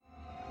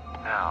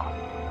Now,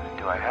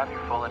 do I have your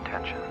full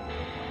attention?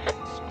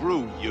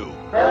 Screw you.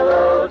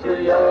 Hello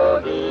to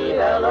Yogi,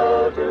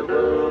 hello to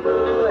Boo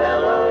Boo,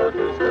 hello to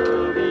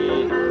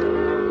Scooby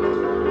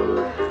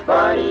Doo.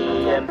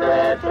 Barney and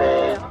Fred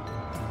say.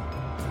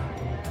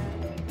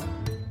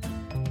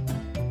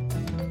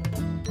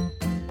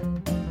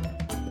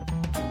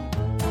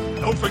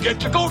 Don't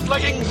forget your goat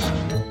leggings.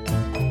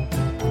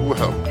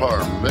 Well,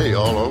 pardon me,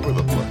 all over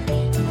the place.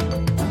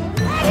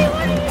 Eddie,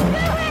 what are you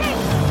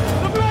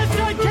doing? The best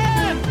I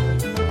can!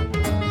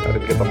 I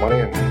didn't get the money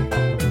and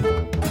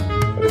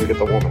I didn't get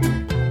the woman.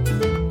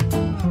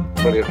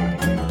 What do you think?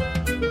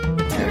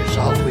 There's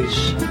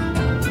always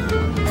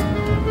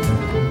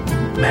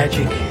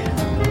magic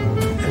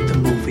at the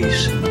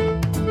movies.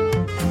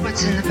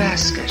 What's in the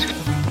basket?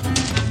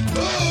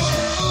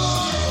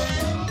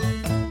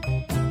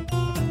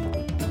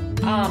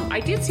 I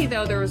did see,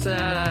 though, there was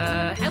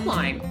a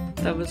headline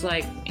that was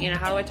like,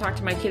 how do I talk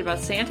to my kid about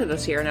Santa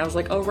this year? And I was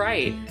like, oh,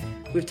 right.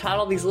 We've taught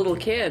all these little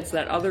kids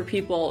that other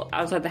people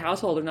outside the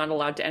household are not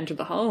allowed to enter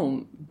the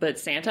home. But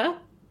Santa?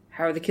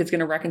 How are the kids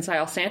going to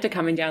reconcile Santa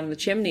coming down the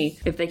chimney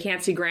if they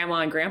can't see Grandma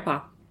and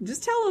Grandpa?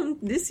 Just tell them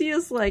this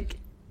year's like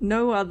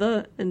no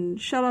other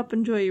and shut up,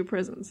 enjoy your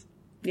presents.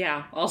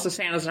 Yeah. Also,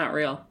 Santa's not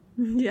real.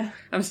 Yeah.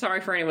 I'm sorry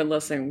for anyone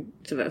listening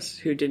to this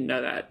who didn't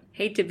know that.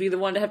 Hate to be the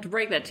one to have to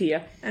break that to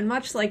you. And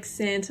much like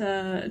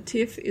Santa,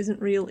 Tiff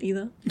isn't real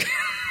either.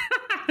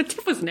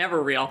 Tiff was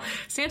never real.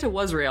 Santa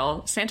was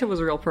real. Santa was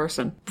a real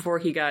person. Before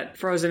he got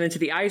frozen into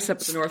the ice up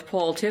at the North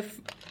Pole,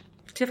 Tiff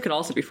could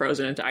also be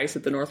frozen into ice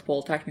at the North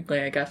Pole, technically,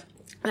 I guess.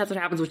 That's what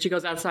happens when she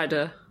goes outside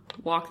to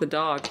walk the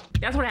dog.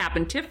 That's what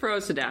happened. Tiff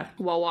froze to death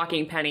while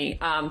walking Penny.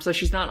 So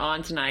she's not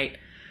on tonight.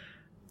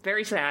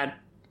 Very sad.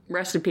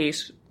 Rest in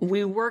peace.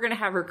 We were going to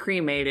have her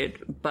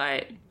cremated,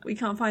 but we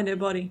can't find her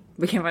body.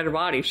 We can't find her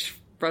body. She's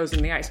frozen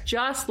in the ice.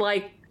 Just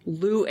like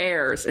Lou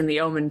Ayres in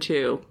The Omen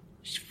 2.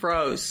 She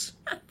froze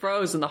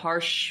in the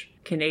harsh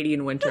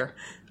Canadian winter.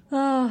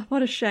 Oh,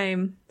 what a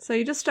shame. So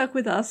you just stuck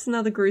with us,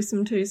 another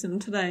gruesome twosome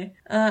today.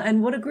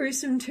 And what a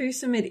gruesome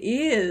twosome it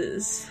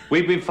is.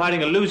 We've been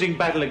fighting a losing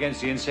battle against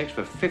the insects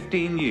for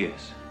 15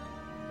 years.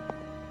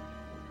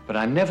 But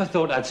I never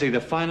thought I'd see the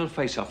final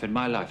face-off in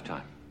my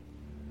lifetime.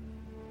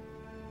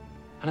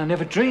 And I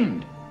never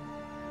dreamed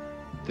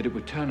that it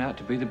would turn out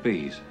to be the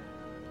bees.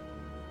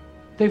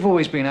 They've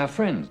always been our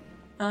friends.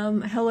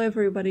 Hello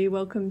everybody,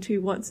 welcome to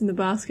What's in the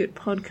Basket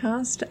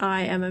podcast.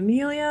 I am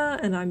Amelia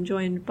and I'm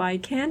joined by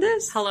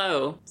Candace.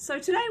 Hello. So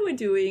today we're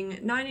doing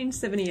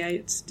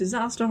 1978's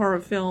disaster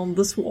horror film,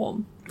 The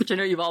Swarm. Which I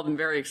know you've all been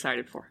very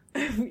excited for.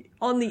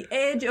 On the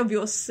edge of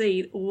your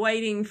seat,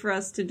 waiting for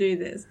us to do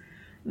this.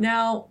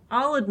 Now,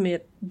 I'll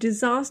admit,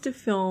 disaster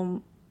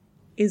film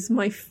is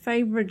my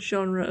favorite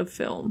genre of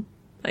film.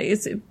 Like,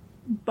 it's a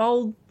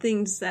bold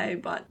thing to say,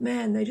 but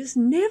man, they just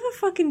never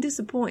fucking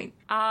disappoint.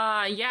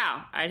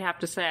 Yeah, I'd have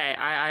to say,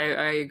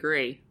 I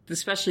agree.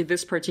 Especially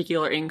this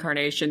particular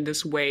incarnation,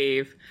 this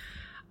wave,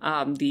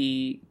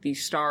 the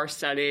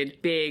star-studded,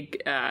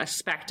 big,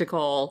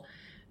 spectacle,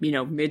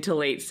 mid to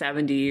late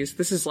 70s.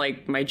 This is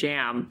like my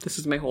jam. This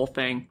is my whole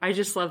thing. I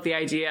just love the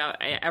idea,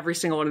 every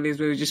single one of these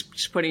movies,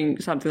 just putting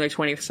something like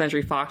 20th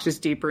Century Fox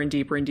just deeper and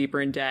deeper and deeper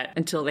in debt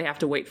until they have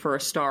to wait for a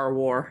Star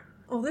War.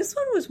 Well, this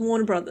one was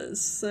Warner Brothers,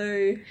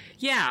 so...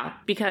 Yeah,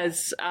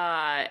 because,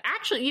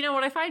 actually,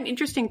 what I find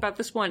interesting about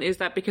this one is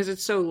that because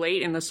it's so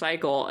late in the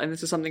cycle, and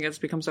this is something that's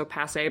become so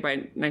passé by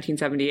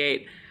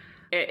 1978,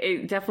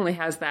 it definitely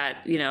has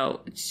that,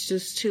 it's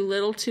just too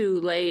little too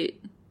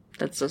late.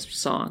 That's a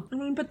song. I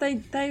mean, but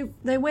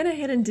they went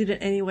ahead and did it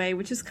anyway,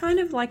 which is kind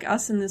of like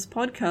us in this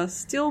podcast,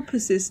 still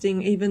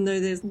persisting even though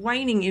there's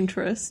waning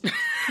interest.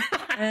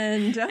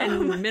 and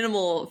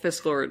minimal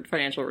fiscal or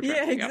financial return.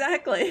 Yeah,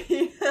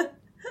 exactly.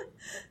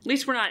 At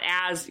least we're not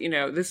as,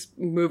 this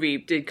movie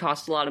did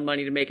cost a lot of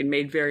money to make and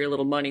made very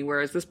little money,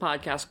 whereas this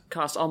podcast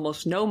costs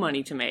almost no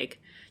money to make.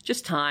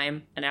 Just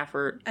time and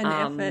effort. And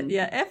effort,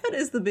 yeah. Effort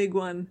is the big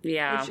one.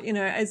 Yeah. Which,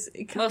 is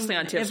mostly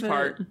on Tiff's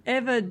part.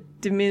 Ever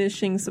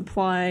diminishing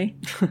supply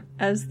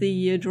as the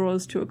year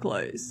draws to a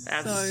close.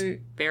 That's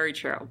very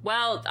true.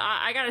 Well,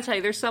 I gotta tell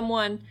you, there's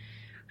someone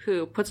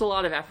who puts a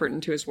lot of effort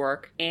into his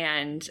work,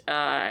 and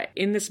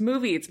in this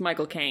movie, it's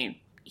Michael Caine.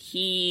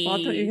 I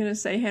thought you were going to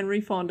say Henry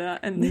Fonda.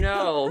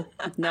 No,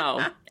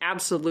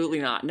 absolutely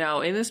not.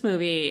 No, in this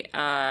movie,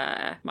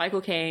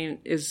 Michael Caine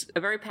is a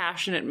very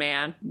passionate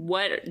man.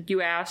 What,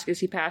 you ask,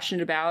 is he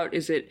passionate about?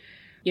 Is it,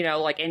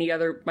 like any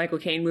other Michael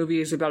Caine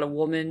movie, is it about a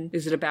woman?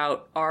 Is it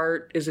about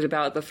art? Is it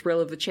about the thrill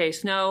of the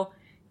chase? No,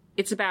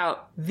 it's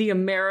about the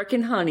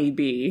American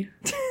honeybee.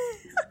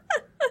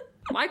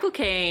 Michael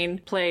Caine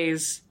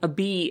plays a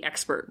bee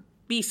expert,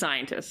 bee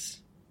scientist.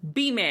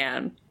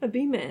 Bee-man. A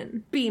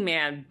bee-man.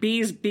 Bee-man.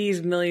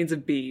 Bees, millions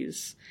of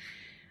bees.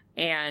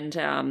 And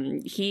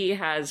he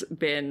has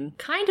been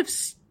kind of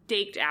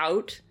staked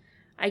out,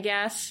 I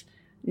guess,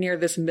 near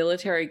this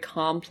military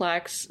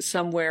complex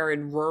somewhere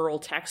in rural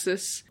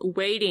Texas,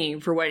 waiting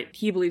for what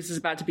he believes is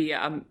about to be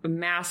a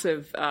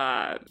massive,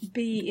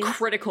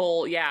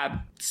 critical,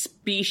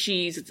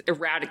 species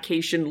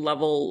eradication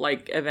level,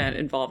 like, event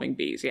involving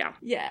bees, yeah.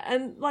 Yeah,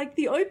 and, like,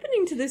 the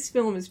opening to this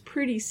film is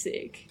pretty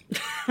sick.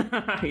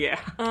 Yeah.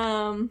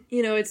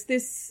 You know, it's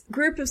this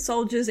group of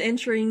soldiers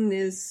entering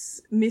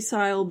this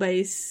missile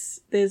base.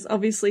 There's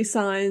obviously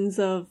signs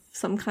of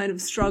some kind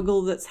of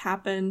struggle that's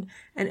happened,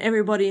 and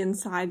everybody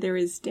inside there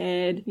is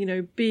dead. You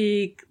know,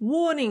 big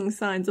warning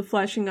signs are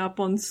flashing up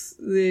on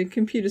the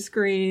computer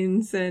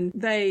screens, and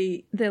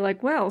they're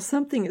like, well,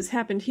 something has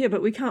happened here,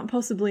 but we can't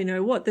possibly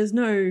know what. There's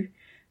no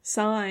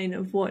sign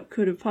of what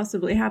could have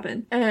possibly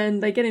happened.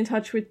 And they get in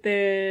touch with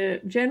their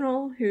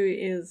general, who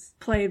is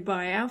played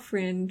by our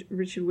friend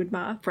Richard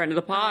Widmark. Friend of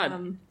the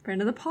pod.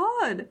 Friend of the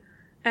pod.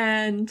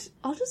 And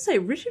I'll just say,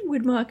 Richard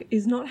Widmark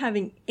is not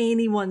having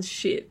anyone's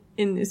shit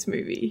in this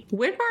movie.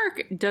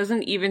 Widmark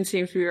doesn't even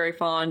seem to be very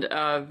fond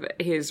of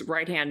his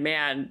right-hand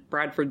man,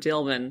 Bradford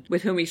Dillman,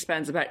 with whom he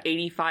spends about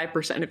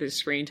 85% of his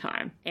screen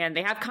time. And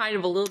they have kind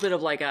of a little bit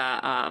of like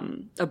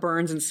a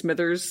Burns and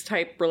Smithers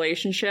type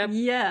relationship.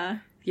 Yeah.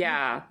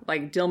 Yeah,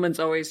 like Dillman's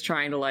always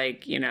trying to,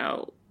 like, you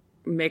know,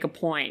 make a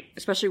point,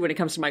 especially when it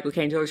comes to Michael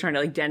Caine. He's always trying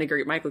to, like,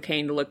 denigrate Michael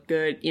Caine to look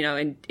good, you know,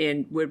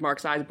 in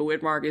Widmark's eyes, but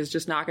Widmark is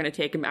just not going to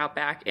take him out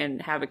back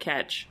and have a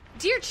catch.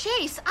 Dear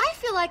Chase, I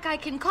feel like I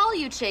can call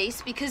you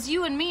Chase because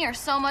you and me are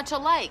so much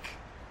alike.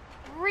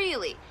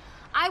 Really.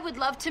 I would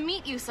love to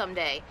meet you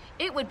someday.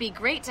 It would be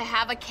great to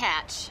have a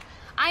catch.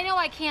 I know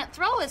I can't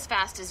throw as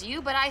fast as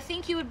you, but I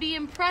think you would be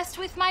impressed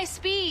with my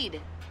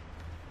speed.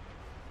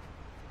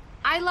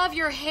 I love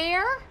your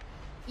hair.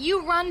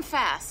 You run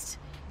fast.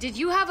 Did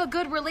you have a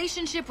good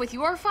relationship with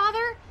your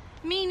father?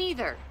 Me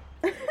neither.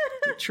 He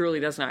truly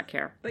does not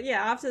care. But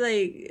yeah, after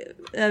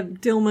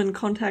Dillman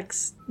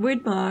contacts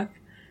Widmark,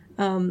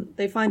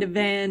 they find a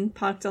van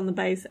parked on the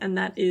base, and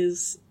that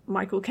is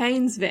Michael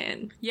Caine's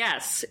van.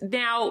 Yes.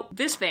 Now,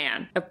 this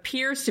van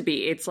appears to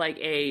be, it's like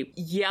a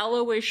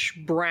yellowish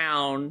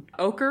brown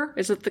ochre.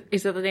 Is that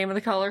the name of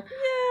the color?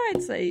 Yeah,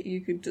 I'd say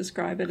you could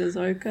describe it as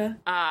ochre.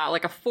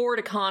 Like a Ford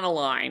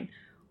Econoline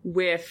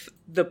with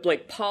the,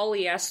 like,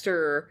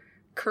 polyester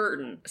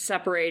curtain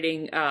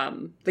separating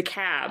the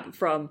cab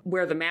from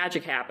where the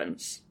magic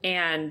happens.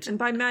 And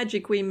by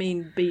magic, we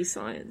mean bee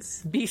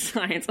science. Bee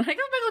science. And I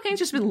guess Michael Caine's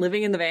just been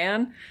living in the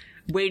van,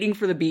 waiting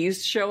for the bees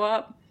to show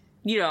up.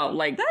 You know,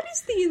 like... That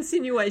is the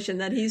insinuation,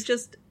 that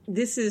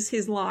this is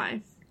his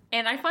life.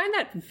 And I find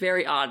that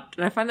very odd,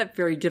 and I find that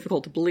very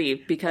difficult to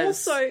believe,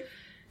 because... Also,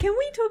 can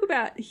we talk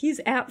about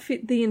his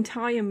outfit the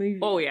entire movie?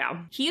 Oh,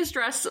 yeah. He is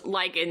dressed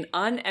like an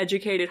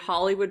uneducated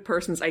Hollywood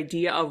person's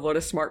idea of what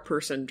a smart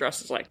person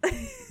dresses like.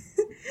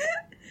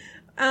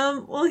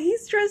 Well,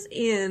 he's dressed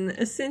in,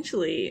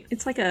 essentially,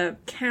 it's like a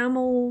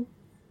camel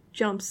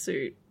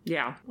jumpsuit.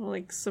 Yeah. Or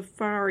like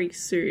safari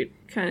suit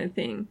kind of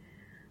thing.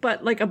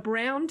 But like a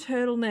brown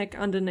turtleneck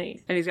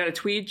underneath. And he's got a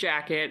tweed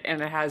jacket,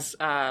 and it has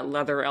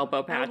leather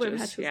elbow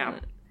patches. Yeah. On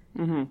it.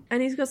 Mm-hmm.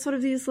 And he's got sort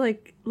of these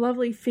like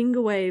lovely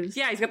finger waves.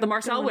 Yeah, he's got the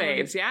Marcel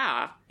waves,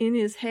 yeah. In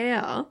his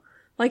hair.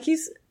 Like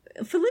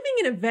for living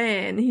in a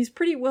van, he's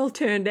pretty well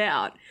turned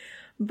out.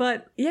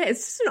 But yeah, it's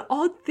just an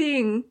odd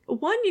thing.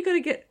 One, you got to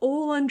get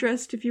all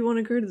undressed if you want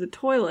to go to the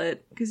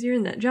toilet because you're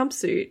in that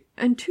jumpsuit.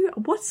 And two,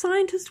 what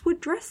scientist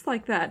would dress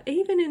like that,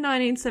 even in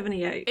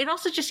 1978? It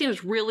also just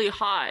seems really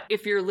hot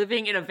if you're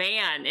living in a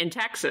van in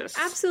Texas.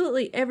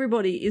 Absolutely,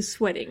 everybody is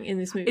sweating in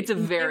this movie. It's a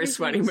very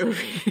sweaty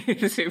movie.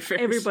 It's a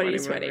very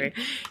Everybody's sweating. Movie.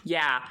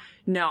 Yeah.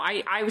 No,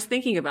 I was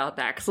thinking about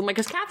that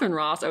because Catherine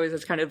Ross always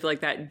has kind of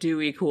like that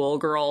dewy cool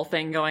girl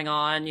thing going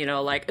on, you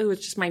know, like, oh,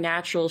 it's just my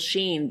natural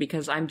sheen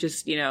because I'm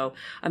just, you know,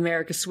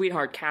 America's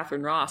sweetheart,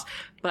 Catherine Ross.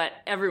 But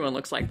everyone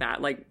looks like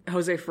that. Like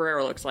Jose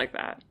Ferrer looks like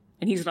that.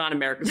 And he's not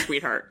America's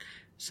sweetheart.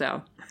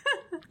 So,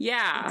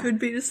 yeah. It could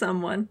be to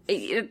someone.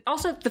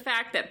 Also, the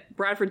fact that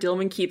Bradford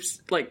Dillman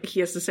keeps, like,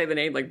 he has to say the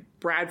name, like,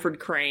 Bradford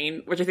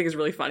Crane, which I think is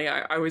really funny.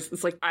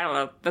 It's like, I don't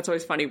know, that's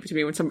always funny to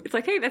me when it's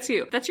like, hey, that's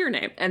you. That's your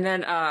name. And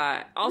then,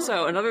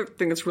 also, another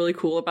thing that's really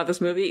cool about this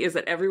movie is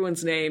that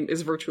everyone's name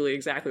is virtually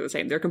exactly the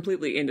same. They're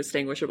completely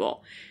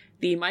indistinguishable.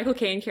 The Michael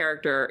Caine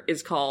character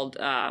is called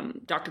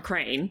Dr.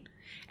 Crane,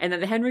 and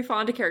then the Henry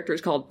Fonda character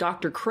is called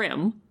Dr.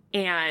 Krim.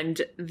 And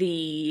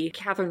the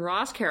Catherine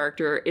Ross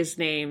character is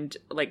named,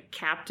 like,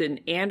 Captain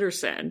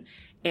Anderson.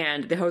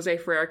 And the Jose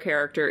Ferrer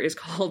character is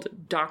called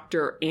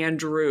Dr.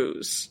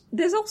 Andrews.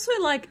 There's also,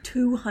 like,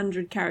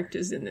 200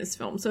 characters in this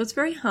film, so it's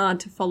very hard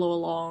to follow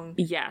along.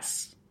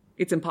 Yes.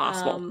 It's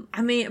impossible.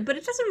 I mean, but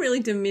it doesn't really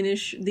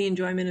diminish the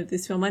enjoyment of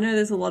this film. I know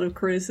there's a lot of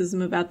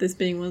criticism about this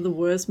being one of the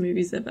worst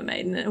movies ever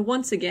made. And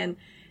once again,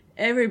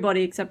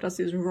 everybody except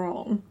us is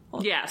wrong.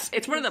 Yes,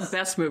 it's one of the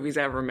best movies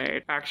ever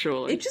made,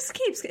 actually. It just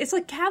it's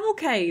like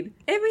Cavalcade.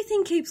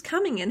 Everything keeps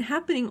coming and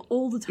happening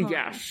all the time.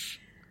 Yes.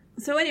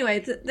 So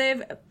anyway,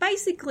 they've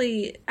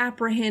basically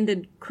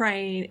apprehended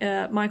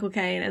Michael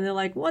Caine, and they're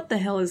like, what the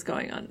hell is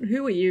going on?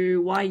 Who are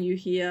you? Why are you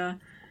here?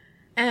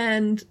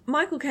 And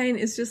Michael Caine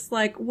is just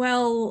like,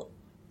 well,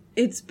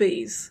 it's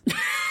bees.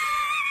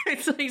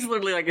 He's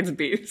literally like, it's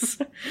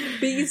bees.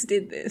 Bees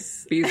did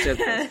this. Bees did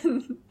this.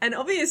 And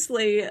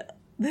obviously,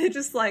 they're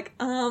just like,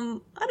 I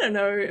don't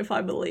know if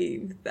I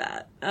believe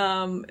that.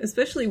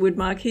 Especially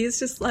Woodmark. He's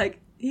just like,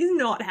 he's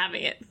not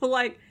having it. For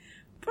like,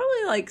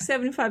 probably like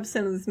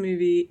 75% of this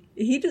movie,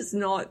 he does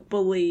not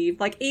believe,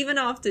 like, even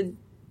after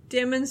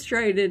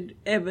demonstrated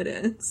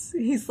evidence,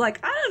 he's like,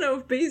 I don't know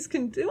if bees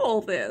can do all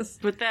this.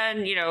 But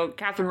then,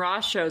 Catherine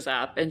Ross shows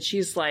up and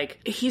she's like,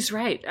 he's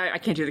right. I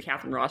can't do the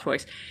Catherine Ross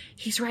voice.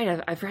 He's right.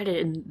 I've read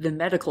it in the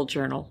medical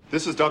journal.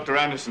 This is Dr.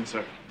 Anderson,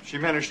 sir. She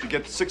managed to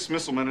get 6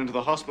 missile men into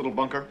the hospital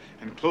bunker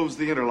and close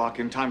the interlock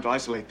in time to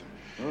isolate them.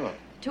 Oh.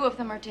 2 of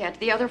them are dead.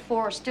 The other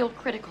 4 are still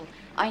critical.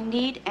 I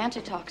need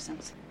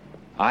antitoxins.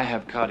 I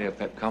have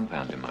cardiopep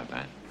compound in my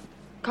van.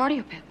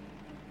 Cardiopep?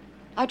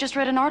 I just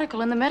read an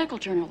article in the medical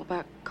journal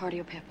about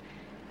cardiopep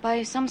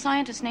by some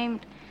scientist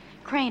named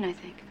Crane, I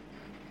think.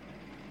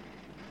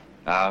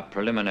 Our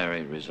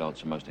preliminary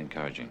results are most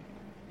encouraging.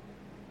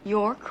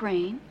 You're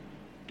Crane?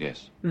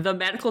 Yes. The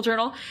medical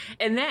journal.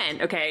 And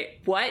then,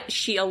 what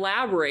she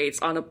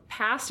elaborates on a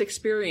past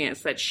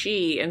experience that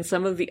she and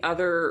some of the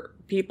other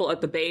people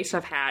at the base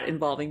have had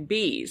involving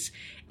bees.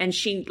 And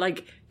she,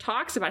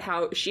 talks about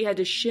how she had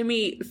to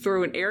shimmy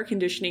through an air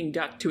conditioning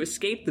duct to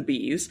escape the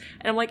bees.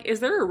 And I'm like, is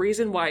there a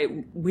reason why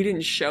we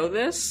didn't show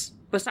this?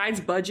 Besides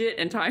budget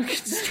and time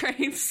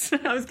constraints?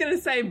 I was going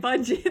to say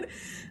budget.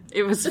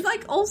 It was...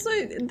 But, also,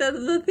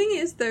 the thing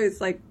is, though,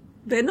 it's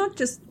they're not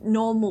just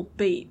normal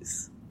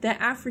bees. They're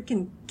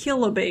African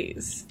killer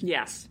bees.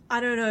 Yes.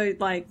 I don't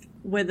know,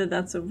 whether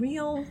that's a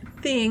real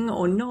thing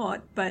or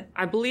not, but...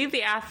 I believe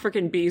the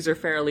African bees are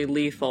fairly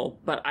lethal,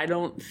 but I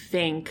don't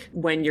think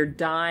when you're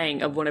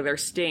dying of one of their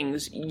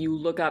stings, you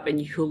look up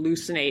and you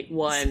hallucinate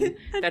one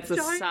that's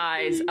the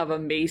size of a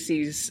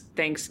Macy's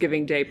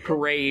Thanksgiving Day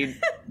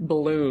parade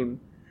balloon,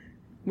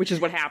 which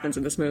is what happens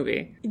in this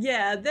movie.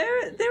 Yeah,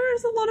 there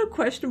is a lot of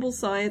questionable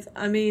science.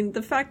 I mean,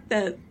 the fact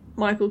that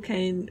Michael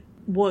Caine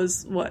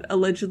was,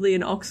 allegedly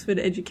an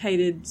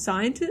Oxford-educated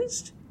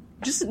scientist?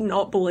 Just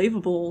not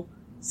believable.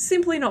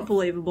 Simply not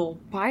believable.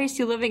 Why is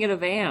he living in a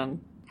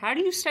van? How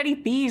do you study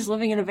bees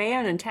living in a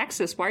van in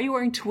Texas? Why are you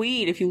wearing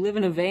tweed if you live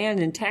in a van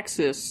in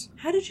Texas?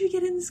 How did you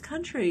get in this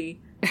country?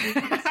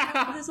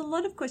 There's a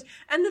lot of questions.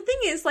 And the thing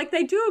is,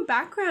 they do a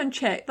background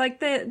check.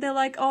 They're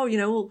like, oh,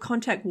 we'll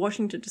contact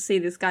Washington to see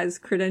this guy's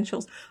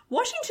credentials.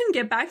 Washington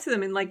get back to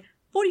them in,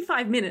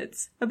 45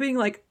 minutes of being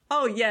like,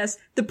 oh, yes,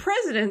 the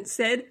president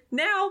said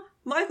now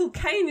Michael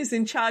Caine is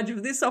in charge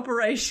of this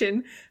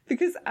operation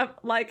because,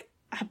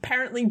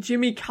 apparently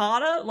Jimmy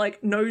Carter,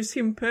 knows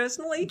him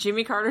personally.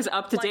 Jimmy Carter's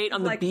up to date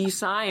on the bee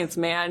science,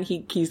 man.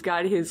 He's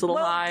got his little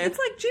hive. It's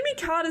like Jimmy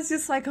Carter's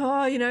just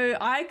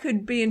I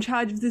could be in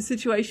charge of this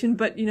situation,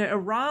 but,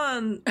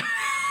 Iran,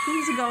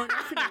 things are going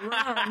off in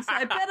Iran, so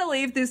I better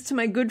leave this to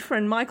my good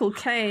friend Michael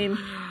Caine.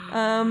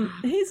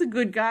 He's a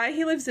good guy.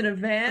 He lives in a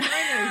van.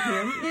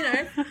 I know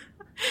him,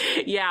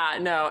 Yeah,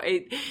 no,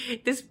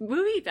 this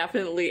movie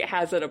definitely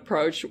has an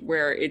approach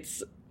where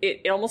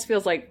it almost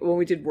feels like when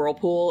we did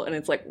Whirlpool, and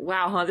it's like,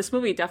 wow, this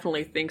movie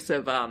definitely thinks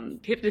of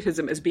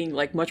hypnotism as being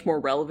much more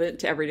relevant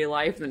to everyday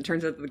life, and it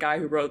turns out that the guy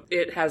who wrote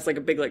it has a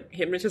big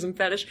hypnotism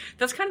fetish.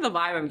 That's kind of the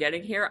vibe I'm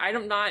getting here. I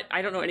don't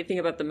know anything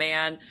about the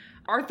man.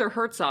 Arthur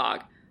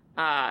Herzog.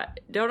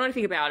 Don't know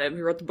anything about him.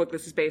 He wrote the book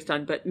this is based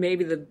on, but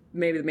maybe the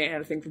man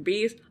had a thing for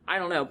bees. I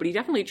don't know, but he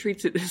definitely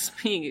treats it as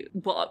being,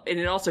 well, and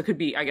it also could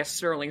be, I guess,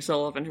 Sterling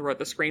Sullivan who wrote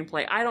the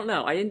screenplay. I don't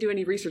know. I didn't do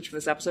any research for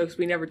this episode because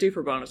we never do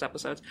for bonus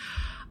episodes.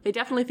 They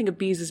definitely think of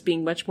bees as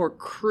being much more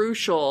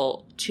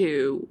crucial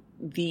to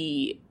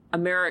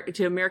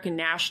American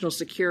national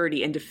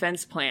security and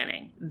defense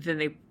planning than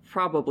they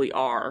probably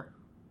are.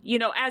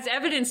 As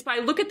evidenced by,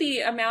 look at the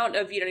amount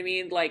of,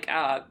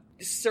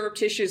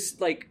 surreptitious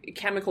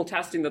chemical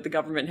testing that the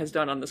government has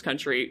done on this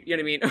country. You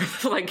know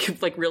what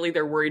I mean? Really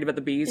they're worried about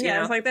the bees.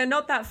 Yeah, it's they're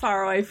not that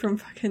far away from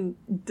fucking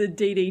the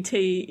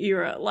DDT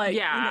era.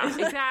 Yeah,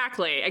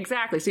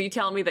 exactly. So you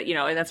tell me that,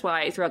 and that's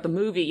why throughout the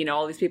movie,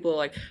 all these people are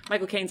like,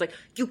 Michael Caine's like,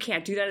 you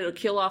can't do that, it'll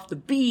kill off the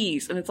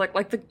bees. And it's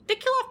they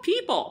kill off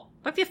people.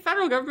 The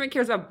federal government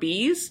cares about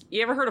bees?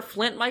 You ever heard of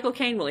Flint, Michael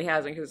Caine? Well, he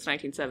hasn't because it's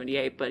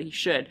 1978, but he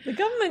should. The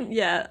government,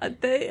 yeah,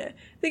 they're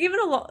given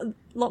a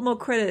lot more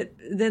credit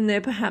than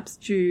they're perhaps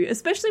due,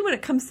 especially when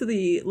it comes to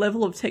the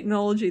level of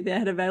technology they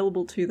had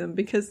available to them,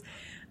 because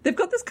they've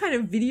got this kind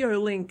of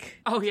video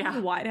link to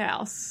the White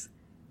House,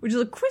 which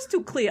is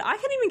crystal clear. I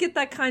can't even get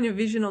that kind of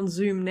vision on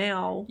Zoom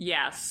now.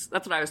 Yes,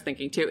 that's what I was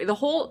thinking too.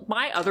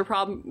 My other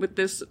problem with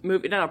this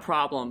movie, not a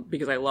problem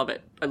because I love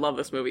it. I love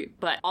this movie,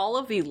 but all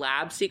of the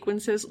lab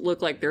sequences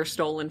look like they're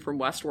stolen from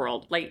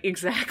Westworld.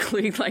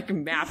 Exactly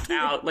mapped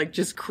out,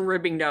 just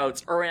cribbing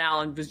notes. Irwin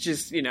Allen was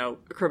just,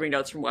 cribbing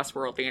notes from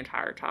Westworld the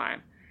entire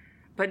time.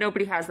 But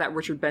nobody has that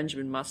Richard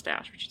Benjamin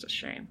mustache, which is a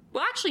shame.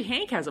 Well, actually,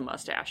 Hank has a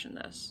mustache in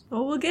this.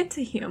 Oh, we'll get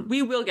to him.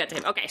 We will get to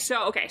him. Okay,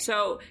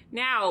 so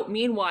now,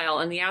 meanwhile,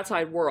 in the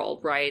outside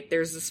world, right,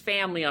 there's this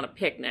family on a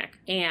picnic,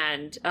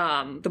 and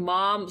the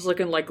mom's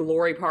looking like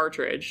Lori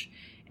Partridge,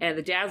 and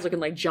the dad's looking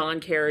like John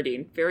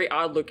Carradine. Very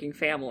odd-looking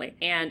family.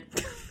 And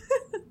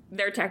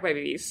They're attacked by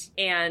bees.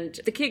 And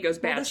the kid goes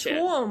bad shit.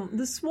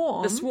 The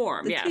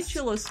swarm. The yes.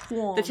 titular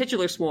swarm. The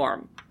titular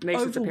swarm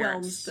makes its overwhelms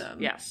appearance.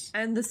 them. Yes.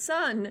 And the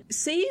son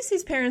sees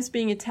his parents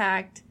being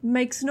attacked,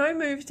 makes no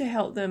move to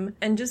help them,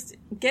 and just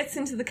gets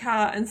into the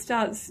car and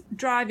starts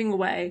driving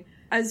away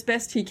as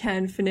best he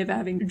can for never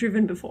having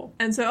driven before.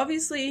 And so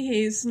obviously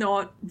he's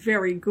not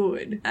very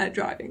good at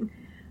driving.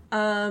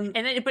 And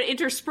then, but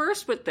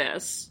interspersed with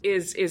this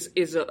is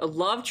a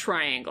love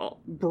triangle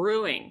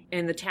brewing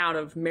in the town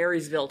of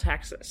Marysville,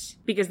 Texas.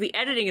 Because the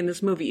editing in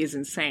this movie is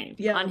insane.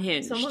 Yeah,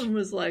 unhinged. Someone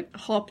was like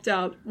hopped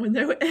up when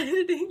they were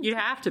editing. You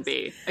have to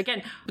be.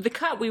 Again, the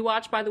cut we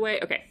watched, by the way,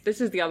 okay, this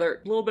is the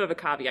other little bit of a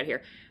caveat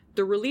here.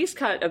 The release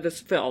cut of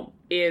this film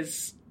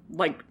is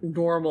like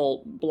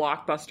normal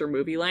blockbuster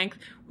movie length.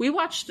 We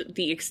watched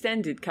the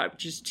extended cut,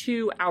 which is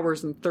 2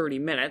 hours and 30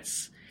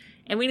 minutes.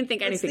 And we didn't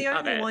think anything of it.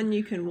 It's the only one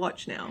you can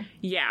watch now.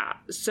 Yeah.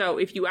 So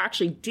if you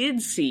actually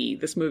did see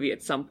this movie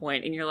at some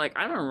point and you're like,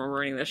 I don't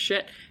remember any of this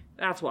shit,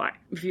 that's why.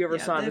 If you ever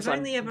saw this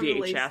on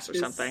VHS or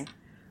something.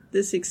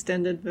 This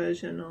extended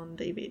version on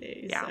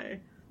DVD. Yeah. So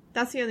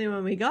that's the only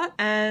one we got.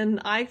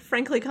 And I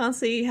frankly can't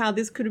see how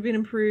this could have been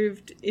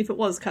improved if it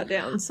was cut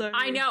down. So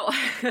I know.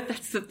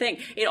 That's the thing.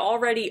 It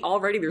already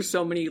there's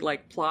so many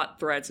like plot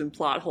threads and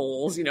plot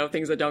holes, you know,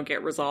 things that don't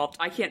get resolved.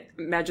 I can't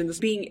imagine this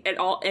being at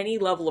all any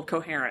level of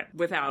coherent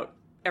without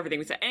everything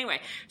we said. Anyway,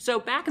 so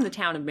back in the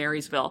town of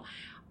Marysville,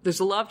 there's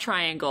a love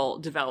triangle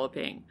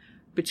developing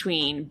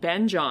between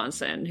Ben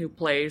Johnson, who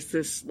plays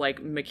this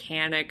like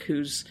mechanic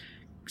who's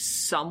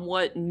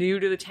somewhat new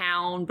to the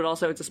town, but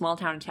also it's a small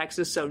town in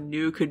Texas, so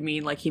new could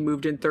mean like he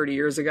moved in 30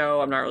 years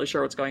ago. I'm not really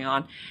sure what's going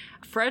on.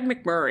 Fred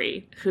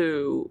McMurray,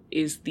 who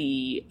is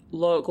the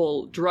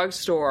local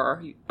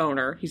drugstore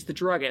owner, he's the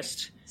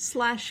druggist.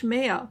 /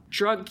 mayor.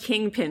 Drug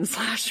kingpin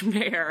 /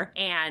 mayor.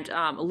 And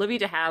Olivia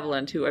de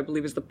Havilland, who I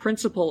believe is the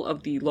principal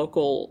of the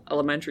local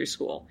elementary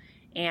school.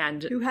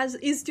 And who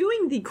is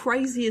doing the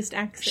craziest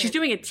accent. She's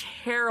doing a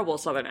terrible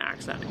southern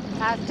accent.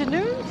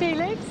 Afternoon,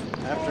 Felix.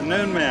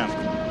 Afternoon, ma'am.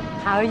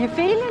 How are you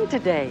feeling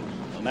today?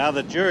 Well, now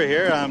that you're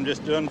here, I'm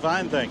just doing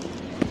fine, thank you.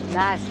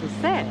 Nicely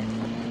said.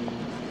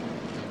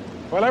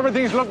 Well,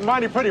 everything's looking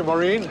mighty pretty,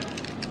 Maureen.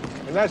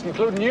 And that's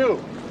including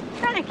you.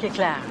 Thank you,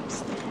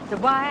 Clarence. The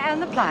wire and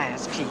the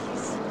pliers, please.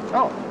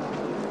 Oh.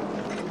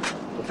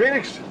 Well,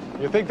 Felix,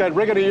 you think that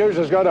rig of yours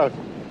is going to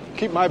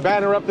keep my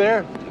banner up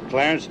there?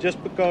 Clarence,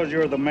 just because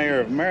you're the mayor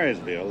of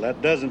Marysville,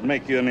 that doesn't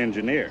make you an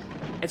engineer.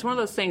 It's one of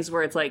those things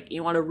where it's like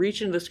you want to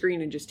reach into the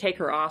screen and just take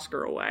her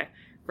Oscar away.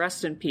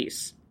 Rest in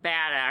peace.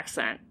 Bad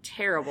accent.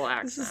 Terrible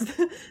accent.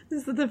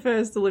 This is the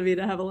first Olivia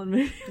de Havilland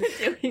movie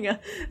we're doing.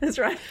 That's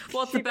right.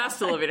 Well, it's the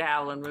best Olivia de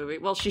Havilland movie.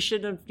 Well, she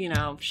shouldn't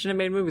have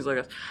made movies like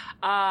this.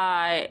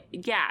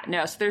 Yeah,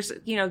 no. So there's,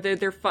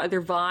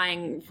 they're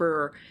vying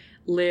for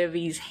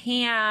Livy's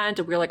hand.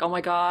 And we're like, oh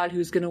my God,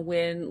 who's going to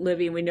win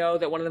Livy? And we know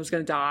that one of them's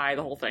going to die.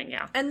 The whole thing,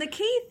 yeah. And the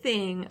key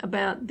thing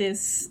about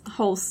this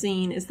whole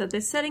scene is that they're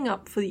setting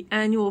up for the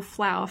annual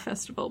flower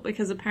festival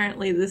because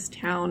apparently this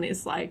town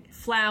is like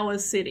Flower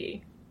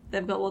City.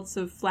 They've got lots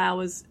of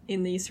flowers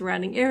in the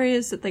surrounding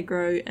areas that they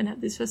grow and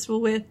have this festival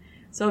with.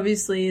 So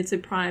obviously it's a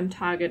prime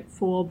target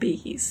for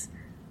bees.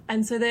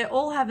 And so they're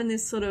all having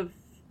this sort of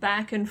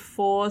back and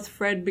forth.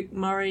 Fred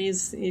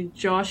McMurray's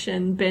Josh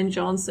and Ben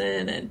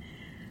Johnson. And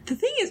the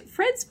thing is,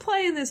 Fred's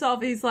playing this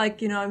off. He's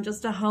like, I'm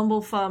just a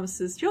humble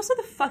pharmacist. You're also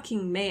the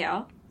fucking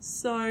mayor.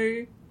 So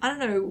I don't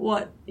know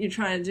what you're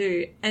trying to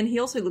do. And he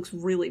also looks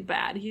really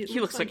bad. He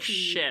looks like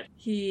shit.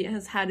 He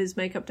has had his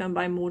makeup done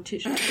by a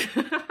mortician.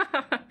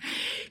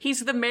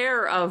 He's the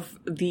mayor of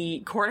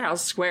the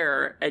courthouse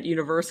square at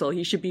Universal.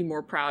 He should be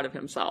more proud of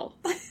himself.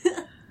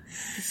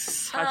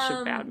 Such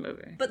a bad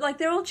movie. But like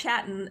they're all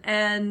chatting,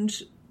 and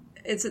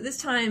it's at this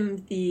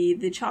time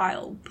the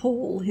child,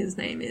 Paul, his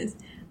name is.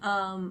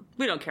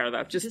 We don't care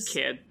though. Just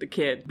the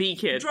kid, B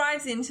kid,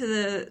 drives into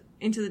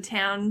the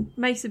town,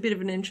 makes a bit of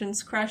an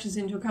entrance, crashes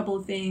into a couple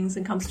of things,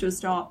 and comes to a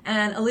stop.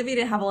 And Olivia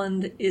de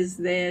Havilland is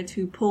there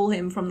to pull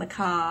him from the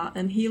car,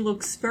 and he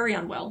looks very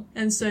unwell.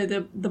 And so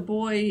the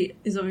boy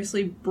is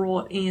obviously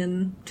brought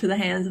in to the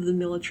hands of the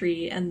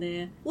military, and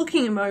they're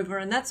looking him over,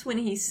 and that's when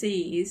he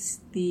sees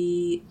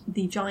the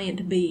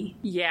giant bee.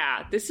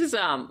 Yeah, this is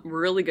a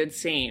really good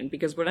scene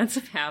because what ends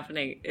up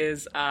happening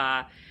is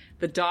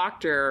the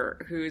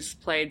doctor, who's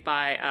played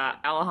by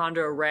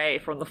Alejandro Rey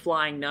from The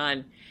Flying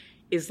Nun,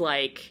 is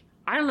like,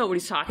 I don't know what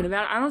he's talking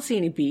about. I don't see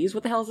any bees.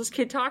 What the hell is this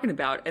kid talking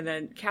about? And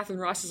then Catherine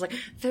Ross is like,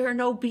 there are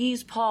no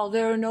bees, Paul.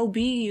 There are no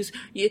bees.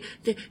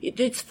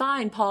 It's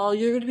fine, Paul.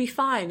 You're going to be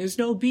fine. There's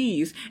no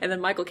bees. And then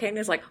Michael Caine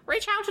is like,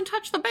 reach out and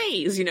touch the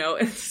bees.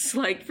 It's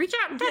like, reach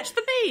out and touch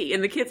the bee.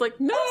 And the kid's like,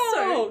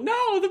 no,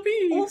 the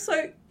bee.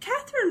 Also,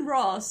 Catherine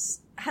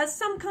Ross has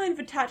some kind of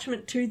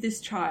attachment to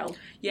this child.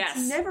 Yes.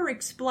 It's never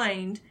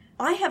explained.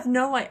 I have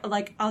no idea.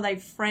 Like, are they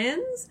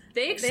friends?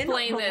 They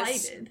explain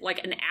this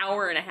like an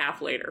hour and a half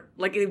later.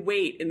 Like, they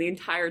wait in the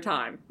entire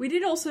time. We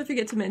did also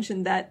forget to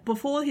mention that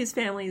before his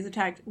family is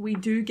attacked, we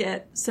do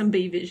get some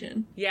bee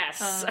vision.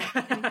 Yes.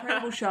 An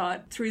incredible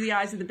shot through the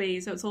eyes of the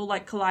bees, so it's all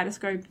like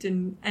kaleidoscoped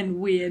and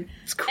weird.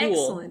 It's cool.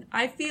 Excellent.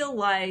 I feel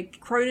like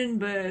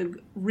Cronenberg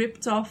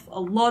ripped off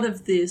a lot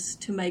of this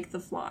to make The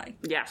Fly.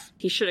 Yes.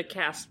 He should have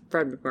cast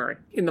Fred McMurray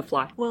in The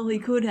Fly. Well, he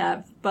could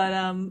have, but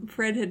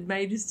Fred had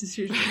made his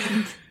decision.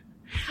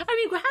 I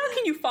mean, how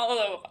can you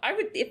follow?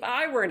 If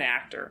I were an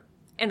actor,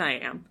 and I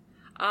am,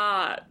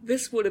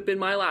 this would have been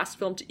my last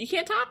film. You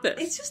can't top this.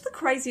 It's just the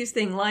craziest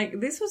thing. Like,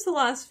 this was the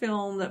last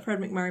film that Fred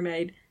McMurray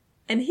made,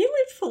 and he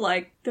lived for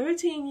like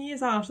 13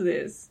 years after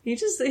this. He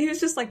was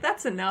just like,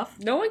 that's enough.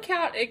 No one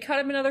cut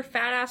him another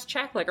fat ass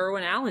check like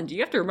Irwin Allen. You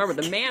have to remember,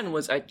 the man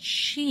was a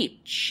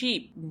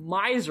cheap,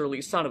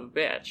 miserly son of a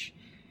bitch.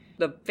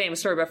 The famous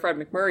story about Fred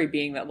McMurray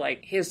being that,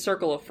 like, his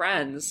circle of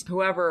friends,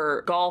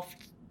 whoever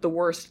golfed the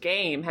worst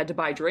game had to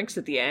buy drinks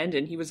at the end,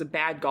 and he was a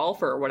bad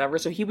golfer or whatever,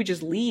 so he would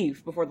just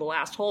leave before the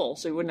last hole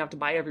so he wouldn't have to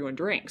buy everyone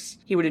drinks.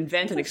 He would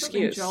invent an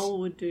excuse.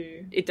 Joel would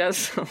do. It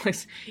does.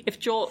 If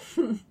Joel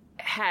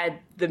had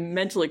the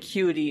mental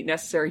acuity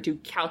necessary to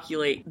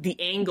calculate the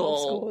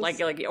angle,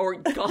 or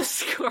golf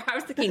score. I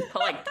was thinking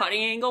like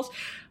putting angles.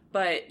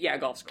 But yeah,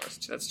 golf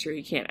scores. That's true.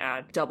 You can't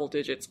add double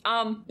digits.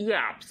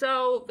 Yeah.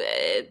 So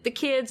the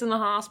kids in the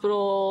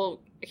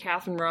hospital,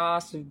 Catherine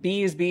Ross,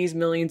 bees,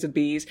 millions of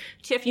bees.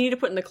 Tiff, you need to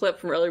put in the clip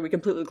from earlier. We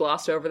completely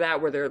glossed over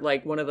that, where they're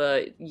like, one of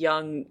the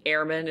young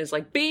airmen is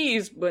like,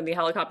 bees, when the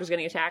helicopter's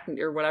getting attacked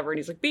or whatever, and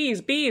he's like,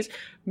 bees,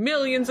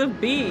 millions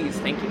of bees.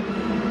 Thank you.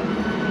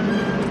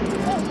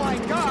 Oh my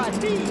God,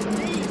 bees,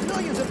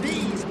 millions of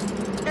bees.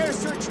 Air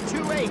Search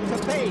 2-8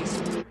 to base.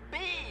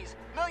 Bees,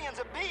 millions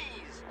of bees.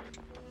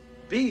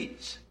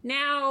 Bees.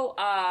 Now,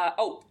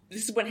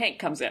 this is when Hank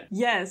comes in.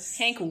 Yes.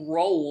 Hank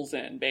rolls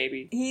in,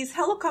 baby. He's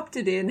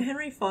helicoptered in.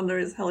 Henry Fonda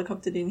is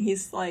helicoptered in.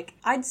 He's like,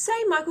 I'd say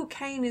Michael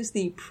Caine is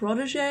the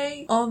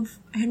protege of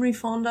Henry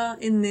Fonda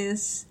in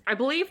this. I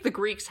believe the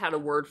Greeks had a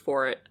word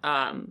for it.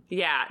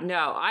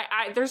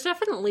 There's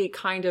definitely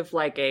kind of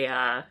like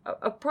a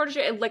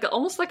protege, like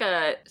almost like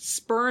a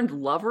spurned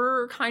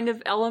lover kind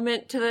of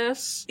element to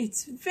this.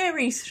 It's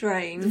very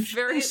strange.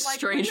 Very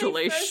strange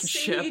relationship. First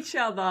see each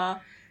other.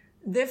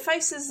 Their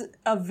faces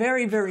are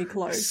very, very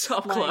close. So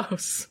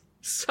close.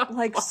 So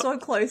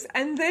close.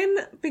 And then,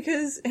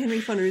 because Henry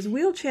Fonda is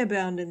wheelchair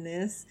bound in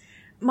this,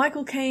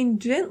 Michael Caine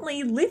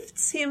gently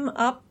lifts him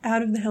up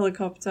out of the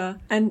helicopter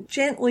and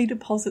gently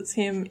deposits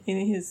him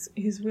in his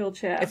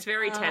wheelchair. It's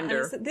very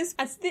tender.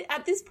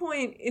 At this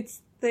point,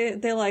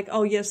 they're like,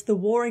 oh yes, the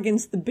war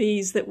against the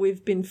bees that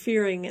we've been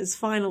fearing is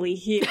finally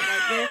here.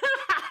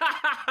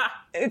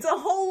 It's a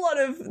whole lot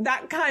of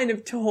that kind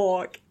of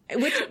talk.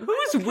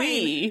 Who's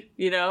we?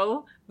 You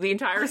know? The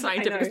entire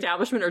scientific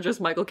establishment, or just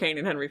Michael Caine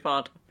and Henry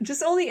Fonda?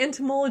 Just all the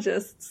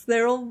entomologists.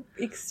 They're all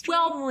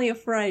extremely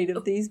afraid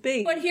of these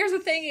bees. But here's the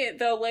thing,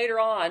 though, later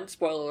on,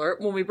 spoiler alert,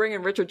 when we bring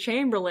in Richard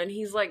Chamberlain,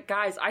 he's like,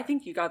 guys, I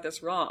think you got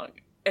this wrong.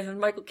 And then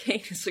Michael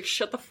Caine is like,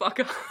 shut the fuck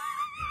up.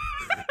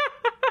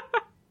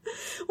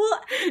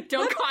 Well,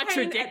 don't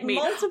contradict me.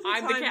 I'm the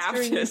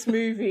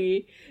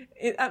captain.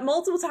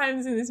 Multiple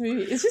times in this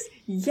movie, is just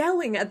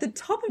yelling at the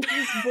top of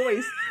his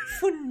voice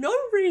for no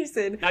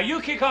reason. Now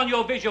you kick on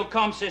your visual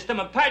comm system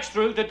and patch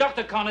through to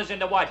Dr. Connors in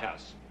the White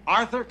House.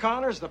 Arthur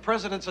Connors, the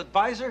president's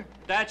advisor?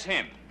 That's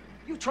him.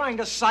 You trying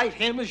to cite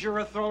him as your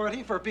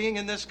authority for being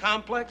in this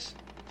complex?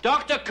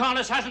 Dr.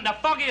 Connors hasn't the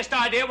foggiest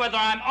idea whether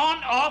I'm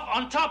on, off,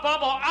 on top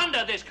of, or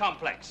under this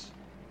complex.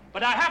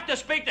 But I have to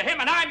speak to him,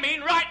 and I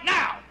mean right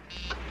now.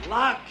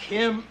 Lock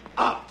him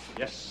up.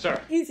 Yes, sir.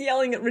 He's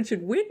yelling at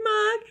Richard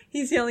Widmark.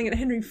 He's yelling at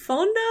Henry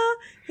Fonda.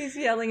 He's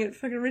yelling at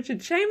fucking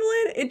Richard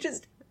Chamberlain.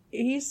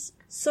 He's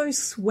so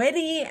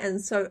sweaty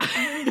and so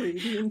angry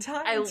the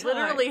entire time. I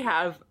literally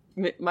have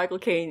Michael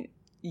Caine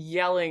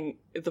yelling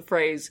the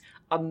phrase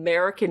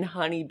American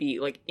honeybee,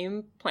 like,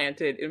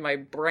 implanted in my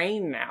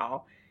brain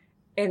now.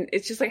 And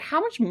it's just like,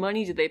 how much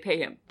money did they pay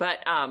him? But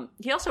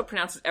he also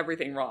pronounces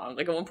everything wrong.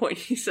 Like, at one point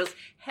he says,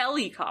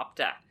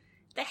 helicopter.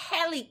 The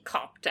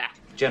helicopter.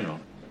 General,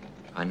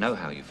 I know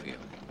how you feel,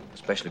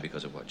 especially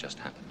because of what just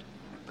happened.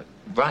 But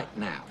right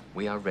now,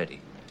 we are ready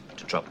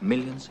to drop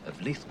millions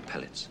of lethal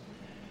pellets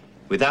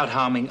without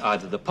harming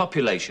either the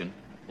population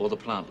or the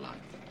plant life.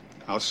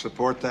 I'll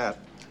support that.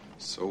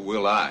 So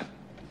will I.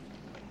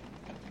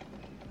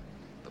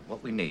 But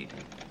what we need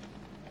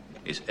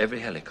is every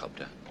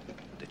helicopter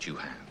that you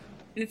have.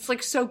 And it's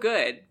like so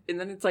good. And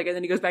then it's like, and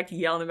then he goes back to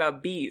yelling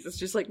about bees. It's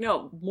just like,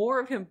 no, more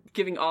of him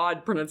giving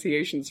odd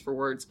pronunciations for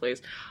words,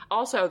 please.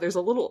 Also, there's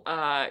a little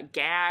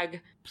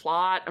gag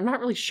plot. I'm not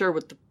really sure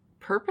what the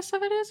purpose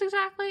of it is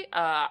exactly.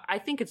 I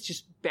think it's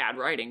just bad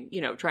writing,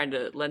 trying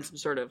to lend some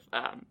sort of,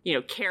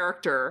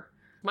 character.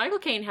 Michael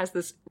Caine has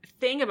this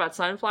thing about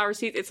sunflower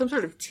seeds. It's some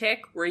sort of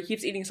tick where he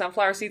keeps eating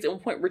sunflower seeds. At one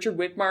point, Richard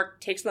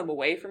Widmark takes them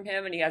away from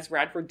him, and he has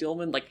Radford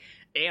Dillman,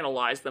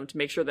 analyze them to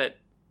make sure that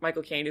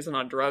Michael Caine isn't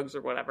on drugs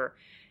or whatever.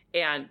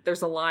 And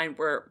there's a line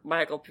where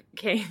Michael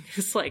Caine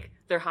is like,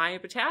 they're high in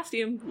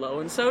potassium, low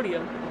in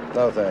sodium.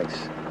 No, thanks.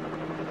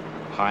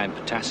 High in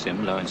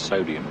potassium, low in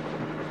sodium.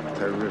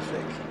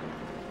 Terrific.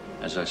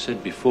 As I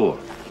said before,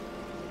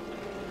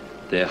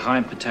 they're high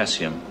in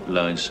potassium,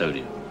 low in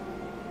sodium.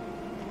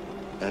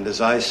 And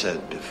as I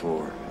said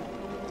before,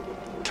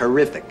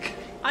 terrific.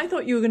 I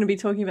thought you were going to be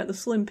talking about the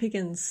Slim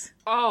Pickens.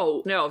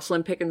 Oh, no,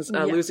 Slim Pickens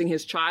losing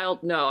his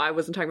child. No, I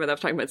wasn't talking about that. I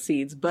was talking about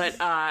seeds. But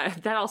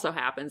that also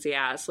happens,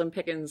 yeah. Slim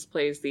Pickens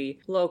plays the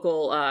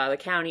local, the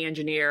county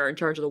engineer in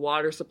charge of the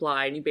water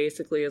supply. And he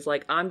basically is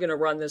like, I'm going to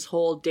run this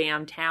whole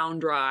damn town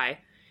dry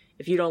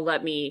if you don't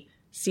let me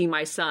see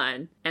my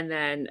son. And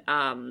then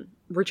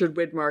Richard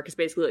Widmark is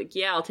basically like,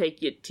 yeah, I'll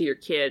take you to your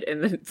kid.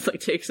 And then it's like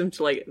takes him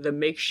to like the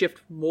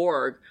makeshift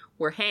morgue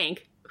where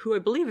Hank, who I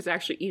believe is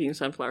actually eating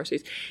sunflower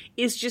seeds,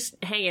 is just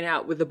hanging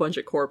out with a bunch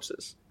of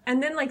corpses.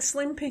 And then, like,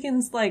 Slim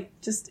Pickens, like,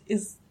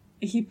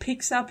 he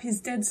picks up his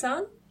dead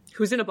son?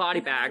 Who's in a body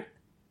bag.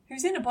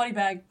 Who's in a body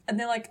bag. And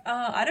they're like,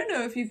 I don't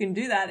know if you can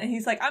do that. And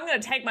he's like, I'm going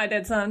to take my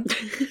dead son.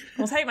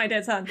 I'll take my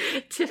dead son.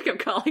 Ted kept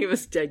calling him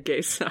his dead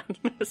gay son.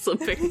 Slim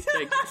Pickens'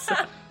 dead gay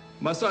son.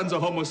 My son's a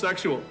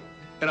homosexual,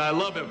 and I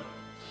love him.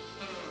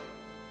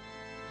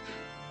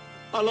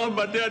 I love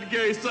my dead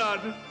gay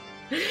son.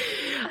 But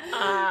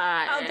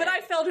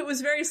I felt it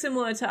was very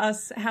similar to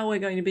us, how we're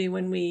going to be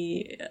when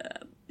we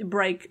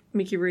break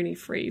Mickey Rooney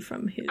free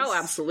from his... Oh,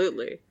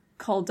 absolutely.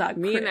 Cold dark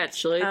Me crypt. and that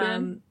chili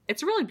bin.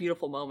 It's a really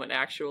beautiful moment,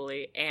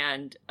 actually.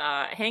 And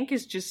Hank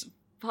is just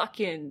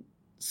fucking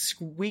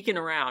squeaking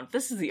around.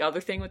 This is the other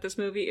thing with this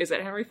movie, is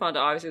that Henry Fonda,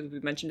 obviously, as we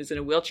mentioned, is in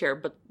a wheelchair,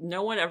 but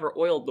no one ever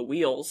oiled the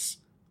wheels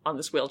on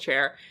this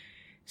wheelchair.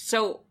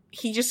 So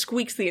he just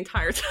squeaks the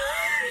entire time.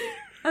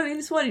 I mean,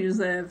 it's what he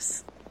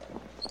deserves.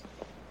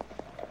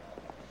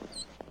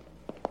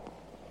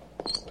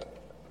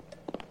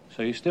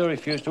 So you still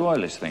refuse to oil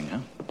this thing, huh?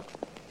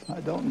 I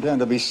don't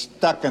intend to be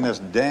stuck in this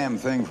damn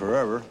thing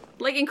forever.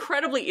 Like,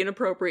 incredibly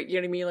inappropriate, you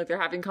know what I mean? Like,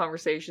 they're having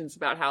conversations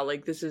about how,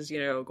 like, this is,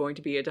 you know, going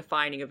to be a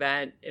defining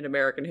event in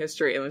American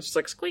history, and it's just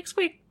like, squeak,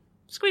 squeak,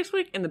 squeak,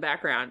 squeak in the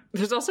background.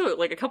 There's also,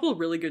 like, a couple of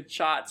really good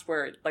shots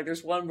where, like,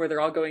 there's one where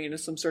they're all going into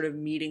some sort of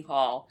meeting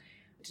hall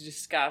to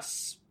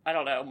discuss, I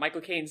don't know,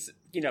 Michael Caine's,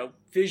 you know,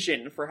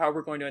 vision for how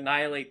we're going to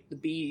annihilate the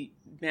bee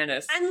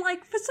menace. And,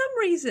 like, for some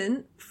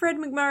reason, Fred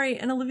McMurray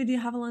and Olivia de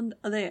Havilland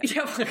are there.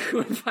 Yeah, like, who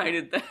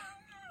invited them?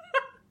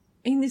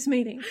 In this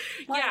meeting.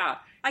 Like, yeah.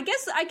 I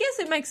guess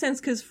it makes sense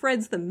because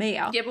Fred's the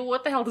mayor. Yeah, but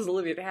what the hell does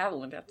Olivia de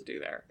Havilland have to do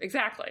there?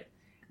 Exactly.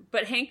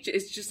 But Hank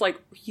is just like,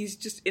 he's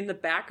just in the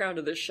background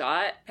of the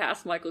shot,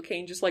 past Michael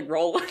Caine, just like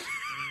rolling.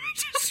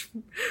 Just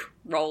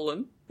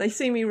rolling. They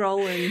see me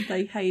rolling.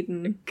 They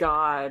Hayden.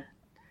 God.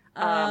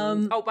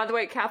 Oh, by the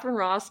way, Catherine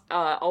Ross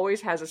always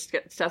has a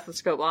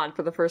stethoscope on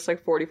for the first,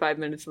 like, 45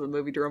 minutes of the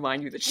movie to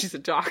remind you that she's a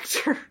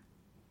doctor.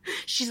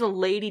 She's a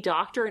lady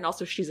doctor, and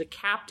also she's a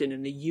captain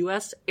in the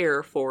U.S.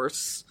 Air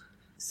Force.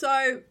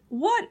 So,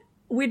 what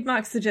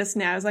Widmark suggests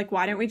now is, like,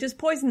 why don't we just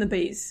poison the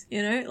bees?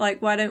 You know?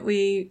 Like, why don't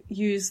we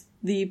use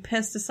the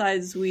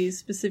pesticides we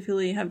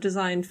specifically have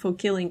designed for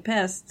killing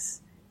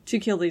pests to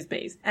kill these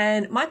bees?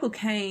 And Michael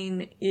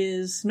Caine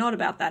is not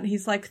about that.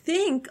 He's like,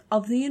 think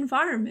of the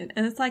environment.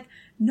 And it's like,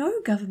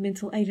 no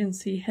governmental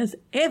agency has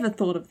ever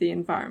thought of the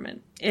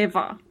environment.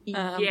 Ever.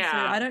 Yeah. So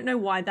I don't know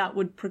why that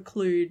would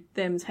preclude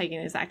them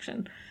taking this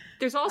action.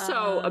 There's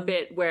also a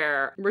bit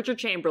where Richard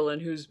Chamberlain,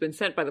 who's been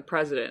sent by the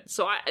president.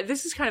 So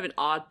this is kind of an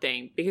odd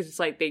thing because it's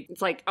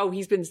like, oh,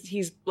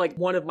 he's like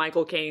one of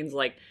Michael Caine's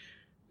like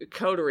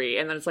coterie.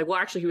 And then it's like, well,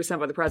 actually he was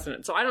sent by the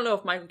president. So I don't know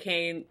if Michael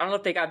Caine, I don't know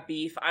if they got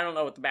beef. I don't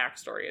know what the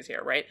backstory is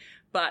here, right?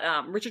 But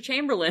Richard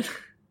Chamberlain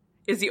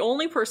is the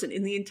only person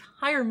in the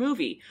entire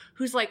movie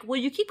who's like, well,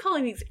 you keep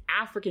calling these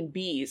African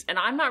bees, and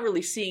I'm not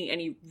really seeing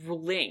any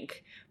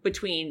link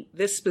between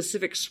this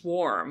specific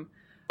swarm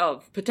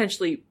of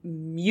potentially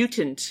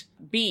mutant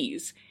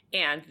bees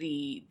and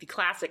the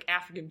classic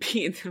African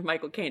bee. And then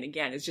Michael Caine,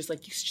 again, is just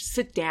like, you just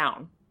sit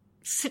down.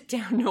 Sit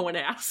down, no one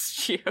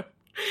asked you.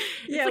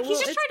 Yeah, like, he's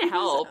just trying to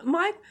help.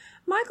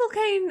 Michael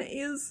Caine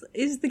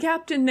is the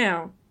captain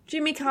now.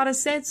 Jimmy Carter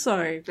said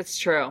so. That's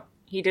true.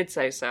 He did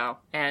say so,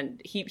 and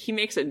he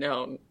makes it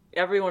known.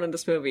 Everyone in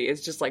this movie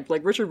is just like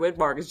Richard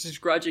Widmark is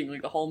just grudgingly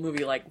the whole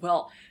movie like,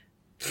 well,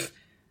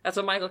 that's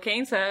what Michael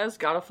Caine says.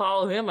 Gotta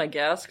follow him, I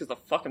guess, because the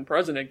fucking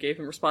president gave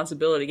him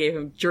responsibility, gave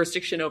him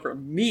jurisdiction over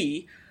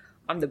me.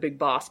 I'm the big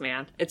boss,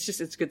 man.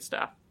 It's good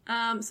stuff.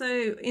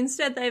 So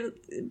instead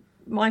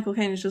Michael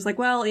Caine is just like,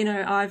 well, you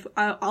know,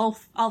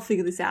 I'll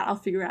figure this out. I'll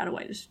figure out a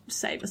way to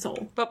save us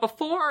all. But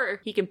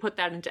before he can put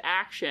that into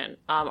action,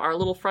 our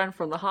little friend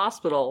from the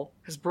hospital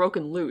has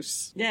broken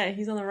loose. Yeah,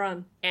 he's on the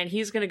run. And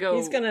he's gonna go...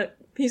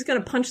 He's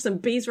gonna punch some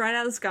bees right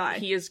out of the sky.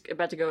 He is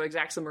about to go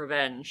exact some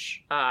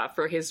revenge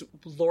for his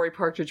Laurie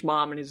Partridge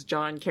mom and his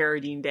John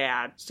Carradine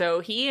dad. So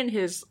he and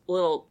his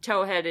little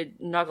toe-headed,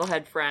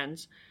 knucklehead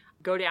friends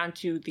go down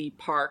to the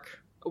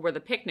park where the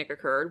picnic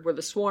occurred, where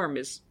the swarm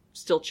is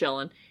still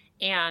chilling.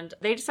 And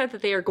they decide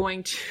that they are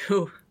going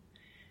to,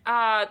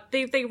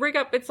 they rig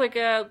up, it's like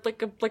a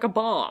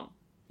bomb.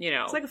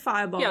 It's like a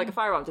firebomb. Yeah, like a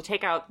firebomb to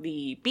take out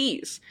the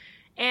bees.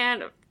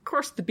 And of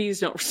course the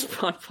bees don't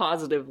respond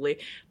positively,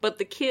 but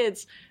the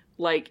kids,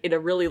 like, in a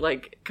really,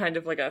 like, kind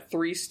of like a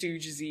Three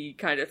Stooges-y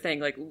kind of thing,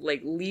 like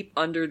leap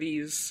under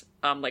these,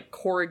 like,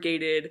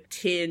 corrugated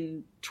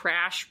tin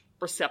trash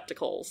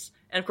receptacles.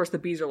 And of course the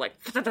bees are like,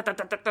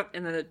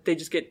 and then they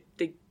just get,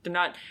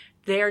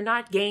 they are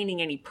not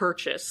gaining any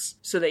purchase.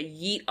 So they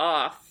yeet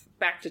off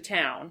back to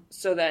town.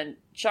 So then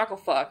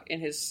Chucklefuck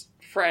and his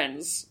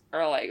friends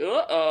are like,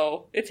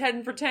 uh-oh, it's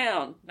heading for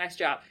town. Nice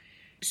job.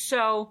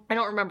 So, I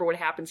don't remember what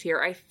happens here.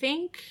 I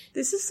think...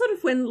 This is sort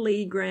of when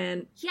Lee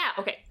Grant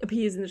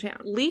appears in the town.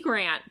 Lee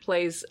Grant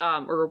plays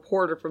a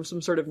reporter from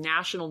some sort of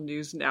national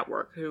news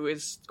network who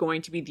is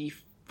going to be the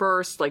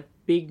first, like,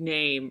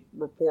 big-name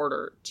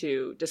reporter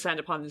to descend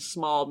upon this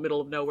small,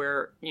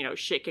 middle-of-nowhere,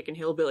 shit-kicking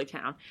hillbilly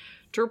town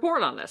to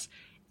report on this.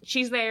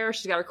 She's there,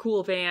 she's got her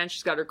cool van,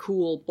 she's got her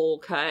cool bowl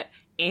cut,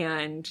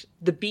 and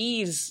the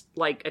bees,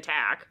 like,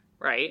 attack.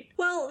 Right.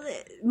 Well,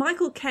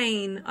 Michael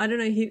Caine, I don't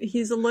know,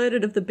 he's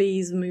alerted of the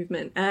bees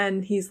movement,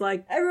 and he's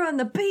like, everyone,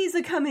 the bees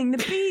are coming, the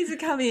bees are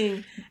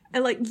coming,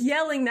 and like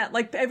yelling that,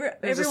 like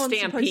everyone's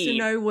supposed to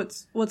know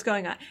what's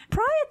going on.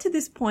 Prior to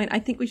this point, I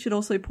think we should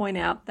also point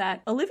out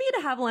that Olivia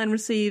de Havilland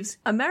receives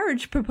a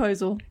marriage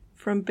proposal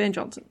from Ben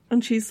Johnson,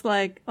 and she's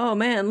like, oh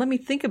man, let me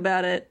think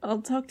about it.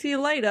 I'll talk to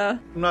you later.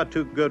 I'm not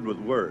too good with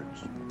words,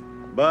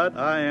 but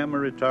I am a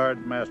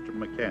retired master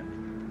mechanic,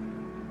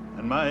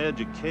 and my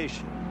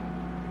education,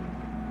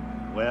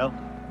 well,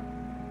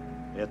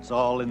 it's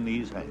all in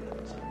these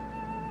hands.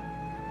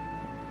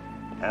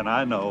 And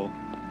I know,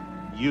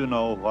 you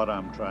know what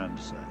I'm trying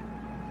to say.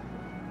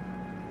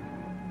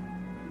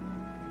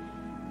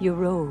 Your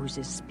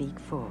roses speak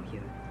for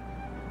you,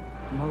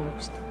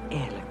 most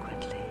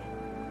eloquently.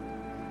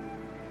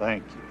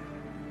 Thank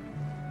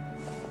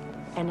you.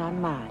 And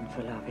I'm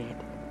mindful of it.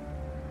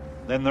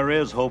 Then there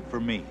is hope for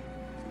me.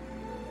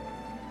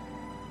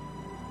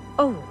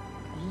 Oh,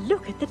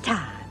 look at the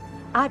time.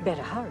 I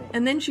better hurry.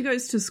 And then she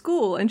goes to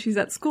school, and she's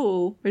at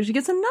school where she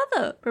gets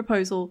another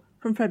proposal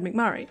from Fred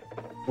MacMurray.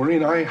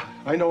 Maureen,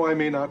 I know I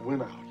may not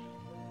win out.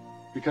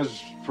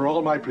 Because for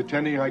all my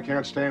pretending I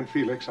can't stand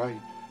Felix,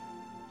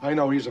 I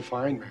know he's a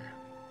fine man.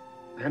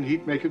 And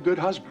he'd make a good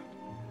husband.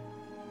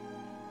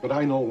 But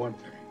I know one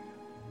thing.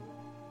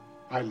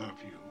 I love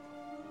you.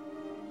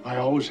 I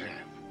always have.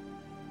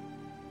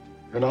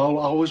 And I'll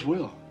always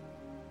will.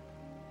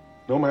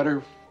 No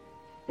matter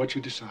what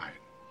you decide.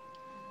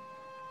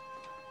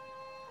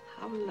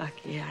 How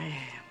lucky I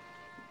am.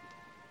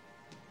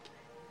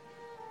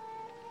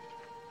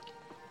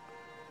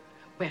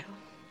 Well,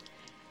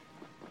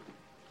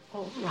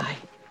 all right.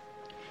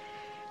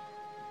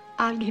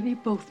 I'll give you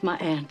both my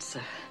answer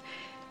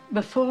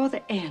before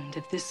the end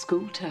of this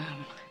school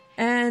term.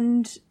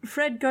 And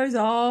Fred goes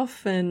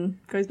off and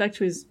goes back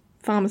to his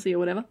pharmacy or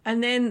whatever.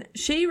 And then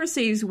she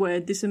receives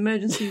word, this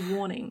emergency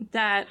warning,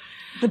 that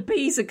the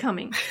bees are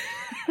coming.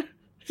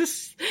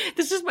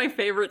 This is my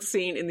favorite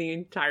scene in the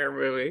entire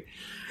movie.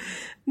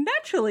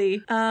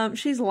 Naturally,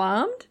 she's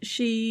alarmed.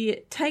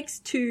 She takes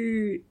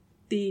to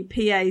the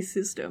PA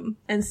system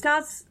and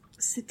starts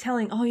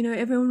telling,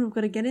 everyone, we've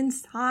got to get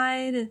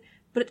inside.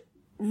 But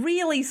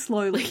really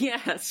slowly.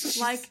 Yes.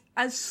 Like,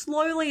 as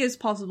slowly as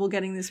possible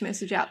getting this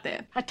message out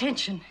there.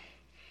 Attention.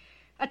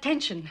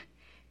 Attention.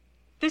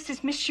 This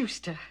is Miss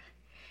Schuster.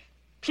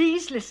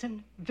 Please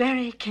listen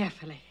very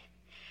carefully.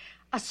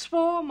 A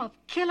swarm of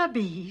killer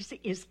bees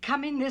is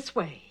coming this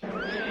way.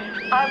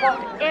 I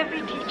want every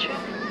teacher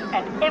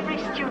and every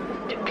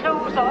student to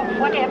close off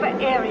whatever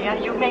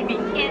area you may be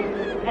in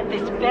at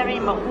this very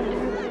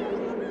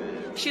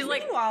moment. She's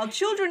like, meanwhile,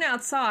 children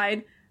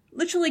outside,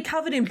 literally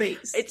covered in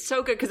bees. It's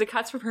so good because it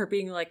cuts from her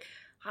being like,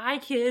 hi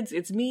kids,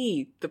 it's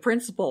me, the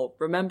principal.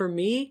 Remember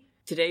me?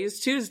 Today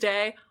is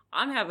Tuesday.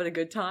 I'm having a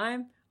good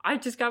time. I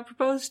just got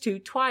proposed to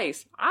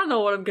twice. I don't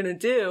know what I'm gonna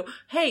do.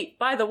 Hey,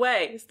 by the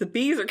way, the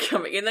bees are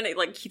coming. And then it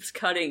like keeps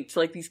cutting to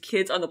like these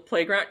kids on the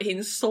playground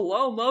in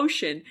slow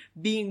motion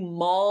being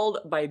mauled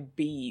by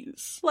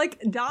bees. Like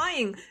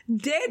dying.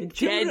 Dead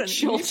children.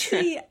 You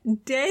see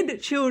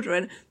dead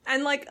children.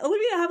 And like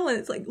Olivia Havilland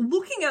is like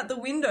looking out the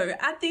window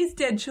at these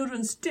dead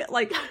children still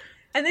like,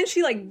 and then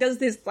she like does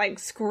this like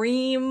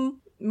scream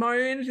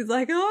moan. She's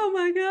like, oh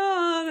my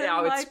god. And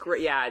yeah, it's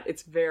great. Yeah,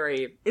 it's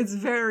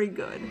very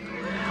good.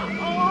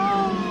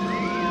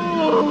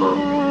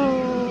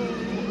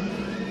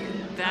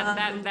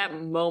 That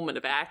moment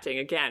of acting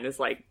again is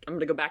like, I'm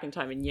gonna go back in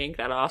time and yank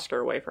that Oscar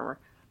away from her.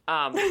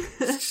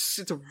 It's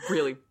a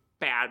really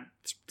bad,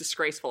 it's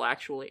disgraceful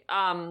actually.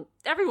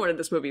 Everyone in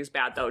this movie is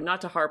bad though,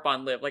 not to harp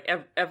on Liv, like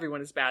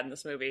everyone is bad in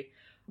this movie.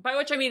 By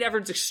which I mean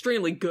everyone's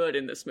extremely good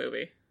in this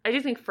movie. I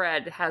do think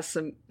Fred has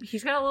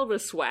he's got a little bit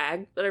of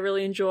swag that I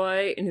really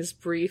enjoy in his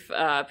brief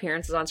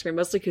appearances on screen,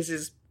 mostly because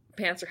his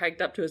pants are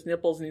hiked up to his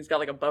nipples and he's got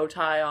like a bow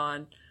tie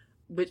on,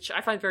 which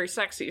I find very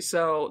sexy,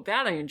 so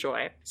that I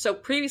enjoy. So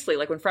previously,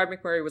 like when Fred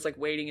MacMurray was like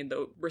waiting in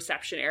the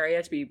reception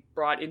area to be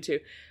brought into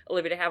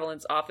Olivia de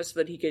Havilland's office so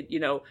that he could,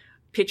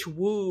 pitch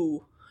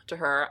woo to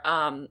her.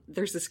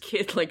 There's this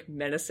kid like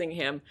menacing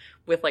him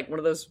with like one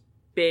of those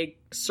big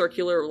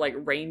circular like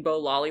rainbow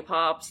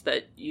lollipops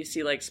that you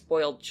see like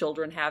spoiled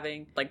children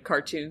having, like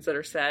cartoons that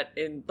are set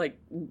in like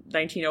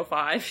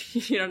 1905.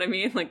 You know what I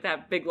mean? Like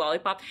that big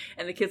lollipop,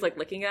 and the kid's like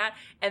licking that.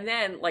 And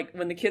then like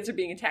when the kids are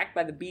being attacked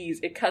by the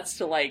bees, it cuts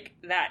to like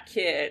that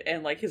kid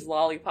and like his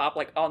lollipop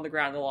like on the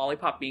ground, the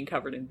lollipop being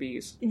covered in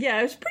bees. Yeah,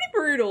 it was pretty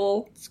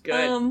brutal. It's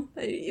good.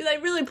 They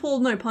really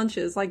pulled no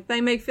punches. Like, they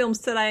make films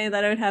today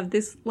that don't have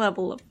this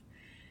level of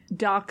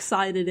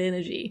dark-sided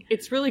energy.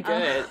 It's really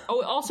good.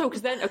 Also,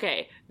 because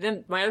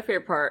then my other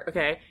favorite part,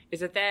 is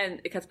that then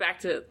it cuts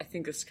back to, I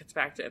think this cuts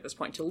back to, at this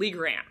point, to Lee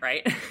Grant,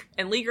 right?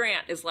 And Lee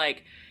Grant is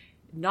like,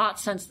 not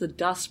since the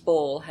Dust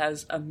Bowl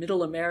has a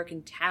middle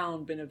American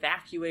town been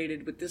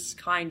evacuated with this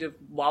kind of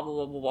blah, blah,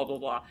 blah, blah, blah, blah,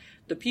 blah.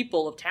 The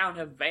people of town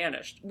have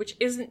vanished, which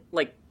isn't,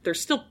 like,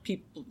 there's still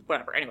people,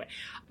 whatever, anyway.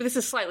 But this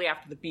is slightly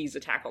after the bees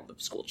attack all the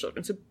school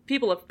children, so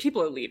people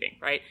are leaving,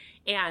 right?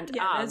 And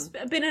there's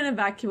been an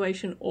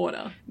evacuation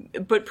order.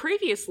 But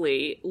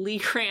previously, Lee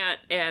Grant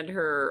and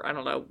her, I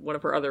don't know,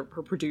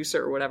 her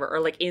producer or whatever, are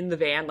like in the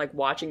van, like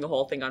watching the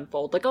whole thing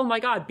unfold. Like, oh my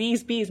god,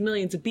 bees,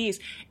 millions of bees.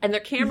 And their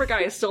camera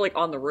guy is still like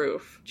on the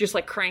roof, just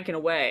like cranking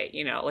away,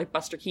 you know, like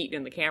Buster Keaton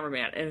and the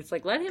cameraman. And it's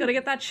like, let him... Gotta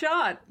get that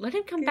shot. Let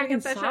him come back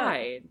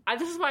inside.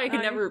 This is why I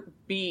could never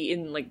be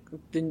in like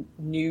the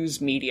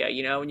news media,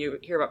 you know, when you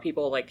hear about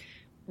people like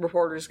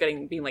reporters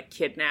being like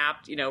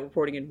kidnapped, you know,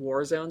 reporting in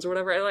war zones or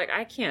whatever.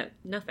 I can't.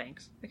 No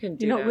thanks. I couldn't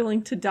do that. You're not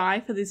willing to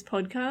die for this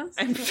podcast?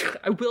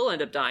 I will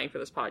end up dying for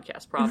this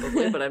podcast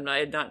probably, but I'm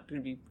not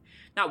going to be,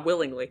 not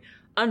willingly,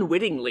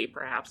 unwittingly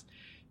perhaps.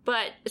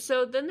 But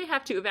so then they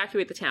have to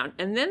evacuate the town,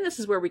 and then this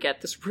is where we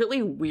get this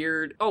really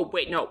weird. Oh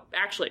wait, no,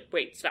 actually,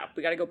 wait, stop.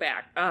 We got to go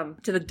back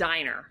to the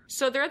diner.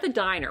 So they're at the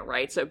diner,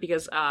 right? So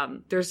because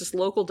there's this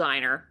local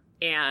diner.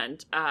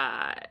 And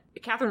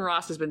Catherine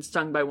Ross has been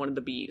stung by one of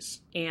the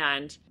bees.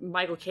 And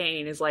Michael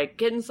Caine is like,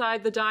 get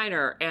inside the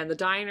diner. And the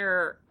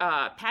diner,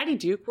 Patty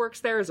Duke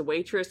works there as a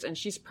waitress, and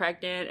she's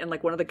pregnant. And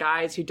like one of the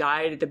guys who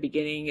died at the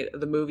beginning of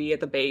the movie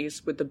at the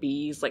base with the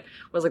bees, like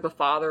was like the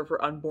father of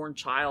her unborn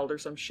child or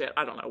some shit.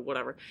 I don't know,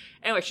 whatever.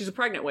 Anyway, she's a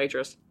pregnant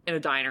waitress in a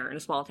diner in a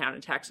small town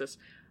in Texas.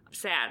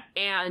 Sad.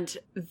 And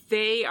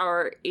they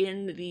are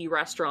in the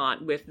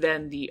restaurant with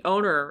then the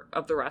owner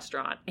of the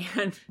restaurant,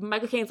 and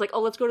Michael Caine's like,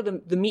 oh, let's go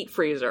to the meat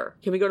freezer.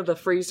 Can we go to the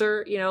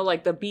freezer? You know,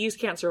 like the bees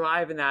can't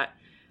survive in that,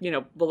 you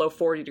know, below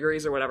 40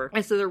 degrees or whatever.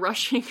 And so they're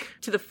rushing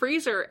to the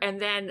freezer,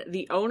 and then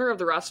the owner of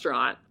the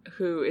restaurant,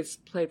 who is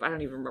played, I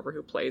don't even remember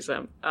who plays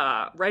him,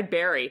 Red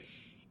Berry,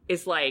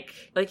 is like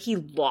he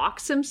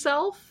locks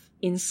himself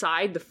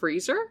inside the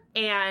freezer,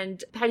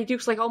 and Patty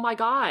Duke's like, oh my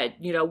god,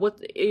 you know, what,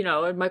 you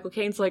know, and Michael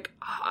Caine's like,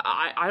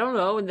 I don't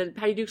know, and then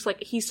Patty Duke's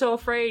like, he's so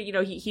afraid, you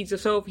know, he's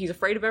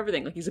afraid of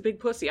everything, like he's a big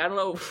pussy, I don't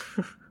know,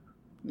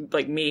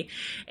 like me,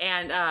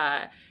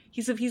 and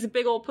he's a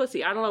big old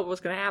pussy, I don't know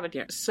what's gonna happen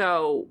here.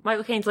 So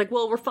Michael Caine's like,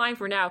 well, we're fine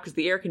for now because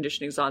the air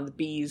conditioning's on, the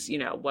bees, you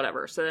know,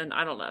 whatever. So then,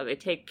 I don't know, they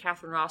take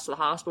Catherine Ross to the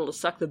hospital to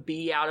suck the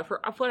bee out of her,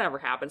 whatever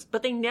happens.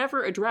 But they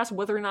never address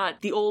whether or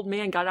not the old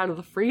man got out of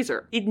the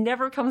freezer. It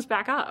never comes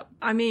back up.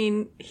 I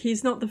mean,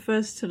 he's not the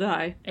first to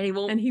die. And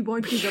he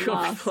won't be the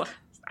last.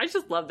 I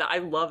just love that. I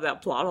love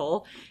that plot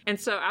hole. And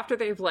so after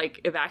they've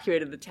like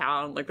evacuated the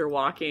town, like they're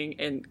walking,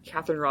 and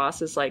Catherine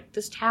Ross is like,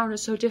 this town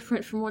is so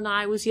different from when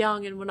I was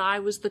young and when I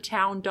was the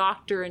town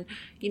doctor, and,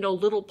 you know,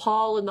 little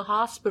Paul in the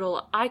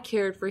hospital, I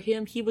cared for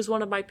him. He was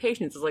one of my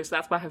patients. It's like, so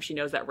that's why how she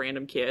knows that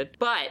random kid.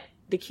 But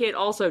the kid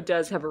also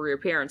does have a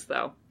reappearance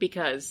though,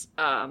 because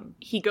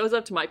he goes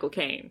up to Michael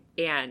Caine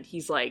and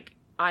he's like,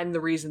 I'm the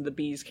reason the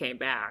bees came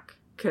back,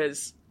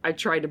 because I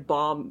tried to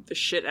bomb the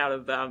shit out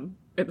of them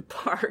in the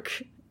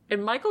park.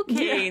 And Michael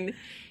Caine,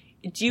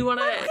 do you want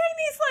to... Michael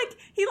Caine,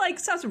 he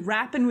starts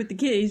rapping with the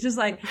kid. He's just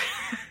like,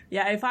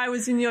 yeah, if I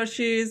was in your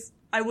shoes,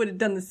 I would have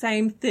done the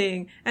same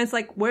thing. And it's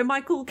like, were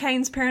Michael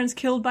Caine's parents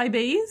killed by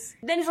bees?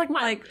 Then he's like,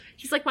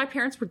 my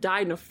parents were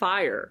died in a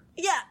fire.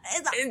 Yeah.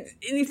 And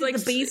he's like,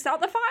 the bees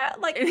start the fire?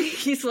 Like, and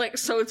he's like,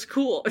 so it's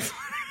cool.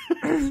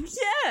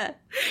 Yeah.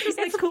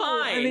 It's cool.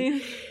 fine. I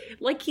mean,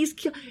 like he's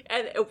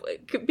and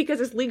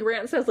because as Lee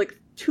Grant says, like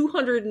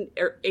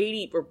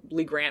 280 or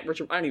Lee Grant,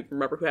 which I don't even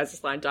remember who has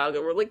this line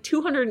dialogue, where like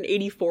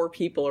 284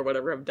 people or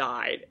whatever have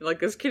died. And, like,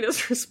 this kid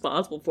is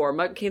responsible for him.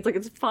 Michael Caine's like,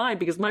 it's fine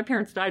because my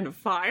parents died in a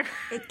fire.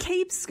 It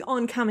keeps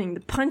on coming.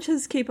 The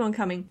punches keep on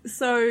coming.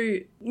 So,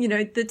 you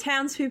know, the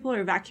townspeople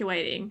are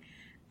evacuating,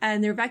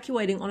 and they're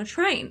evacuating on a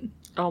train.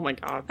 Oh my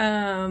god.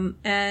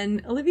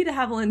 And Olivia de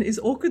Havilland is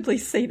awkwardly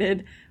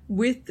seated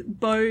with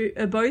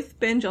both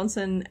Ben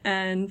Johnson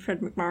and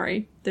Fred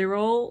McMurray. They're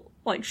all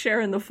like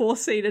sharing the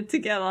four-seater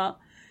together.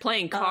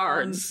 Playing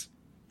cards.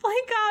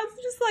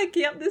 Just like,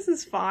 yep, this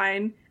is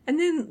fine. And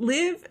then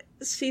Liv,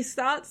 she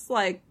starts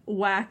like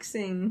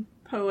waxing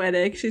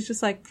poetic. She's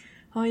just like,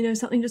 oh, you know,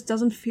 something just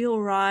doesn't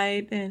feel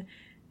right. And,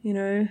 you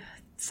know,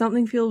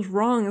 something feels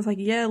wrong. It's like,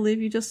 yeah,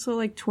 Liv, you just saw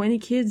like 20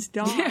 kids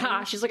die.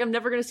 Yeah, she's like, I'm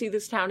never going to see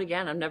this town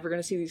again. I'm never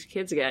going to see these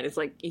kids again. It's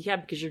like, yeah,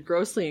 because you're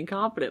grossly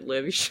incompetent,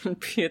 Liv. You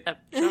shouldn't be at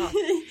that job.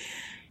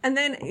 And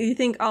then you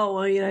think, oh,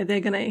 well, they're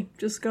going to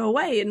just go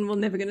away and we're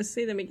never going to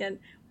see them again.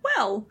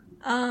 Well,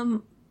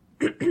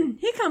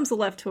 here comes the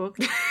left hook.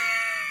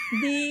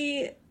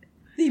 The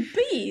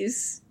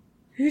bees,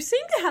 who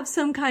seem to have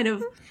some kind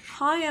of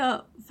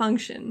higher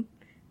function,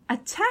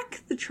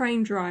 attack the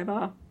train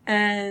driver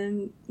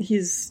and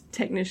his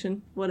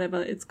technician,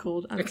 whatever it's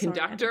called. A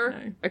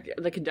conductor?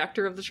 The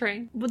conductor of the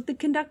train? Would the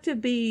conductor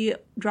be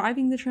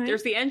driving the train?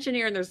 There's the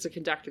engineer and there's the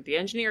conductor. The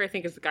engineer, I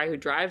think, is the guy who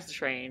drives the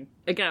train.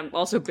 Again, I'm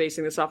also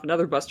basing this off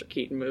another Buster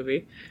Keaton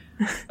movie.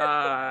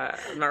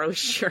 I'm not really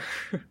sure.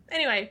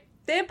 Anyway,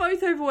 they're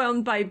both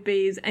overwhelmed by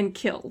bees and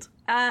killed.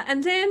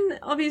 And then,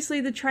 obviously,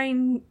 the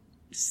train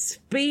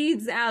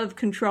speeds out of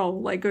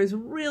control, like goes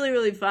really,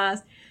 really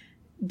fast,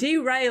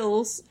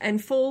 derails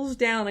and falls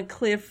down a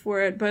cliff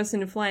where it bursts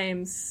into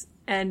flames,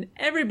 and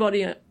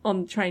everybody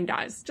on the train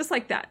dies, just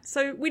like that.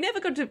 So we never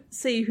got to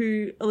see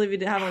who Olivia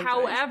de Havilland plays.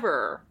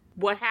 However,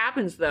 what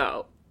happens,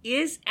 though,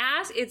 is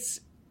as it's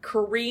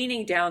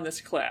careening down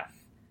this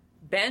cliff,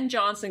 Ben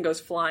Johnson goes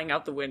flying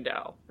out the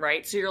window,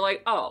 right? So you're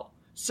like, oh,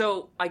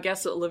 so I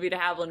guess Olivia de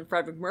Havilland and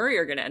Fred MacMurray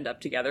are going to end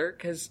up together,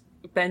 because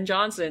Ben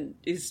Johnson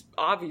is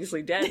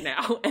obviously dead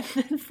now, and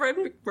then Fred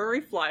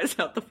MacMurray flies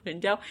out the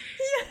window.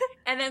 Yeah.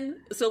 And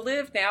then, so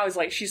Liv now is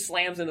like, she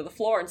slams into the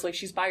floor, and it's like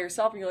she's by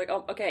herself, and you're like,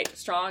 oh, okay,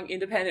 strong,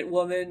 independent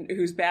woman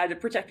who's bad at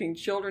protecting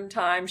children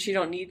time, she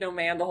don't need no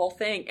man, the whole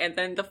thing. And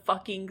then the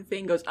fucking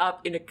thing goes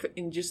up in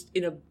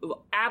a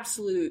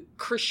absolute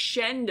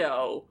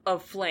crescendo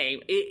of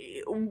flame.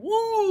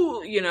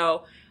 Woo!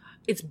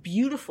 It's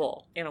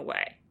beautiful in a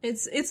way.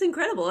 It's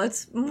incredible.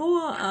 It's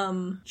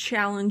more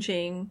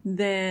challenging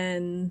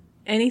than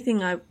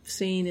anything I've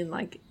seen in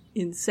like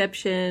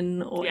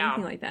Inception or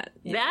anything like that.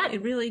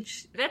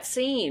 That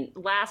scene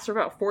lasts for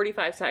about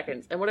 45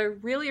 seconds. And what I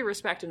really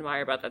respect and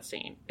admire about that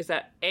scene is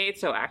that A,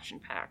 it's so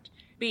action-packed.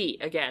 B,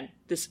 again,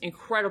 this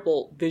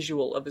incredible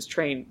visual of this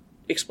train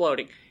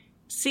exploding.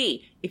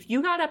 C, if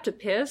you got up to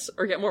piss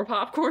or get more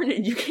popcorn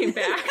and you came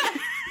back,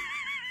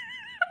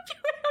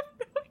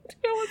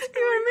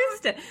 you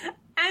missed it.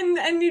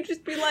 And you'd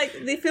just be like,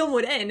 the film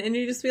would end, and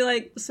you'd just be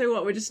like, so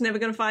what, we're just never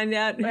going to find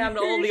out what happened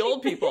to all the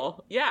old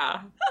people.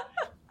 Yeah.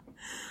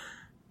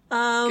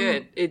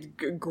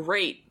 Good.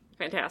 Great.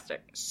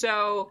 Fantastic.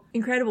 So.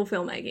 Incredible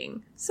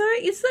filmmaking. So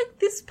it's like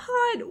this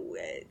part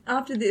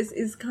after this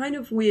is kind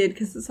of weird,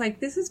 because it's like,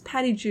 this is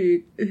Patty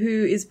Duke,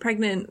 who is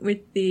pregnant with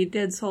the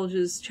dead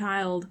soldier's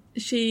child.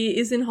 She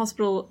is in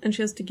hospital and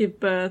she has to give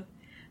birth,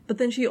 but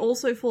then she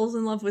also falls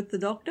in love with the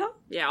doctor.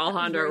 Yeah,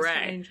 Alejandro Rey.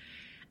 Strange.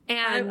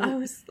 And I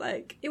was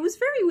like, it was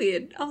very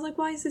weird. I was like,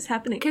 why is this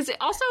happening? Because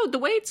also the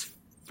way it's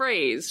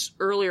phrased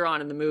earlier on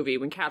in the movie,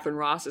 when Catherine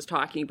Ross is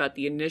talking about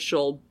the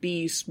initial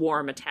bee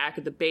swarm attack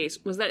at the base,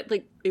 was that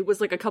like, it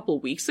was like a couple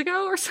weeks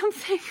ago or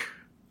something?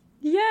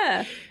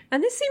 Yeah.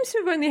 And this seems to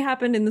have only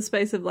happened in the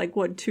space of like,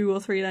 what, 2 or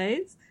 3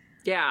 days?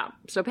 Yeah.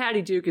 So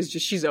Patty Duke is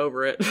just, she's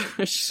over it.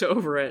 She's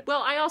over it.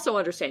 Well, I also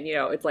understand,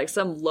 it's like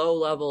some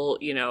low-level,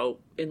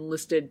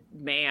 enlisted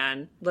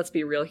man, let's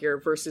be real here,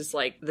 versus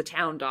like the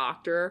town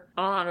doctor.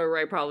 Alejandro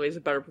Rey probably is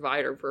a better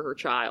provider for her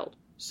child.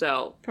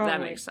 So probably. That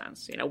makes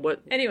sense.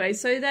 What? Anyway,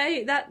 so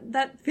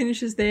that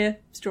finishes their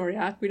story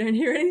arc. We don't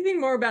hear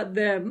anything more about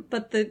them.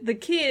 But the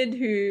kid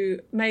who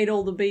made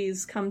all the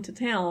bees come to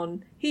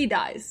town, he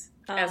dies.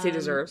 As he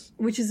deserves.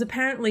 Which is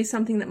apparently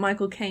something that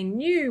Michael Caine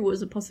knew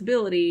was a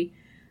possibility,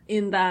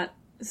 in that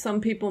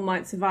some people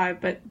might survive,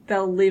 but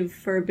they'll live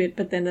for a bit,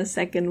 but then a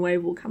second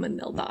wave will come and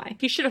they'll die.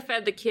 He should have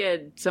fed the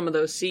kid some of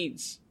those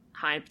seeds,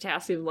 high in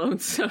potassium, low in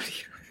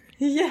sodium.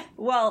 Yeah,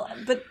 well,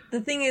 but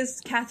the thing is,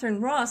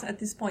 Catherine Ross at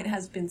this point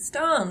has been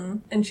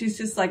stung, and she's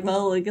just like,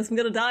 well, I guess I'm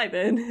gonna die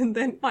then. And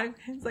then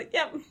Michael's like,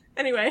 yep,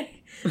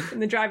 anyway.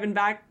 And they're driving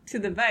back to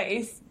the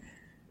base.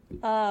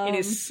 In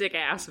his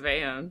sick-ass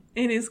van.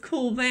 In his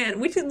cool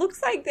van, which it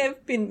looks like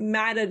they've been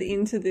matted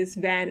into this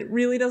van. It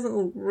really doesn't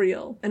look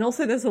real. And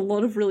also there's a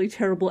lot of really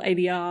terrible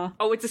ADR.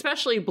 Oh, it's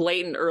especially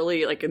blatant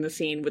early, like in the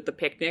scene with the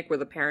picnic where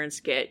the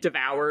parents get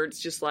devoured. It's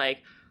just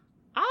like,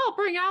 I'll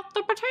bring out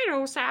the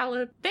potato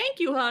salad. Thank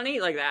you, honey.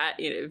 Like that.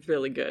 It's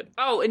really good.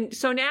 Oh, and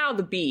so now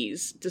the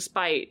bees,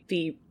 despite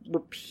the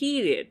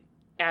repeated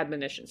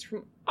admonitions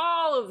from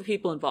all of the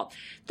people involved,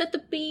 that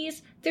the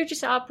bees, they're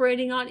just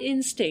operating on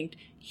instinct.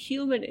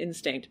 Human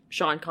instinct,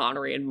 Sean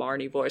Connery and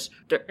Marnie voice,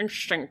 the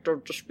instinct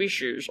of the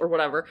species, or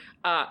whatever.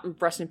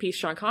 Rest in peace,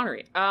 Sean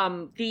Connery.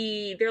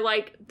 They're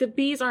like, the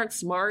bees aren't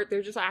smart,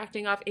 they're just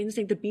acting off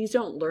instinct. The bees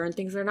don't learn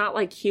things, they're not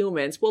like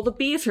humans. Well, the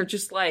bees are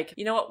just like,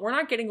 you know what, we're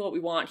not getting what we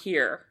want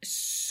here.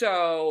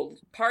 So,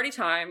 party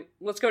time,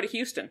 let's go to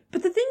Houston.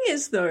 But the thing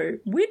is, though,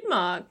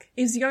 Widmark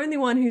is the only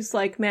one who's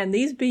like, man,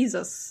 these bees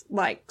are,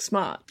 like,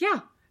 smart. Yeah.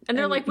 And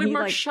they're like,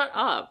 Widmark, shut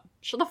up.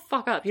 Shut the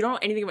fuck up. You don't know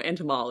anything about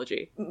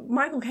entomology.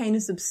 Michael Caine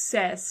is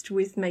obsessed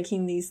with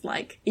making these,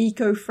 like,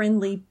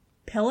 eco-friendly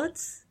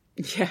pellets.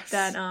 Yes.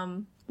 That,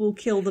 will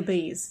kill the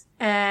bees.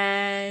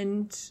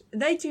 And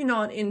they do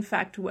not, in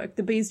fact, work.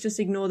 The bees just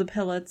ignore the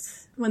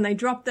pellets when they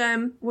drop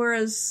them,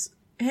 whereas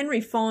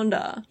Henry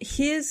Fonda,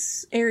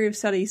 his area of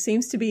study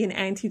seems to be an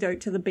antidote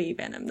to the bee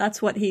venom.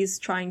 That's what he's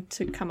trying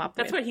to come up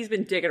with. That's what he's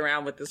been digging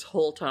around with this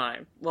whole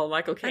time. Well,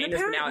 Michael Caine and is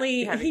now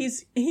apparently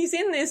he's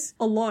in this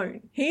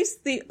alone. He's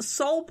the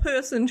sole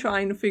person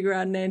trying to figure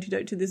out an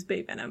antidote to this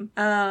bee venom.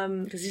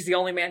 Because he's the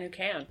only man who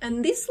can.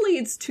 And this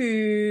leads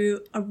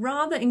to a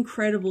rather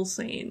incredible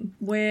scene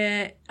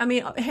where, I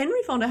mean,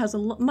 Henry Fonda has a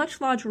much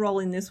larger role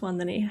in this one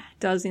than he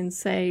does in,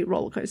 say,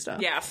 Roller Coaster.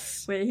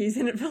 Yes. Where he's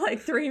in it for like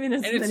 3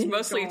 minutes and then it's he's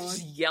mostly gone.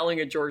 just yelling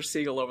at George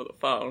Segal over the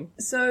phone.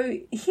 So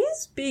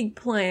his big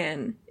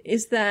plan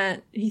is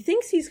that he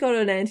thinks he's got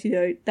an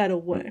antidote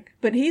that'll work,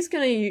 but he's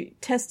going to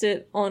test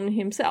it on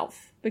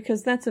himself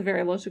because that's a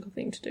very logical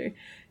thing to do.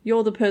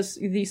 You're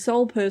the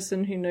sole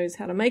person who knows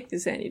how to make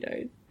this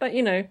antidote, but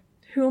you know,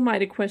 who am I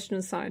to question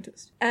a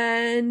scientist?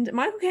 And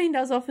Michael Caine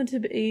does offer to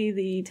be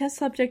the test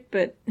subject,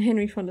 but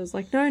Henry Fonda's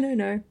like,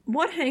 no.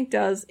 What Hank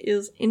does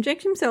is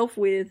inject himself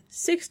with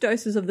 6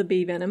 doses of the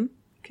bee venom,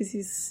 because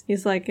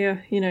he's like,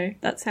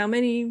 that's how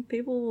many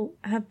people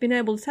have been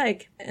able to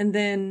take. And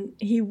then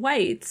he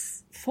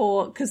waits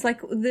because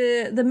like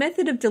the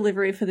method of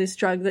delivery for this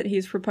drug that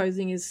he's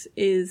proposing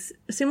is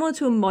similar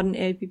to a modern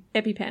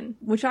EpiPen,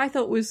 which I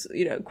thought was,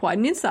 quite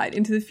an insight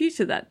into the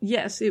future that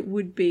yes, it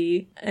would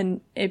be an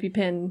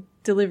EpiPen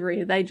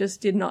delivery. They just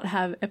did not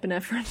have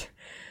epinephrine.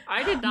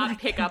 I did not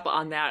pick up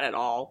on that at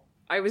all.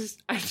 I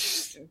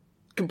just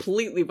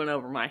completely went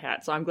over my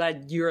head. So I'm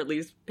glad you're at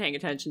least paying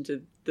attention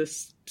to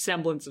this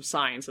semblance of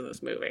science in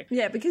this movie.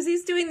 Yeah, because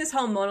he's doing this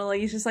whole monologue.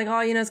 He's just like,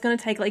 it's going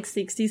to take like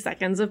 60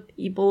 seconds of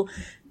people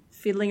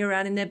fiddling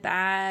around in their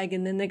bag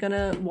and then they're going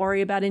to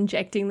worry about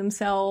injecting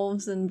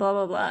themselves and blah,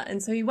 blah, blah.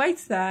 And so he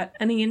waits that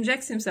and he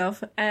injects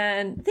himself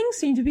and things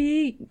seem to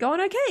be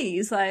going okay.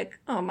 He's like,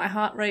 my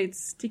heart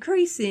rate's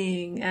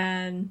decreasing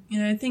and,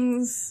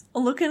 things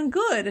are looking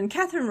good. And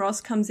Catherine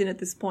Ross comes in at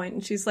this point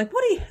and she's like,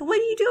 what are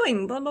you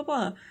doing? Blah, blah,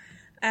 blah.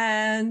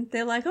 And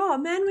they're like, oh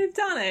man, we've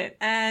done it.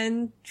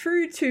 And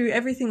true to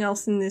everything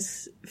else in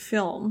this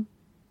film,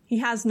 he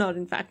has not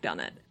in fact done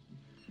it.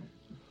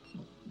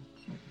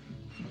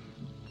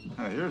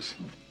 Here's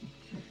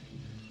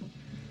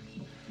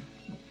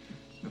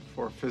the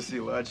 4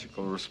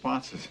 physiological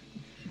responses.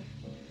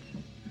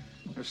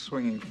 They're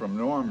swinging from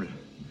norm to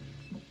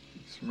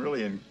some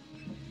really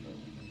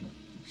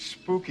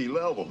spooky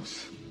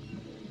levels.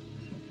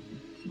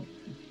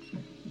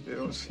 They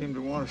don't seem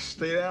to want to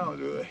stay down,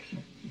 do they?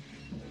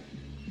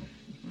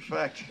 In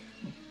fact,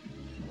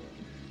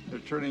 they're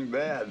turning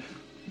bad.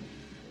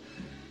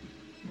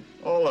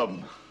 All of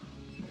them.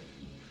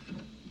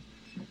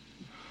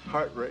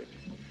 Heart rate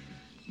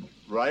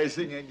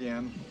rising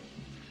again.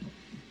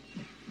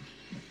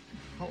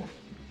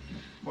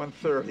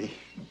 130.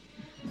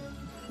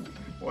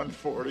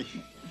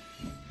 140.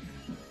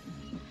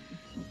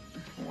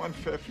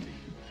 150.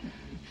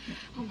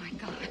 Oh my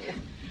God.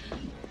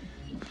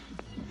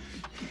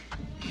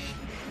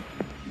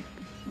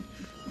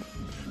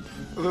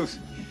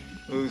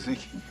 Losing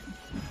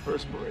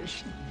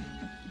perspiration.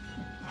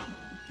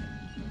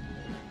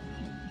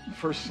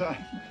 First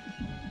sign.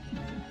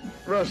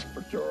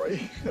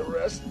 Respiratory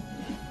arrest.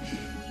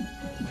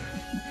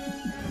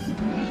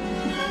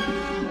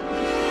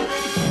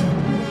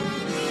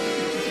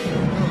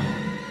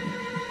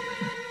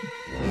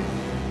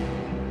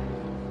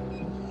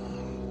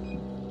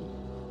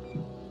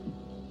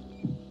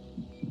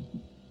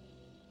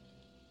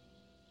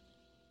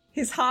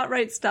 His heart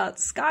rate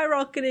starts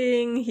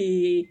skyrocketing,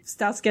 he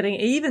starts getting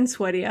even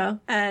sweatier,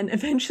 and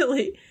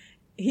eventually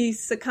he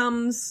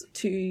succumbs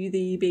to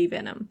the bee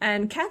venom.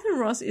 And Catherine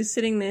Ross is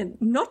sitting there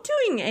not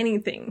doing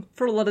anything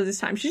for a lot of this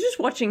time. She's just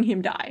watching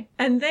him die.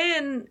 And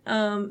then,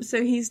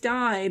 so he's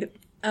died,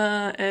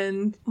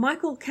 and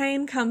Michael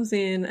Caine comes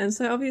in, and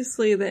so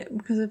obviously that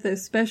because of their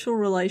special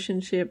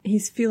relationship,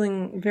 he's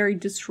feeling very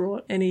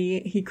distraught, and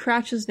he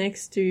crouches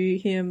next to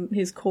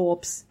his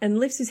corpse, and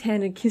lifts his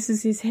hand and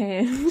kisses his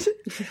hand.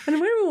 And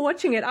when we were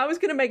watching it, I was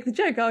going to make the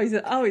joke, he's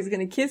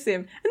going to kiss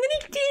him, and then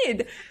he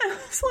did. And I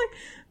was like,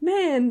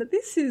 man,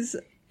 this is...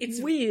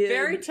 It's weird.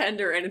 Very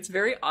tender, and it's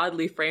very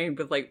oddly framed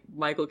with, like,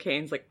 Michael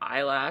Caine's, like,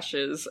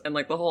 eyelashes and,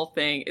 like, the whole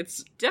thing.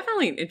 It's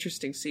definitely an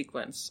interesting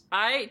sequence.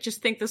 I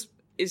just think this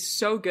is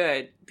so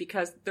good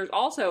because there's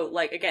also,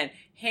 like, again,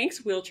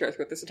 Hank's wheelchair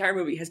throughout this entire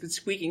movie has been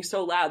squeaking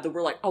so loud that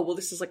we're like, oh, well,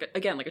 this is like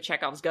a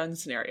Chekhov's gun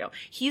scenario.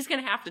 He's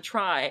going to have to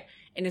try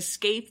and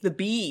escape the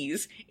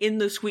bees in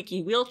the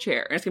squeaky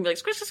wheelchair. And it's going to be like,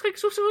 squeak, squeak,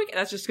 squeak, squeak. And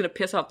that's just going to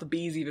piss off the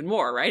bees even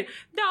more, right?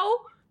 No,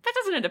 that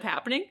doesn't end up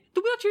happening.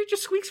 The wheelchair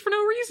just squeaks for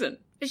no reason.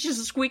 It's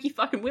just a squeaky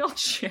fucking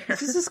wheelchair.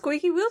 It's just a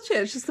squeaky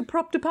wheelchair. It's just the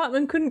prop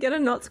department couldn't get a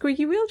not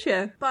squeaky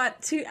wheelchair.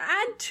 But to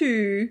add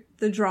to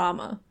the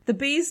drama, the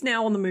bees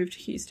now on the move to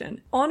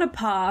Houston on a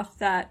path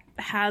that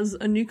has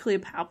a nuclear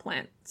power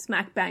plant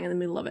smack bang in the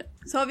middle of it.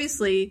 So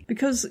obviously,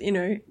 because,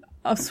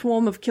 a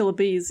swarm of killer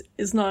bees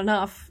is not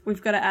enough,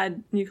 we've got to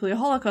add nuclear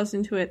holocaust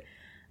into it.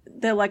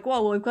 They're like,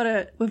 well, we've got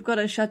to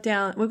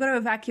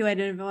evacuate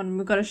everyone,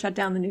 we've got to shut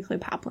down the nuclear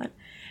power plant.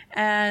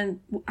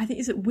 And I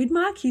think, is it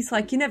Widmark? He's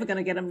like, you're never going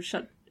to get them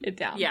to it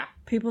down. Yeah.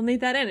 People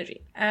need that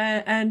energy.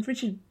 And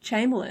Richard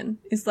Chamberlain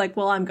is like,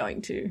 well, I'm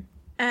going to.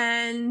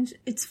 And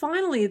it's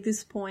finally at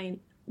this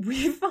point,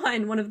 we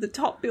find one of the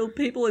top billed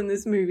people in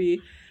this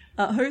movie,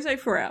 Jose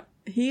Ferrer.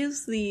 He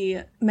is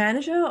the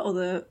manager or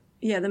the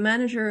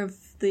manager of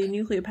the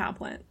nuclear power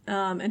plant.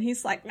 And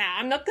he's like, nah,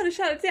 I'm not going to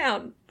shut it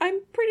down.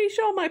 I'm pretty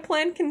sure my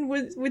plant can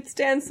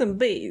withstand some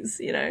bees,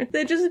 you know.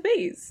 They're just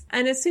bees.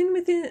 And as soon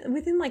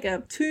within like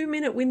a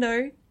 2-minute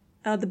window,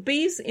 the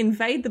bees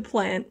invade the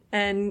plant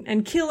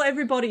and kill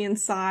everybody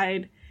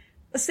inside,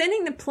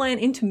 sending the plant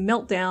into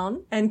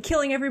meltdown and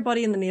killing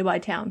everybody in the nearby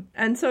town.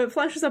 And so it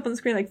flashes up on the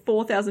screen like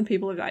 4,000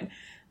 people have died.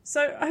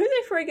 So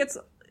Jose Ferrer gets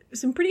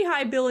some pretty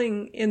high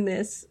billing in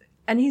this,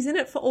 and he's in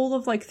it for all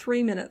of like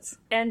 3 minutes.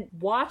 And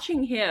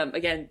watching him,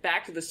 again,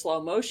 back to the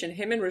slow motion,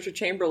 him and Richard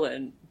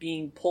Chamberlain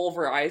being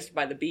pulverized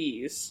by the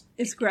bees.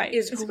 It's great.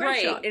 It's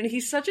great. And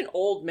he's such an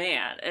old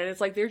man. And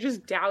it's like they're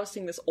just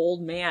dousing this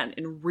old man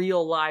in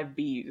real live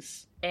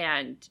bees.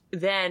 And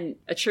then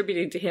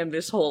attributing to him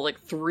this whole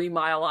like 3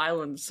 Mile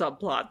Island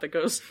subplot that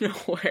goes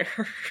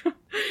nowhere.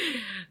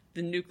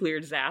 The nuclear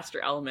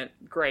disaster element.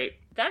 Great.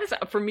 That is,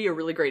 for me, a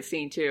really great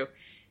scene too.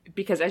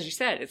 Because as you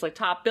said, it's like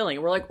top billing.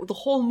 And we're like, the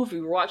whole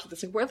movie we're watching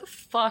this, like, where the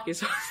fuck is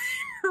Jose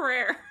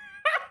Ferrer?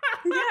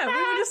 Yeah, we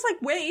were just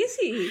like, where is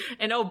he?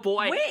 And oh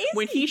boy,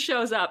 when he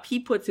shows up, he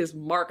puts his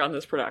mark on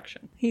this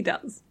production. He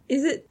does.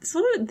 Is it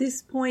sort of at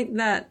this point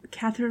that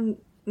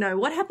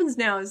what happens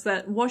now is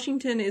that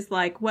Washington is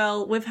like,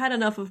 well, we've had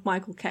enough of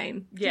Michael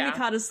Caine. Yeah, Jimmy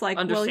Carter's like,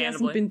 well, he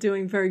hasn't been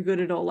doing very good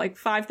at all. Like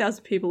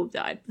 5,000 people have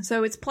died.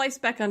 So it's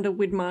placed back under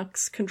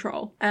Widmark's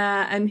control.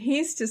 And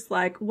he's just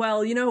like,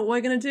 well, you know what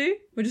we're going to do?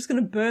 We're just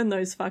going to burn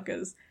those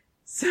fuckers.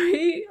 So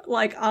he,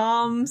 like,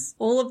 arms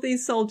all of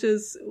these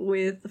soldiers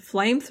with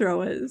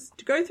flamethrowers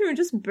to go through and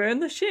just burn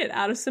the shit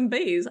out of some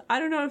bees. I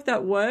don't know if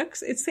that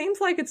works. It seems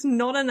like it's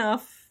not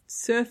enough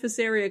surface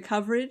area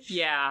coverage.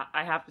 Yeah,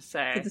 I have to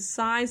say. For the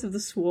size of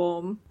the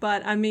swarm.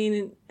 But, I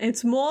mean,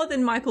 it's more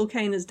than Michael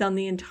Caine has done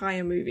the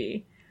entire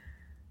movie.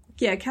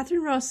 Yeah,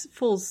 Catherine Ross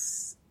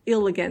falls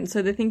ill again,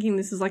 so they're thinking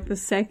this is like the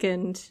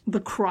second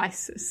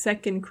crisis, I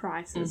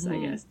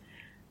guess.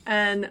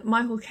 And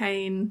Michael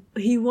Caine,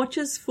 he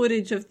watches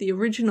footage of the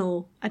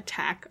original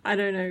attack. I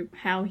don't know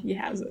how he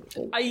has it.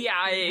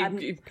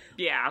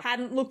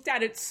 Hadn't looked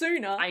at it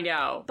sooner. I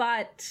know.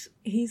 But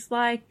he's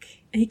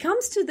like, he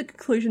comes to the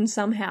conclusion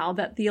somehow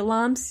that the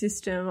alarm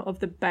system of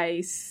the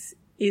base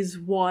is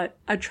what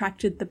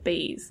attracted the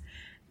bees.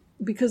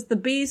 Because the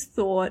bees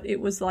thought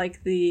it was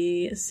like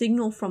the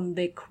signal from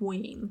their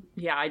queen.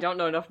 Yeah, I don't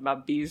know enough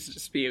about bees to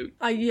dispute.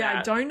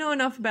 I don't know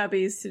enough about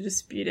bees to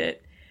dispute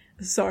it.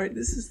 Sorry,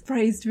 this is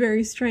phrased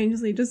very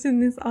strangely just in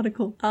this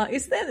article.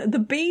 Is that the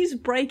bees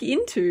break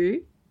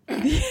into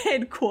the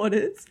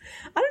headquarters?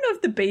 I don't know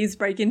if the bees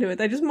break into it.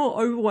 They just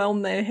more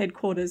overwhelm their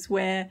headquarters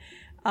where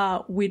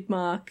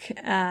Widmark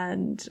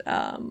and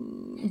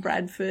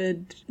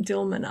Bradford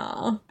Dillman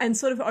are, and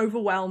sort of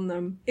overwhelm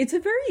them. It's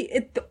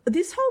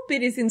this whole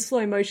bit is in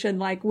slow motion,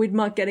 like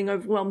Widmark getting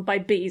overwhelmed by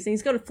bees, and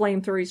he's got a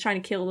flamethrower, he's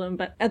trying to kill them,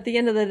 but at the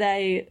end of the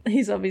day,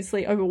 he's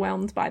obviously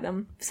overwhelmed by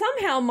them.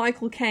 Somehow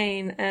Michael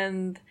Caine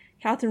and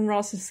Catherine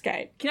Ross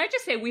escape. Can I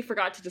just say we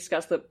forgot to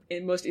discuss the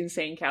most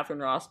insane Catherine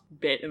Ross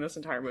bit in this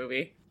entire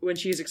movie? When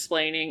she's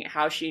explaining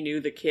how she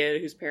knew the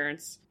kid whose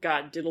parents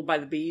got diddled by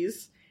the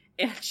bees.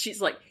 And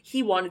she's like,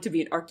 he wanted to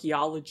be an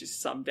archaeologist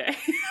someday.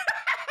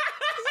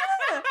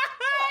 Yeah.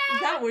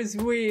 That was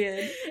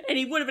weird. And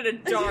he would have been a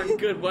darn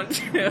good one,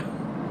 too.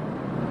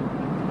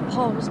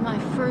 Paul was my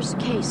first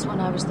case when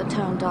I was the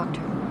town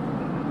doctor.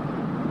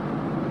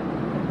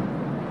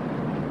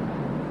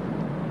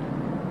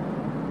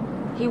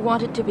 He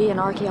wanted to be an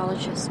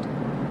archaeologist.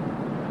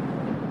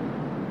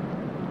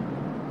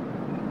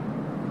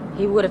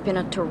 He would have been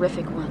a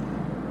terrific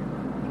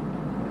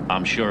one.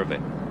 I'm sure of it.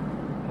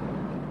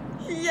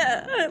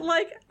 Yeah,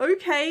 like,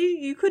 okay,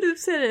 you could have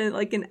said it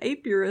like an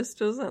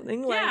apiarist or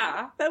something. Like,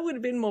 yeah. That would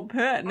have been more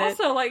pertinent.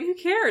 Also, like, who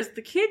cares?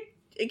 The kid,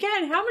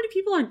 again, how many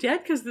people are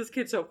dead because of this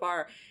kid so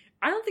far?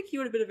 I don't think he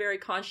would have been a very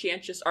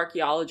conscientious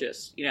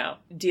archaeologist, you know,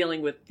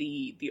 dealing with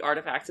the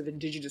artifacts of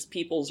indigenous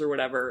peoples or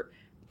whatever.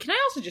 Can I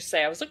also just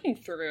say, I was looking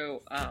through,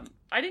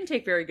 I didn't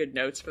take very good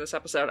notes for this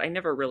episode. I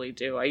never really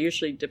do. I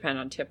usually depend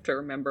on Tip to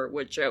remember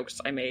what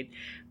jokes I made.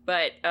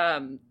 But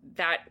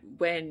that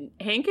when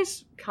Hank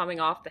is coming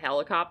off the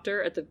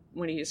helicopter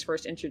when he is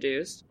first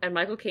introduced, and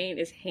Michael Caine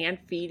is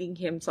hand-feeding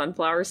him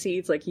sunflower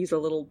seeds like he's a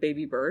little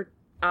baby bird,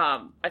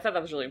 I thought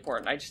that was really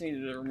important. I just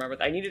needed to remember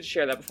that. I needed to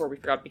share that before we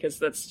forgot, because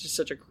that's just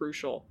such a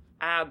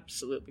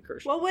absolutely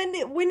crucial. Well,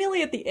 we're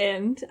nearly at the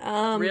end.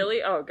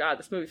 Really? Oh god,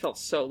 this movie felt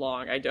so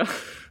long.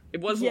 It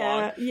was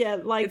long. Yeah,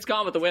 like it's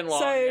Gone with the Wind long.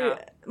 So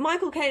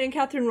Michael Caine and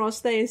Catherine Ross,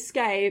 they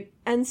escape,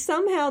 and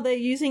somehow they're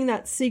using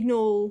that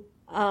signal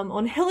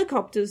on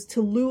helicopters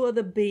to lure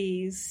the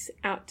bees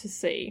out to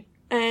sea.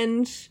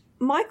 And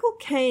Michael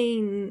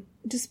Caine,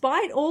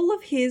 despite all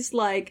of his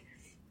like,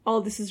 oh,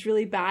 this is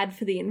really bad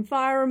for the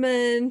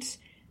environment,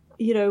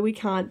 you know, we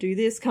can't do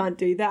this, can't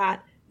do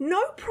that,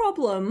 no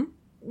problem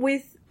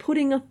with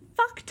putting a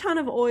fuck ton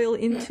of oil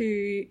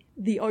into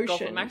the ocean.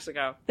 Gulf of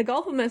Mexico. The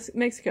Gulf of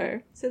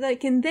Mexico. So they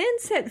can then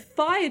set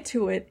fire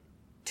to it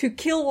to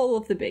kill all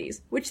of the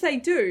bees, which they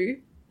do,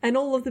 and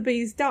all of the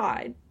bees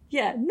died.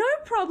 Yeah, no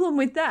problem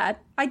with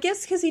that. I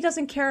guess because he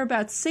doesn't care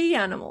about sea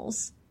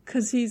animals,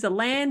 because he's a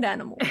land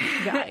animal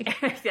guy.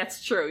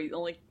 That's true. He's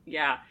only,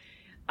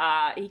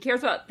 he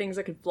cares about things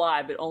that can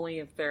fly, but only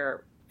if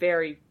they're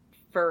very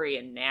furry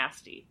and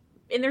nasty.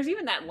 And there's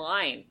even that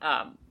line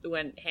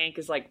when Hank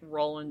is like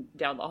rolling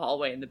down the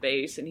hallway in the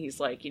base, and he's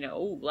like,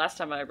 last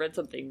time I read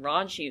something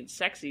raunchy and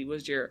sexy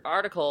was your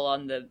article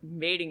on the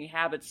mating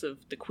habits of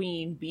the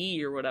queen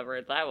bee or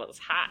whatever. That was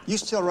hot. You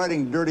still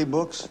writing dirty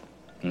books?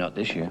 Not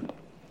this year.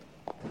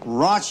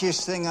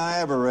 Raunchiest thing I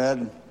ever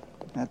read.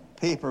 That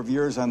paper of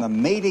yours on the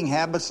mating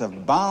habits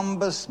of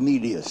Bombus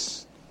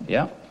medius.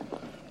 Yeah,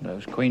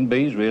 those queen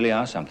bees really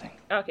are something.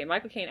 Okay,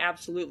 Michael Caine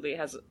absolutely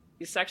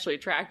is sexually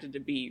attracted to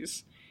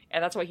bees.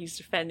 And that's why he's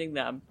defending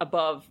them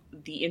above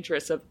the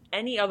interests of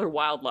any other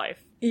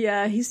wildlife.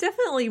 Yeah, he's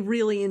definitely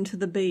really into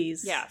the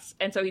bees. Yes,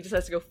 and so he just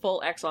has to go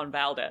full Exxon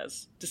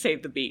Valdez to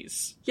save the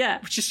bees. Yeah.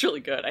 Which is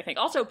really good, I think.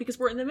 Also, because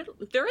they're in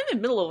the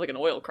middle of like an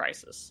oil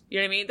crisis. You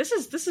know what I mean? This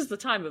is the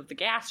time of the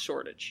gas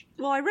shortage.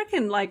 Well, I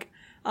reckon, like,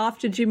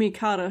 after Jimmy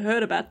Carter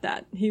heard about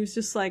that, he was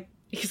just like...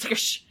 He's like,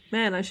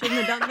 man, I shouldn't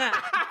have done that.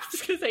 I was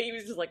just going to say, he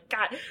was just like,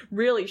 God,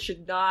 really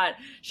should have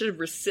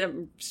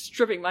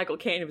stripping Michael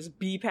Caine of his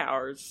bee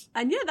powers.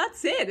 And yeah,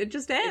 that's it. It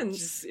just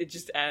ends. It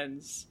just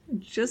ends.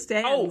 It just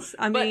ends.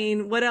 I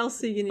mean, what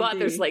else are you going to do? But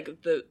there's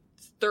like the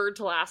third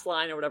to last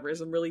line or whatever is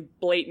some really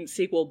blatant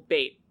sequel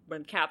bait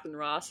when Captain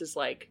Ross is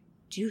like,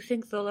 do you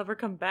think they'll ever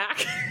come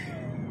back?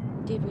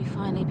 Did we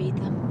finally beat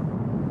them?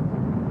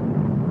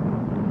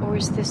 Or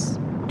is this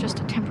just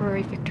a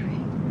temporary victory?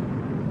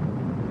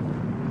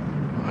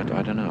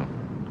 I don't know.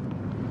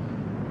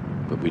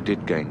 But we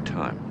did gain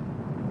time.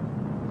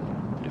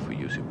 And if we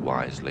use it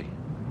wisely,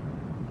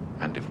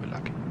 and if we're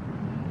lucky,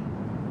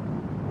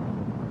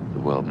 the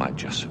world might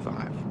just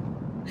survive.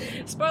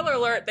 Spoiler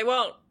alert, they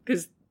won't,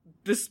 because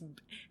this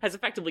has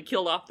effectively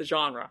killed off the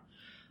genre.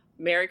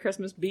 Merry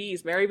Christmas,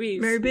 bees. Merry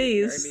bees. Merry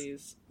bees.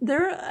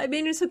 Merry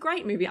bees. It's a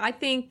great movie. I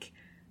think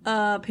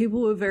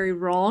people were very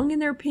wrong in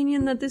their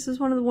opinion that this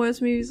is one of the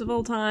worst movies of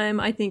all time.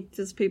 I think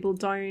just people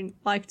don't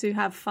like to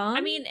have fun.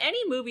 I mean, any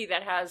movie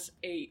that has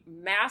a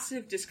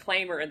massive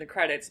disclaimer in the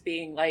credits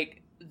being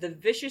like, the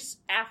vicious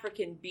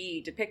African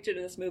bee depicted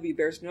in this movie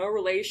bears no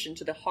relation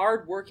to the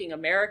hard-working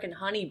American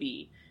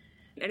honeybee.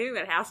 Anything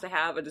that has to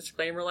have a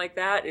disclaimer like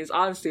that is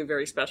obviously a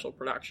very special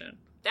production.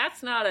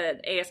 That's not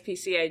an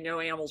ASPCA, no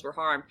animals were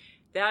harmed.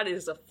 That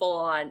is a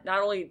full-on,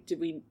 not only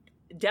did we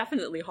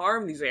definitely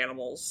harm these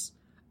animals...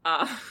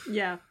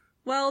 Yeah.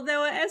 Well, there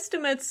were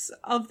estimates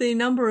of the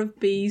number of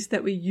bees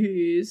that were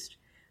used.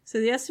 So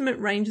the estimate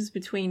ranges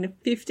between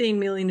 15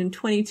 million and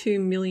 22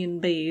 million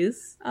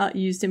bees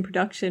used in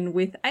production,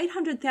 with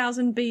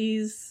 800,000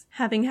 bees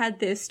having had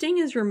their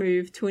stingers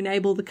removed to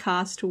enable the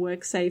cast to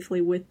work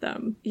safely with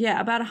them. Yeah,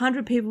 about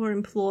 100 people were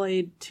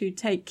employed to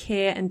take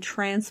care and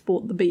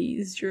transport the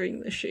bees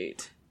during the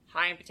shoot.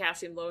 High in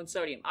potassium, low in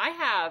sodium. I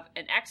have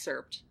an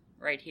excerpt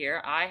right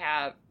here. I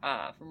have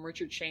from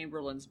Richard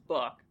Chamberlain's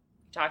book.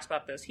 Talks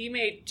about this. He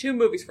made 2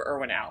 movies for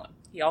Irwin Allen.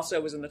 He also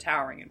was in The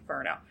Towering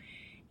Inferno.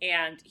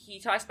 And he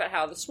talks about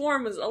how The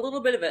Swarm was a little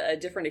bit of a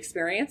different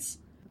experience.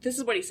 This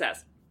is what he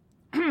says.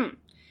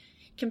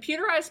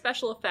 Computerized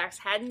special effects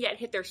hadn't yet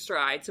hit their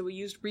stride, so we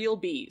used real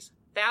bees.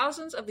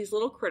 Thousands of these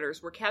little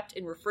critters were kept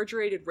in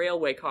refrigerated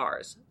railway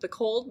cars. The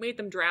cold made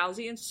them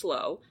drowsy and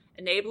slow,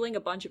 enabling a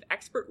bunch of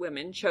expert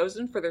women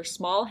chosen for their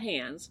small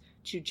hands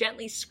to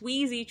gently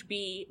squeeze each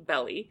bee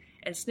belly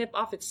and snip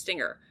off its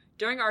stinger.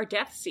 During our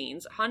death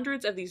scenes,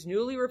 hundreds of these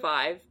newly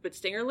revived but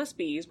stingerless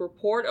bees were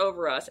poured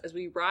over us as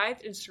we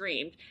writhed and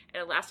screamed and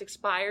at last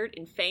expired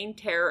in feigned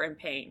terror and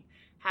pain.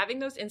 Having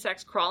those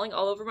insects crawling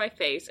all over my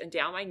face and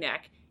down my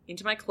neck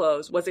into my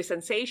clothes was a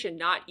sensation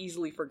not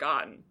easily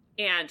forgotten.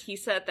 And he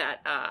said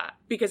that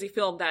because he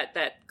filmed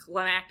that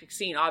climactic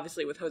scene,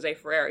 obviously, with Jose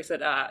Ferrer, he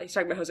said, he's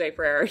talking about Jose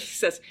Ferrer, he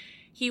says,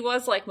 he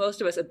was, like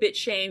most of us, a bit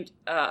shamed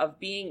of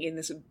being in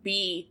this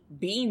bee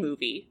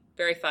movie.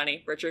 Very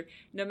funny, Richard.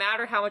 No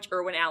matter how much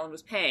Irwin Allen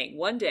was paying,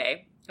 one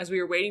day, as we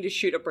were waiting to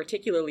shoot a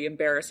particularly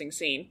embarrassing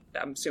scene,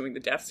 I'm assuming the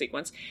death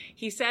sequence,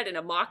 he said in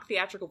a mock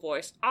theatrical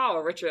voice, "Oh,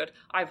 Richard,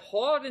 I've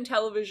whored in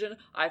television,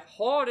 I've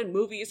whored in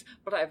movies,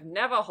 but I've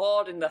never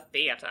whored in the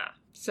theater."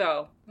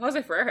 So,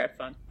 Jose Ferrer had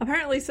fun.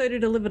 Apparently so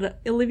did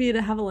Olivia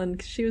de Havilland,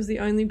 because she was the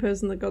only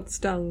person that got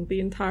stung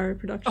the entire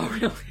production. Oh,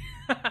 really?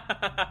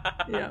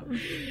 Yeah.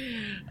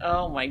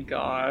 Oh my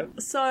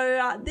god.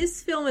 So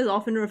this film is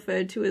often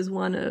referred to as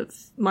one of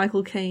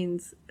Michael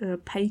Caine's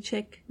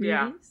paycheck movies.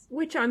 Yeah.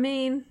 Which, I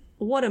mean,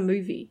 what a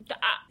movie.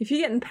 If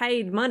you're getting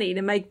paid money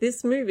to make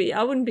this movie,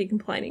 I wouldn't be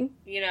complaining.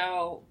 You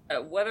know,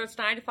 whether it's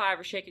 9 to 5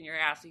 or shaking your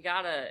ass, you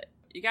gotta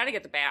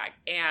get the bag.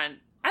 And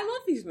I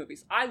love these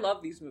movies.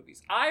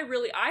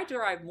 I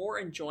derive more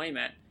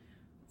enjoyment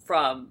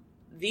from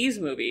these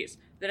movies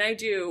than I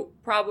do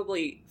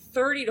probably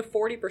 30 to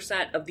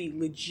 40% of the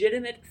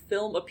legitimate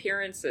film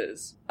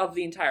appearances of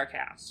the entire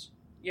cast.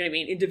 You know what I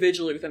mean?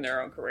 Individually within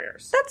their own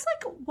careers. That's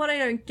like what I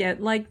don't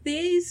get. Like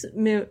these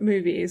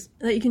movies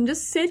that you can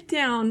just sit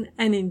down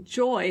and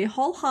enjoy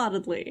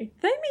wholeheartedly,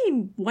 they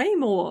mean way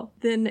more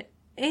than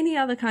any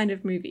other kind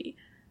of movie.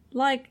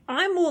 Like,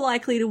 I'm more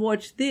likely to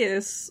watch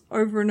this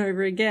over and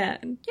over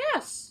again.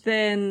 Yes.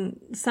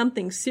 Than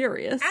something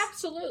serious.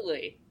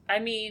 Absolutely. I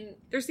mean,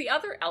 there's the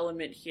other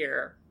element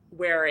here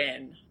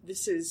wherein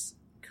this is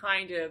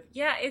kind of,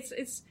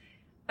 it's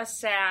a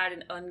sad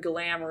and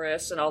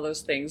unglamorous and all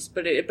those things,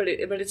 but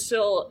it's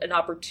still an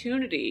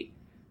opportunity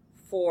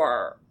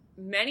for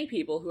many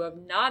people who have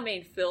not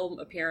made film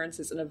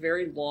appearances in a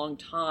very long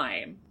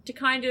time to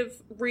kind of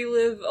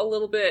relive a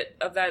little bit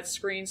of that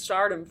screen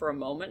stardom for a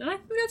moment. And I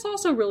think that's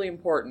also really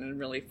important and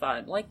really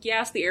fun. Like,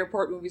 yes, the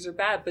airport movies are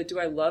bad, but do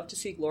I love to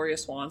see Gloria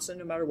Swanson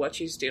no matter what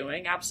she's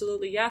doing?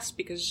 Absolutely yes,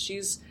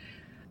 because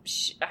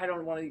I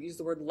don't want to use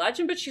the word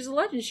legend, but she's a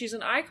legend. She's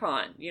an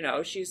icon. You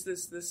know, she's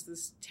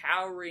this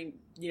towering,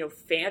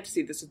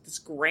 fantasy, this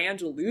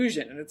grand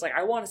illusion. And it's like,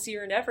 I want to see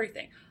her in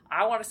everything.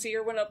 I want to see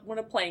her when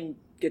a plane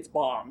gets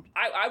bombed.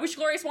 I wish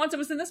Gloria Swanson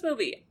was in this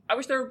movie. I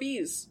wish there were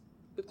bees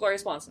with Gloria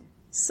Swanson.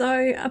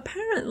 So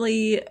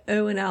apparently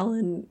Irwin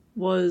Allen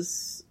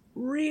was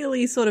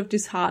really sort of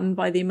disheartened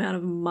by the amount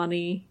of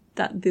money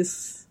that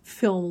this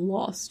film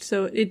lost.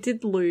 So it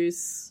did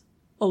lose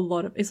a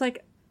lot of, it's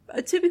like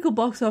a typical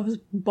box office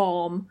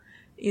bomb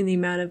in the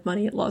amount of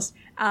money it lost.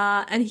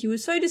 And he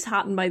was so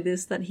disheartened by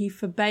this that he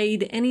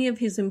forbade any of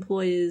his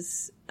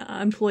employees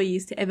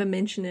to ever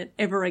mention it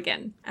ever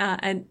again.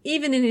 And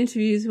even in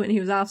interviews when he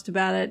was asked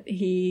about it,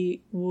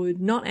 he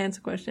would not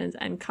answer questions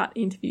and cut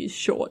interviews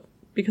short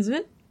because of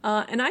it.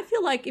 And I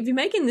feel like if you're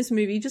making this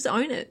movie, just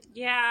own it.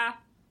 Yeah.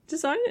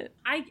 Just own it.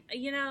 I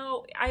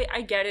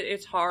get it.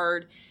 It's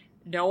hard.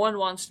 No one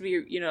wants to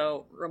be,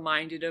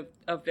 reminded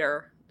of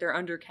their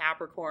Under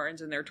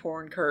Capricorns and their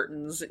Torn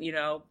Curtains,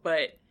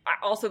 but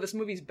also this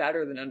movie's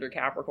better than Under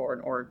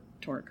Capricorn or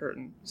Torn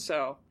Curtain.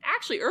 So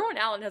actually, Irwin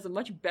Allen has a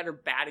much better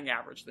batting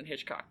average than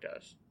Hitchcock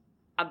does.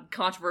 I'm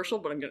controversial,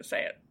 but I'm going to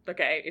say it.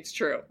 Okay, it's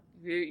true.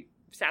 You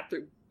sat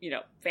through,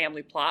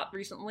 Family Plot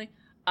recently.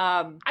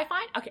 I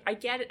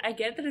get it. I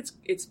get that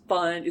it's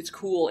fun, it's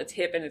cool, it's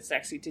hip, and it's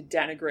sexy to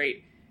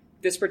denigrate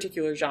this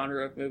particular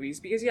genre of movies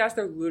because yes,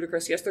 they're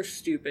ludicrous, yes, they're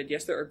stupid,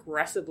 yes, they're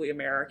aggressively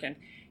American,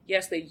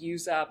 yes, they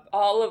use up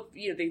all of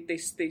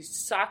they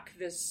suck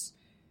this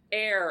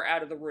air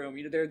out of the room.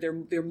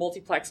 They're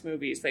multiplex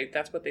movies.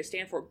 That's what they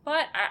stand for.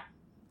 But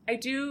I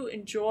do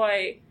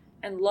enjoy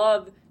and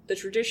love the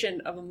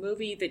tradition of a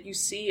movie that you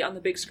see on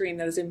the big screen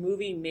that is a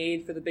movie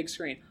made for the big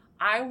screen.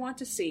 I want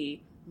to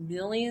see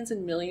millions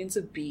and millions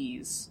of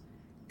bees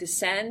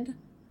descend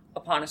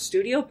upon a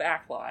studio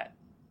backlot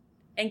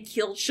and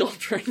kill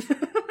children.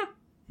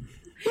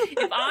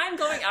 If I'm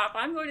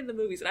going to the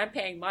movies and I'm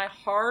paying my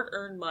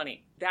hard-earned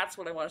money, that's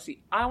what I want to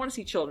see. I want to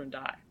see children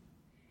die.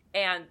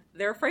 And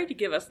they're afraid to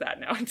give us that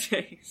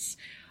nowadays.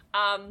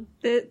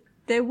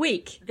 They're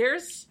weak.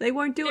 They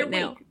won't do it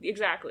now. Weak.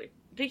 Exactly.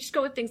 They just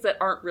go with things that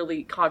aren't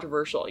really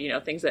controversial,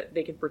 things that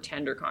they can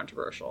pretend are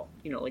controversial,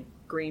 like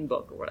Green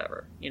Book or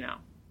whatever,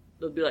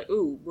 They'll be like,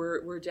 ooh,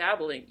 we're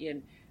dabbling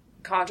in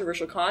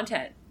controversial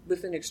content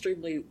with an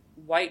extremely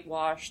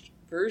whitewashed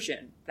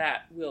version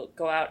that will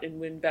go out and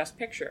win Best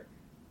Picture.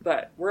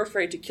 But we're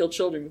afraid to kill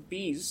children with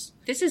bees.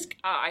 This is,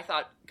 I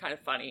thought, kind of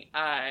funny.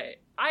 I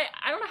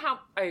don't know how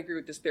I agree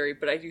with this theory,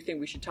 but I do think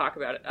we should talk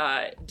about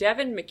it.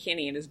 Devin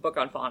McKinney, in his book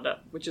on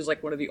Fonda, which is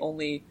like one of the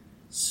only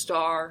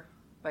star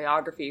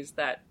biographies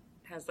that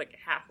has like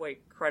halfway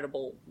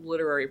credible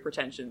literary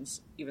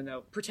pretensions, even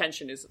though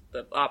pretension is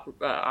the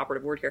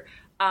operative word here.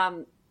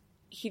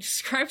 He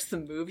describes the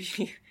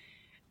movie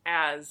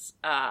as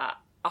a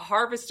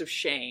harvest of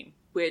shame,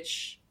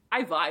 which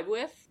I vibe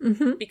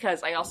with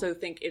because I also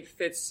think it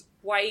fits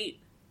quite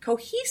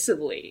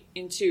cohesively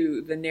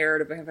into the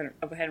narrative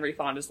of Henry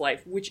Fonda's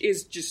life, which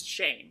is just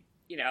shame.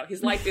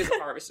 His life is a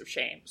harvest of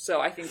shame.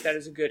 So I think that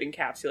is a good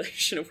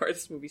encapsulation of where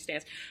this movie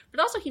stands. But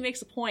also he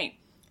makes a point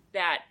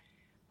that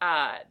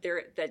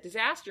that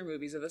disaster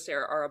movies of this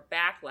era are a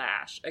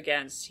backlash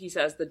against, he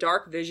says, the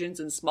dark visions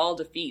and small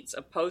defeats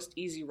of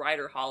post-Easy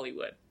Rider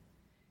Hollywood.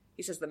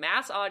 He says the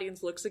mass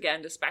audience looks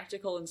again to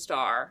spectacle and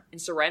star and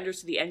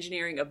surrenders to the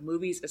engineering of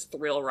movies as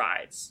thrill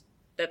rides.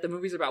 That the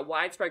movies are about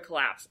widespread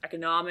collapse,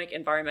 economic,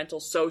 environmental,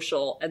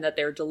 social, and that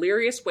they're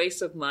delirious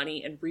wastes of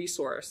money and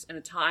resource in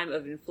a time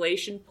of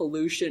inflation,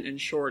 pollution, and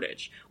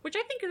shortage. Which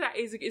I think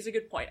is a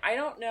good point. I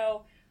don't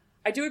know.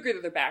 I do agree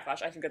that they're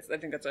backlash. I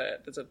think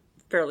that's a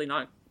fairly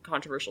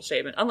non-controversial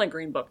statement, unlike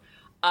Green Book,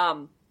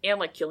 and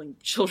like killing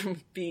children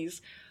with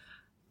bees.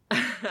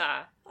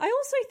 I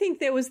also think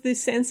there was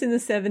this sense in the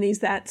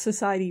 70s that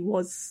society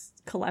was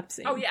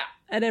collapsing. Oh, yeah.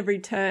 At every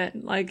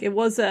turn. Like, it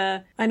was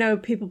I know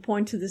people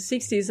point to the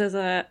 60s as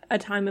a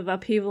time of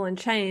upheaval and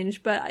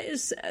change, but it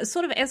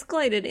sort of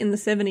escalated in the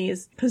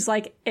 70s because,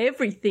 like,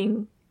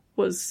 everything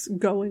was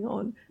going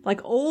on.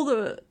 Like, all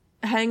the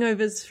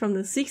hangovers from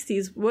the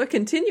 60s were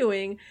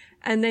continuing,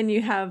 and then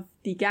you have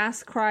the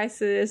gas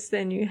crisis,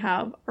 then you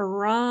have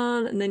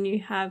Iran, and then you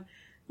have,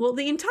 well,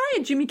 the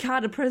entire Jimmy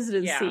Carter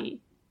presidency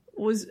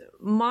was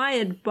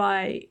mired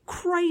by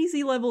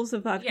crazy levels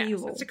of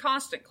upheaval. Yes, it's a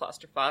constant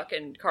clusterfuck,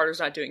 and Carter's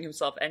not doing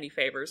himself any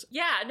favors.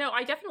 Yeah, no,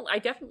 I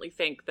definitely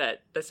think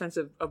that the sense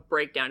of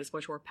breakdown is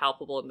much more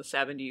palpable in the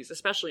 70s,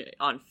 especially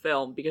on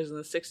film, because in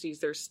the 60s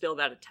there's still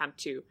that attempt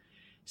to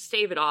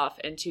stave it off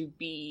and to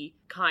be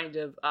kind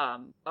of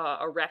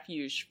a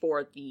refuge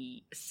for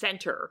the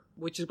center,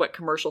 which is what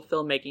commercial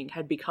filmmaking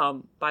had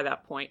become by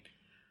that point.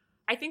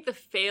 I think the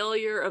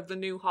failure of the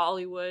new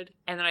Hollywood,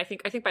 and then I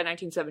think by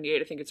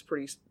 1978, I think it's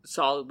pretty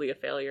solidly a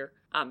failure.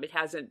 It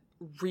hasn't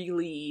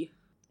really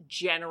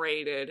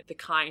generated the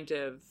kind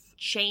of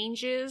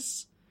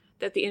changes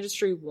that the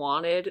industry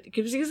wanted,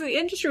 because the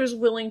industry was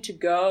willing to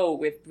go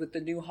with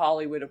the new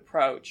Hollywood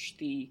approach,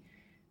 the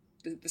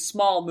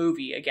small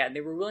movie again.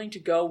 They were willing to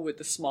go with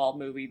the small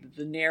movie,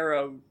 the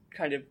narrow,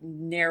 kind of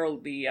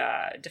narrowly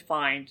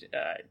defined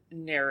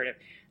narrative.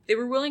 They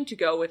were willing to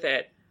go with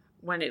it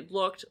when it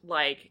looked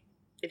like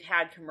it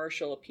had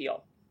commercial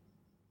appeal.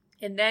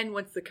 And then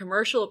once the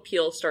commercial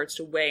appeal starts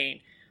to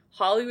wane,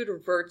 Hollywood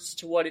reverts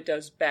to what it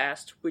does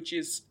best, which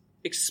is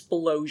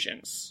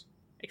explosions.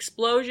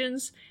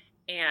 Explosions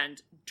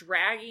and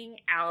dragging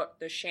out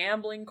the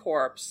shambling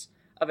corpse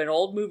of an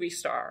old movie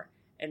star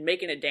and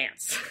making it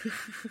dance.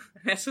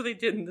 That's what they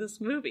did in this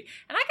movie.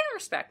 And I can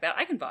respect that.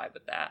 I can vibe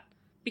with that.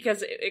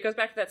 Because it goes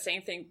back to that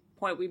same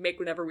point we make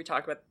whenever we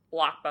talk about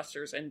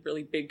blockbusters and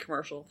really big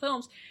commercial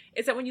films,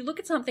 is that when you look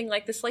at something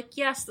like this, like,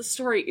 yes, the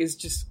story is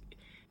just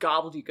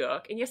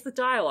gobbledygook, and yes, the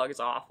dialogue is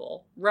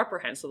awful,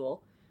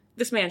 reprehensible.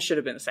 This man should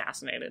have been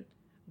assassinated.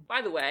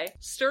 By the way,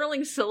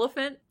 Sterling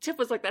Siliphant, Tip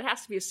was like, that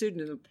has to be a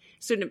pseudonym.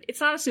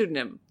 It's not a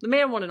pseudonym. The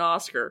man won an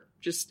Oscar,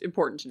 just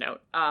important to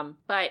note.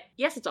 But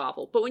yes, it's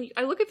awful. But when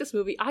I look at this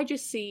movie, I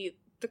just see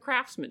the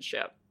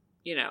craftsmanship.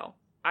 You know,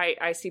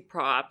 I see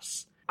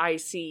props. I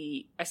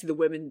see the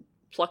women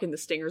plucking the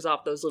stingers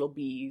off those little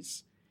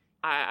bees.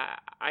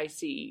 I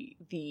see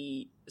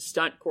the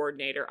stunt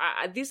coordinator.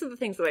 These are the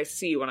things that I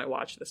see when I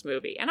watch this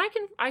movie. And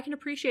I can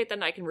appreciate that,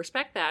 and I can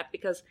respect that,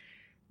 because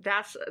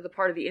that's the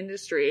part of the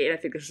industry, and I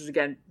think this has,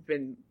 again,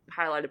 been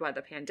highlighted by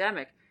the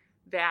pandemic,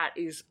 that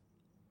is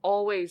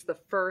always the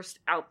first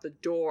out the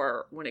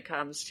door when it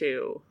comes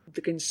to the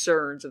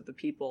concerns of the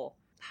people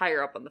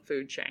higher up on the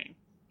food chain.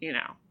 You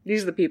know,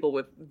 these are the people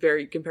with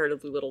very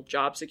comparatively little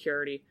job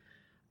security,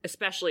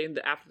 especially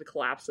after the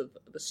collapse of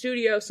the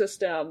studio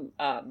system.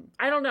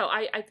 I don't know.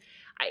 I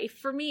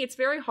for me, it's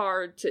very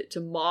hard to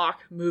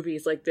mock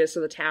movies like this, or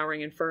The Towering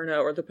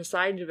Inferno, or The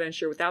Poseidon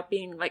Adventure, without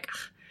being like,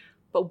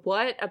 but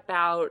what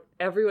about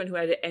everyone who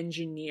had to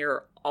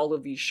engineer all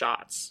of these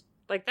shots?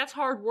 Like, that's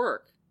hard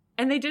work.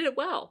 And they did it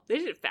well. They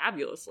did it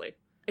fabulously.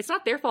 It's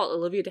not their fault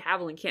Olivia de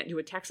Havilland can't do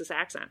a Texas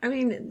accent. I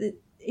mean,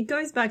 it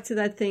goes back to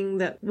that thing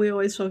that we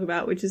always talk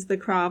about, which is the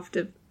craft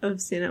of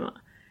cinema.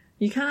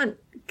 You can't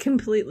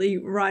completely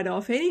write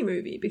off any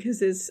movie because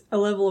there's a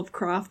level of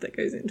craft that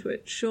goes into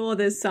it. Sure,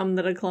 there's some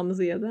that are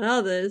clumsier than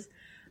others,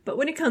 but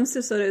when it comes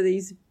to sort of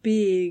these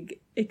big,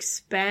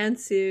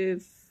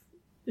 expansive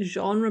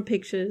genre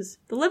pictures,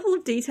 the level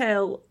of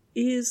detail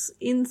is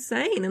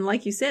insane. And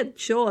like you said,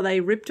 sure, they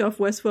ripped off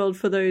Westworld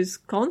for those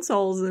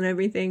consoles and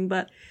everything,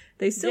 but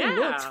they still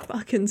looked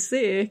fucking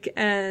sick.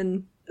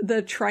 And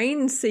the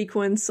train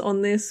sequence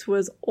on this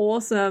was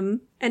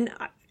awesome. And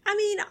I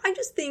mean, I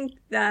just think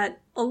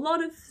that a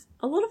lot of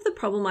the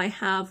problem I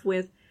have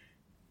with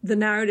the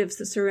narratives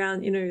that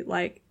surround, you know,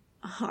 like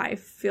high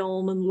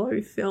film and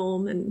low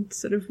film and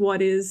sort of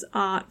what is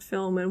art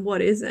film and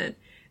what isn't,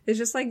 is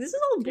just like, this is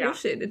all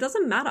bullshit. Yeah. It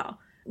doesn't matter.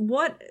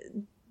 What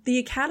the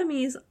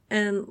academies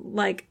and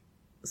like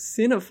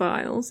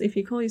cinephiles, if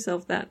you call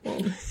yourself that, well,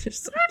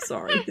 just, I'm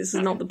sorry, this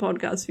is not the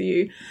podcast for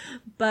you.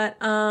 But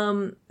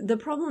the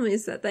problem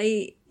is that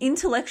they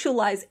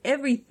intellectualize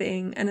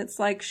everything, and it's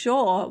like,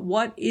 sure,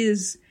 what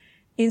is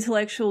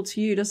intellectual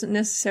to you doesn't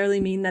necessarily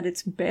mean that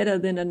it's better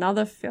than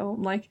another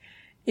film. Like,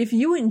 if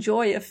you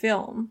enjoy a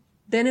film,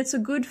 then it's a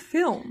good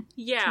film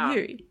to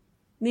you.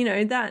 You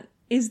know, that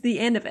is the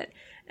end of it.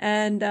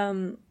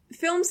 And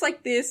films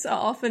like this are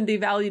often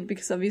devalued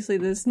because obviously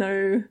there's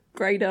no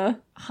greater,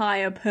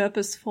 higher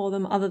purpose for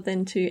them other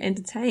than to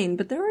entertain,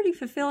 but they're already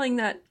fulfilling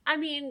that. I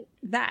mean,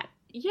 that.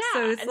 Yeah,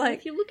 so it's and like,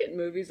 if you look at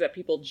movies that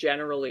people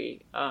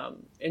generally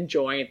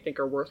enjoy and think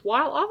are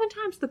worthwhile,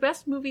 oftentimes the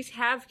best movies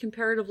have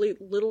comparatively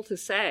little to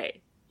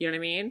say. You know what I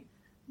mean?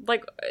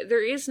 Like,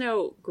 there is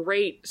no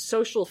great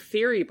social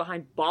theory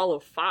behind Ball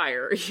of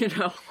Fire, you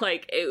know?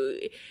 Like,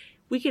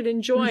 we can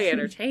enjoy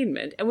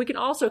entertainment, and we can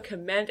also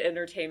commend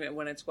entertainment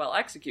when it's well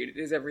executed.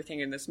 Is everything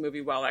in this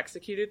movie well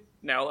executed?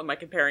 No. Am I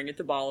comparing it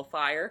to Ball of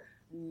Fire?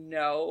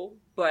 No.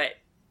 But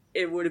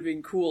it would have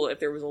been cool if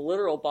there was a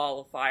literal ball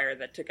of fire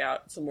that took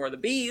out some more of the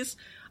bees.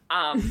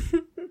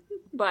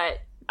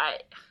 But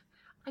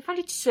I find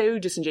it so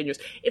disingenuous.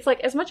 It's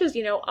like, as much as,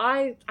 you know,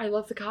 I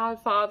love The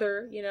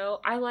Godfather, you know,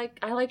 I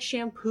like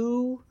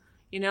Shampoo,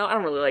 you know, I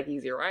don't really like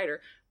Easy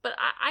Rider, but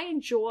I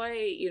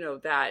enjoy, you know,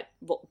 that,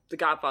 well, The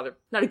Godfather,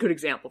 not a good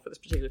example for this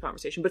particular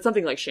conversation, but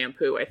something like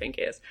Shampoo, I think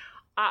is.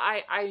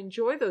 I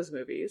enjoy those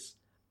movies.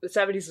 The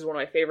 70s is one of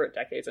my favorite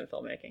decades in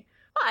filmmaking.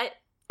 But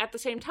at the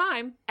same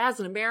time, as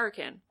an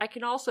American, I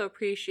can also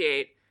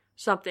appreciate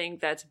something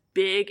that's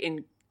big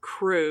and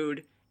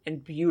crude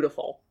and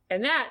beautiful.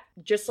 And that,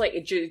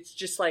 it's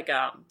just like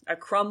a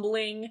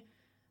crumbling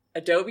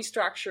adobe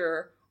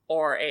structure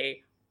or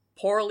a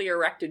poorly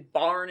erected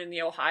barn in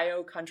the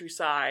Ohio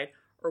countryside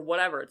or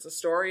whatever. It's a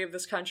story of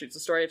this country. It's a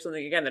story of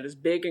something, again, that is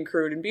big and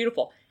crude and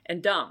beautiful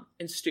and dumb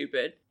and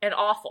stupid and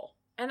awful.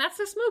 And that's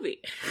this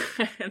movie.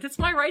 And it's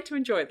my right to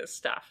enjoy this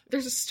stuff.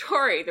 There's a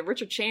story that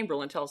Richard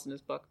Chamberlain tells in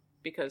his book,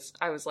 because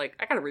I was like,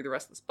 I gotta read the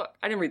rest of this book.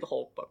 I didn't read the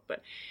whole book,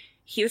 but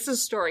this is a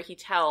story he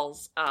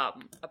tells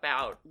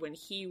about when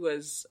he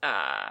was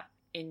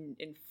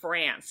in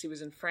France. He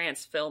was in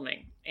France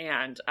filming,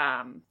 and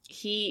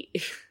he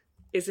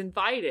is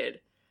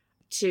invited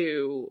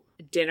to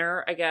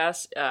dinner, I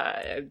guess,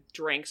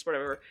 drinks,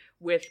 whatever,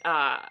 with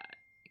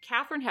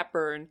Katharine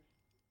Hepburn,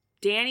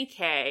 Danny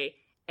Kaye,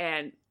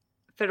 and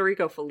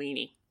Federico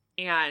Fellini.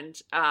 And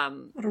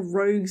what a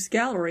rogues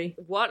gallery.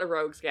 What a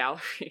rogues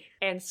gallery.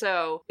 And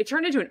so it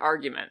turned into an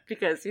argument,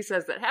 because he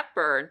says that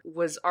Hepburn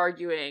was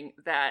arguing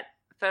that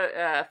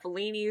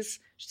Fellini's,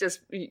 she says,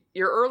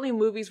 your early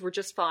movies were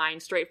just fine,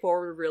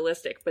 straightforward,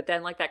 realistic, but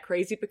then like that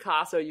crazy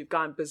Picasso, you've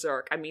gone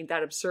berserk. I mean,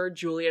 that absurd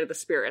Juliet of the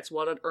Spirits,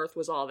 what on earth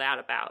was all that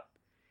about?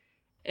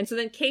 And so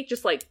then Kate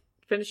just like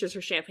finishes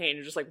her champagne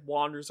and just like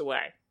wanders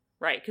away,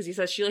 right? Because he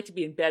says she liked to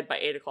be in bed by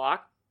 8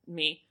 o'clock.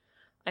 Me,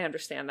 I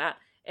understand that.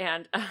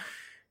 And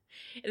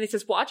he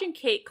says, watching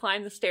Kate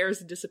climb the stairs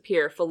and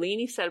disappear,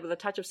 Fellini said with a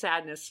touch of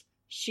sadness,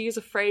 she is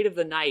afraid of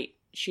the night.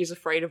 She's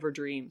afraid of her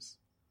dreams.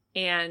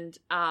 And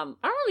I don't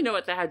really know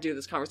what that had to do with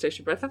this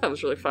conversation, but I thought that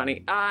was really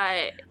funny.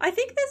 I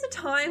think there's a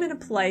time and a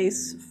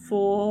place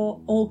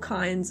for all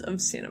kinds of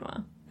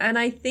cinema. And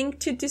I think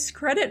to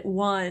discredit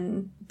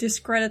one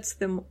discredits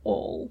them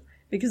all,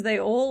 because they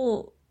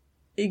all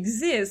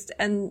exist,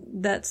 and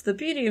that's the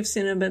beauty of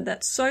cinema,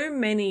 that so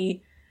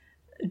many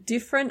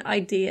different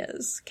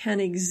ideas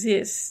can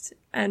exist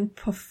and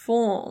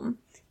perform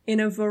in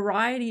a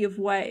variety of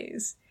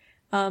ways.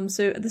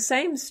 So the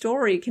same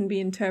story can be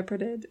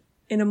interpreted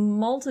in a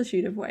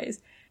multitude of ways,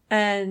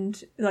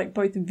 and like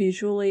both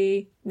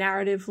visually,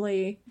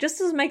 narratively. Just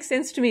doesn't make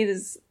sense to me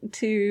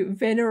to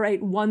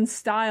venerate one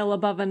style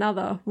above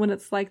another when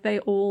it's like they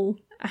all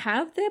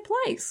have their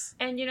place.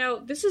 And you know,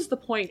 this is the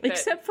point that,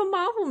 except for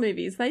Marvel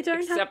movies, they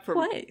don't have a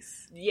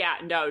place. Yeah,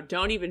 no,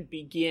 don't even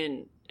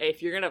begin.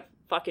 If you're gonna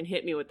fucking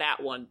hit me with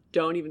that one,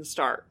 don't even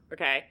start,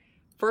 okay?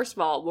 First of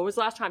all, when was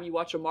the last time you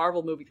watched a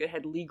Marvel movie that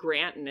had Lee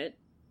Grant in it,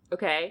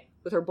 okay?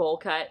 With her bowl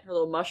cut, her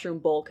little mushroom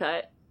bowl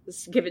cut.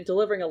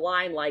 Delivering a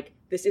line like,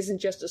 this isn't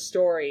just a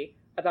story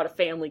about a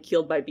family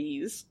killed by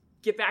bees.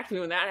 Get back to me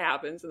when that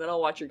happens, and then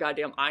I'll watch your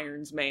goddamn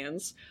Irons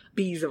Man's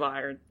Bees of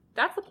Iron.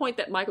 That's the point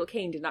that Michael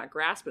Caine did not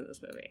grasp in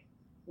this movie,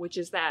 which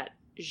is that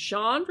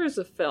genres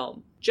of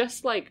film,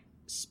 just like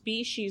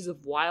species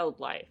of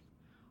wildlife,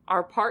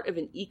 are part of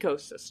an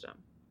ecosystem.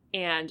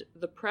 And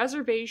the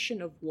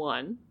preservation of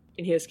one,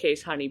 in his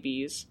case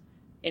honeybees,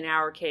 in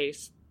our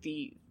case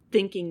the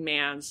thinking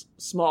man's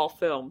small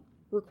film,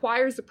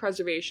 requires the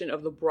preservation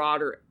of the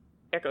broader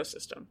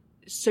ecosystem.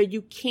 So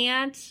you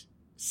can't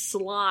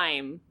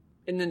slime,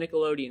 in the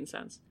Nickelodeon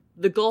sense,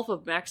 the Gulf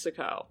of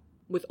Mexico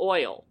with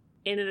oil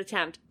in an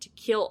attempt to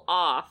kill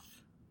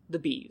off the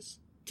bees,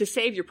 to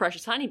save your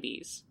precious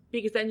honeybees,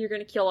 because then you're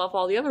going to kill off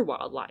all the other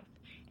wildlife.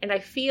 And I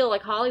feel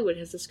like Hollywood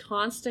has this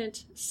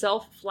constant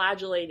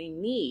self-flagellating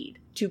need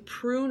to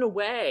prune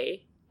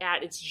away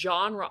at its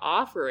genre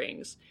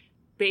offerings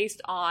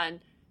based on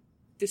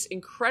this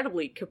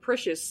incredibly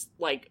capricious,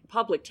 like,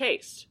 public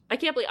taste. I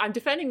can't believe I'm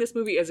defending this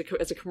movie as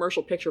a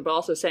commercial picture, but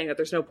also saying that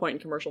there's no point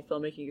in commercial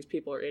filmmaking because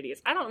people are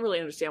idiots. I don't really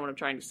understand what I'm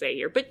trying to say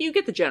here, but you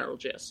get the general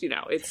gist. You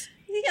know, it's.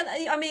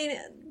 Yeah, I mean,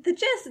 the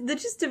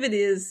gist of it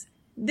is,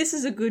 this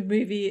is a good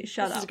movie.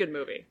 Shut up. This is a good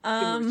movie.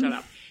 Shut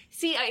up.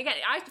 See, again,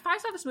 if I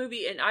saw this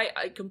movie and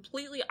I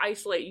completely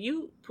isolate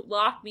you,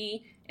 lock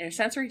me in a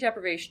sensory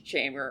deprivation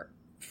chamber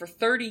for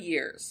 30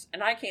 years,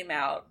 and I came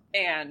out,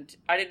 and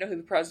I didn't know who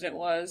the president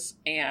was,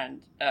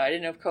 and I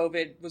didn't know if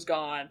COVID was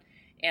gone,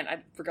 and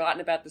I'd forgotten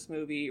about this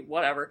movie,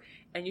 whatever,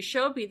 and you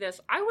showed me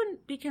this, I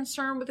wouldn't be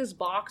concerned with his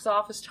box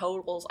office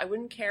totals, I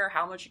wouldn't care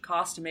how much it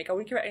cost to make, I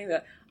wouldn't care about any of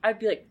that, I'd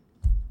be like,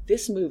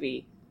 this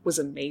movie was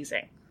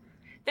amazing.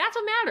 That's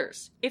what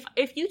matters.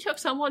 If you took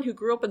someone who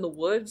grew up in the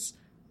woods,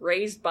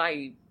 raised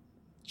by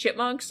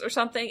chipmunks or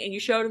something, and you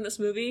showed them this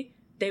movie,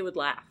 they would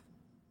laugh.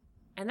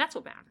 And that's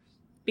what matters.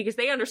 Because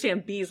they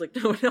understand bees like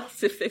no one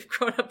else if they've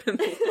grown up in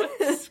the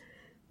woods.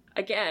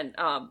 Again,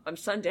 I'm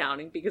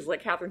sundowning because,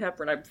 like Katharine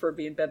Hepburn, I prefer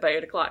being in bed by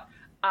 8 o'clock.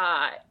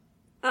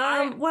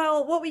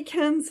 Well, what we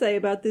can say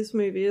about this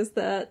movie is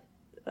that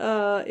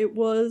it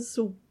was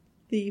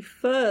the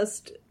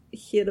first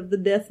hit of the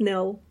death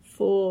knell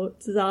for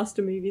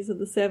disaster movies of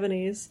the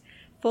 70s,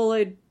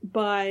 followed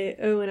by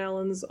Owen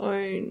Allen's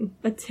own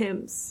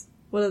attempts.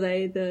 What are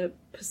they? The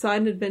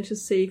Poseidon Adventure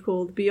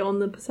sequel,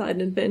 Beyond the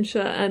Poseidon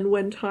Adventure, and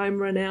When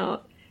Time Ran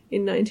Out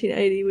in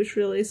 1980, which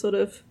really sort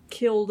of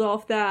killed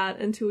off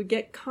that until we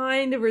get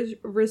kind of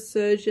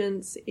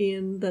resurgence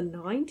in the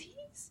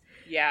 90s.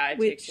 Yeah, it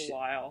takes a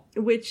while.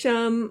 Which,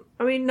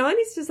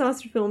 90s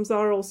disaster films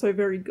are also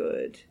very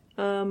good.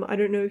 I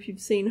don't know if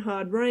you've seen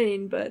Hard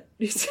Rain, but...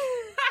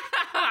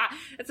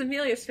 It's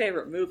Amelia's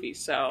favorite movie,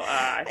 so...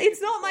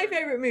 it's not my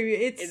favorite movie.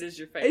 It is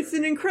your favorite. It's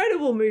an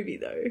incredible movie,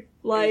 though.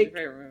 Like, it is your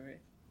favorite movie.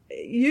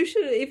 You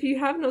should, if you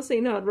have not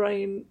seen Hard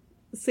Rain,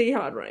 see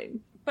Hard Rain.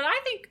 But I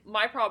think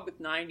my problem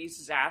with 90s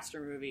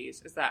disaster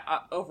movies is that,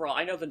 overall,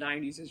 I know the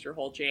 90s is your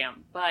whole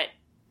jam, but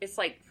it's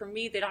like, for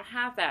me, they don't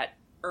have that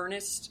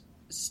earnest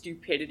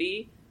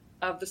stupidity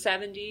of the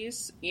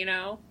 70s, you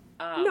know?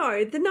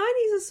 No, the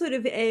 90s are sort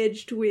of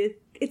edged with,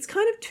 it's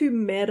kind of too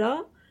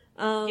meta.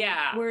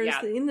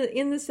 Whereas in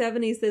the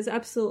 70s, there's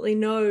absolutely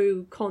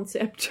no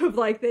concept of,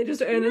 like, they're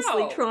just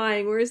earnestly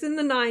trying. Whereas in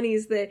the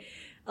 90s, they're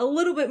a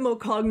little bit more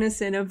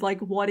cognizant of, like,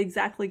 what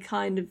exactly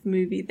kind of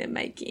movie they're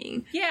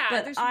making. Yeah,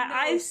 but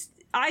I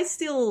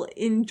still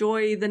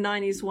enjoy the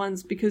 90s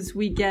ones because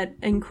we get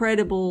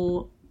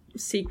incredible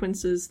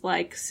sequences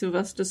like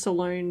Sylvester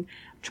Stallone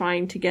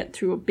trying to get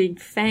through a big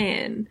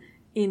fan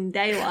in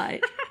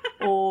daylight.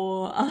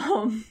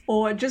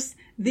 or just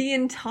the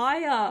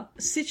entire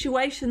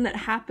situation that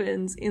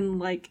happens in,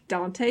 like,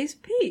 Dante's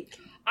Peak.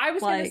 I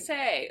was going to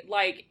say,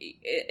 like,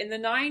 in the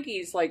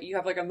 90s, like, you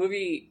have, like, a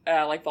movie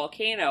like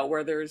Volcano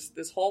where there's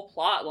this whole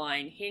plot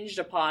line hinged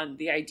upon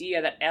the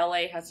idea that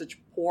LA has such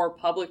poor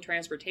public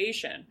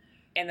transportation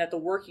and that the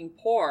working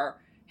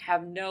poor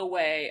have no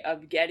way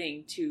of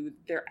getting to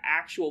their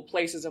actual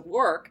places of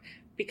work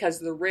because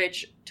the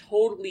rich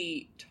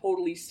totally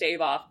stave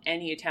off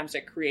any attempts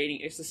at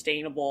creating a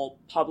sustainable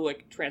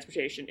public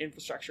transportation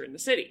infrastructure in the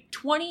city.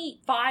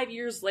 25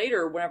 years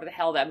later, whenever the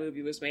hell that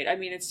movie was made, I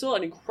mean, it's still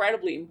an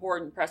incredibly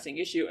important, pressing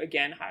issue,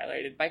 again,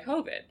 highlighted by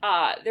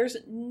COVID. There's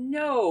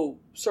no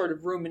sort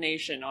of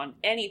rumination on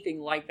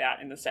anything like that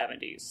in the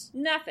 70s.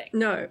 Nothing.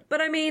 No.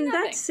 But I mean,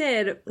 that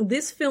said,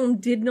 this film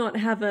did not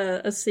have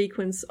a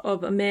sequence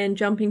of a man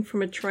jumping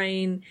from a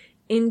train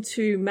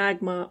into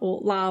magma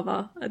or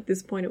lava, at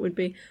this point it would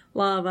be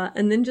lava,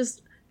 and then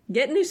just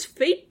getting his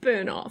feet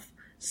burn off.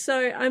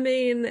 So, I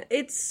mean,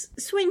 it's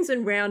swings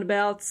and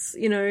roundabouts,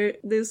 you know,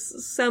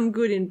 there's some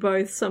good in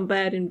both, some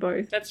bad in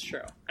both. That's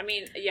true. I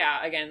mean,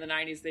 yeah, again, in the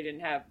 90s they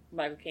didn't have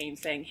Michael Caine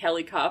saying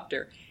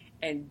helicopter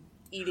and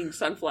eating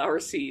sunflower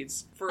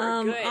seeds for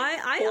a good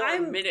 4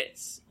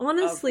 minutes.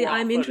 Honestly,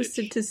 I'm footage.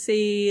 interested to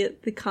see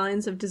the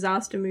kinds of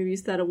disaster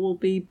movies that will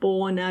be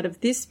born out of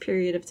this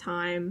period of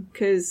time,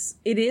 because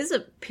it is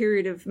a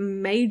period of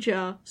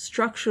major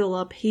structural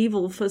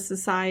upheaval for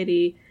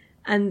society,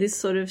 and this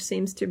sort of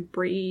seems to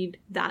breed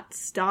that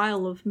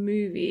style of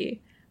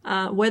movie.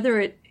 Whether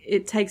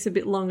it takes a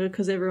bit longer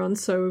because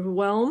everyone's so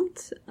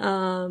overwhelmed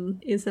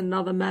is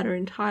another matter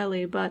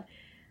entirely, but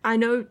I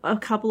know a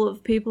couple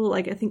of people,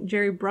 like I think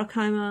Jerry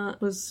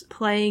Bruckheimer was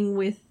playing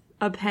with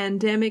a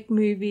pandemic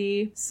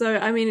movie. So,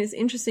 I mean, it's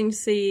interesting to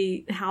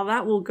see how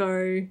that will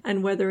go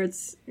and whether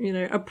it's, you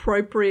know,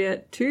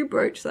 appropriate to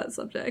broach that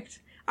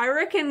subject. I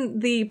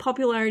reckon the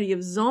popularity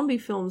of zombie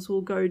films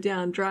will go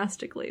down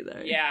drastically,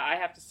 though. Yeah, I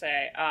have to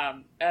say,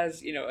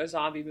 as, you know, a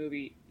zombie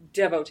movie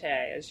devotee,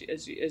 as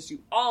you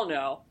all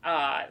know,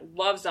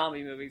 love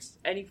zombie movies.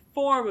 Any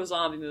form of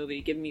zombie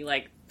movie, give me,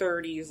 like,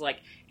 30s,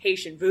 like,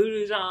 Haitian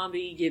voodoo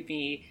zombie, give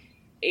me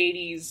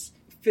 80s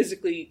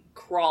physically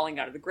crawling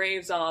out of the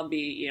grave zombie,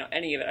 you know,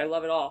 any of it. I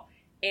love it all.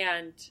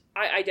 And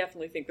I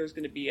definitely think there's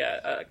going to be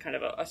a kind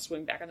of a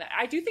swing back on that.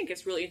 I do think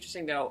it's really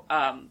interesting, though,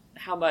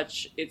 how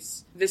much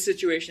this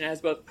situation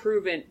has both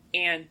proven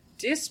and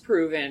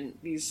disproven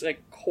these,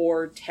 like,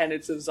 core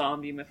tenets of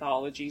zombie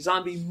mythology,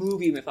 zombie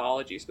movie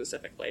mythology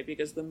specifically,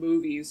 because the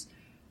movies,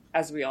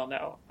 as we all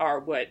know, are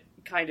what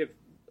kind of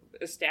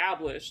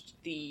established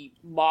the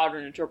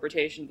modern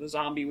interpretation of the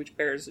zombie, which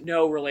bears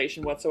no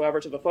relation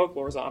whatsoever to the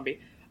folklore zombie.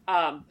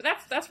 But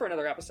that's for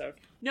another episode.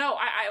 No,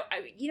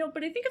 I you know,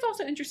 but I think it's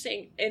also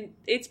interesting, and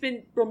it's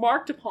been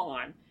remarked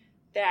upon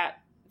that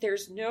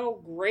there's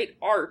no great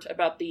art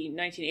about the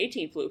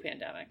 1918 flu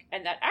pandemic,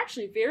 and that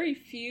actually very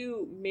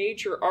few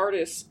major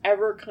artists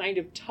ever kind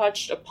of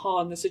touched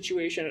upon the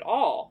situation at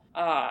all.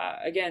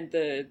 Again,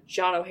 the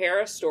John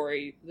O'Hara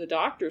story, The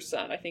Doctor's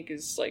Son, I think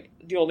is, like,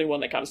 the only one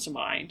that comes to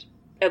mind.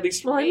 At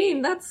least for me. I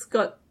mean, that's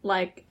got,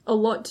 like, a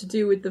lot to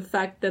do with the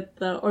fact that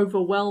the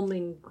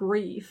overwhelming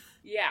grief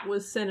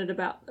was centered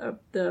about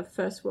the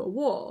First World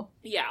War.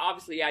 Yeah,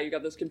 obviously, yeah, you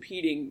got those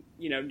competing,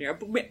 you know,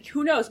 but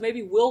who knows,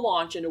 maybe we'll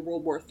launch into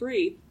World War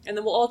III, and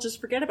then we'll all just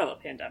forget about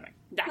the pandemic.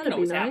 That can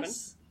always happen.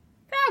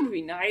 That would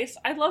be nice.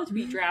 I'd love to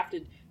be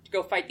drafted to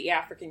go fight the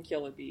African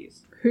killer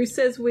bees. Who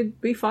says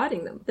we'd be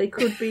fighting them? They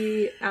could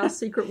be our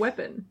secret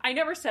weapon. I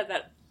never said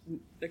that.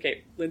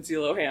 Okay, Lindsay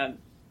Lohan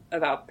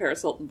about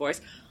Paris Hilton voice.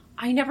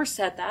 I never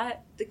said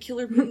that. The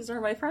killer bees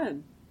are my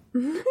friend.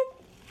 You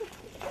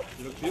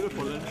look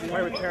beautiful, Lindsay.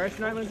 Why with Paris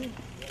tonight, Lindsay?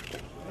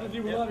 Lindsay,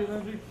 we love you,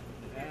 Lindsay.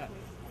 Yeah.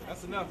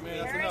 That's enough,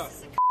 man. That's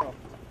enough.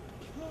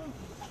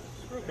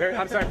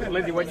 I'm sorry,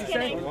 Lindsay, what'd you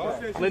say?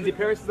 Lindsay,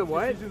 Paris is the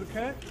what? He's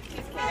kidding.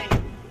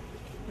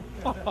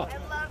 I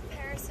love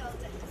Paris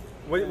Hilton.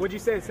 What'd you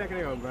say a second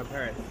ago about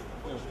Paris?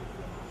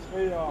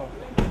 Paris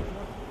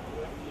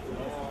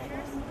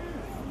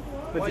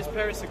Why is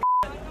Paris a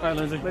All right,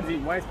 Lindsay. Lindsay,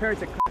 why is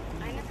Paris a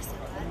I never said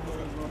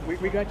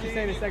that. We got you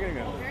saying a second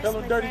ago. Tell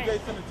him Dirty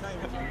Gates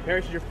Entertainment.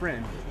 Paris is your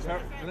friend.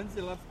 Lindsay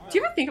loves... Do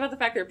you ever think about the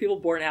fact there are people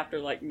born after,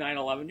 like,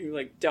 9/11 who,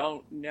 like,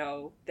 don't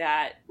know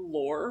that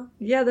lore?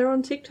 Yeah, they're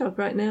on TikTok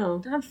right now.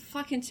 They're on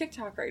fucking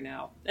TikTok right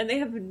now. And they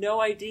have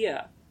no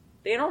idea.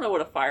 They don't know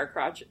what a fire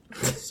crotch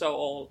is. So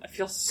old. I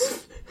feel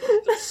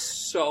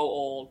so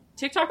old.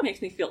 TikTok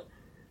makes me feel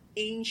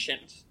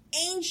ancient.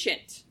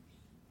 Ancient!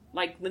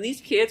 Like, when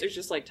these kids are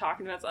just, like,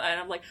 talking about something, and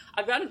I'm like,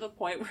 I've gotten to the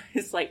point where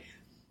it's like,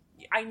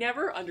 I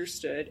never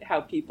understood how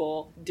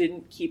people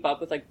didn't keep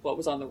up with, like, what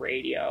was on the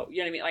radio. You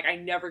know what I mean? Like, I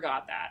never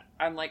got that.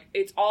 I'm like,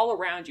 it's all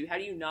around you. How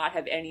do you not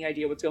have any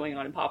idea what's going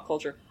on in pop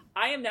culture?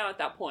 I am now at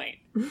that point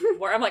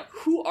where I'm like,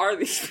 who are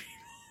these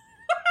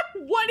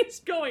people? What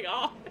is going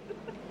on?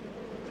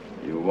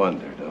 You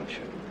wonder, don't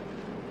you?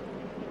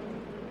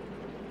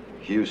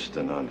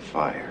 Houston on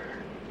fire.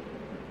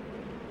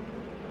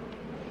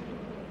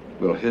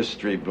 Will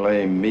history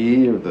blame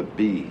me or the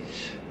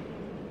bees?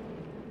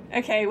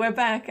 Okay, we're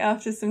back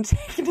after some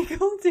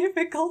technical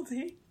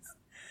difficulties.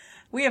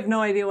 We have no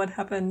idea what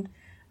happened.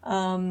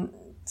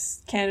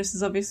 Candace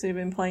has obviously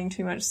been playing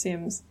too much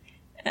Sims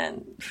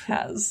and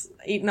has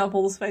eaten up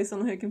all the space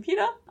on her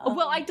computer.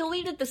 Well, I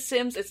deleted the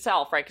Sims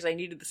itself, right, because I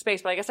needed the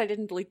space, but I guess I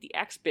didn't delete the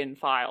Xbin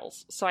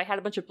files. So I had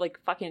a bunch of, like,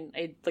 I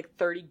had, like,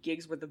 30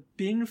 gigs worth of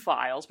bin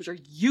files, which are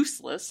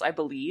useless, I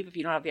believe, if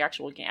you don't have the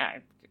actual game.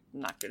 I'm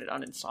not good at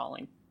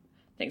uninstalling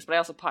things, but I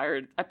also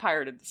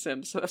pirated the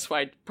Sims, so that's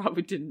why I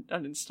probably didn't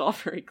uninstall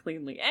very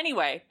cleanly.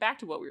 Anyway, back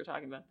to what we were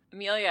talking about.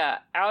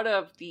 Amelia, out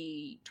of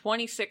the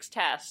 26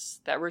 tests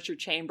that Richard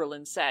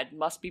Chamberlain said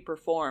must be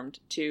performed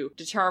to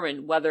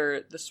determine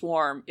whether the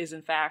swarm is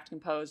in fact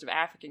composed of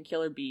African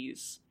killer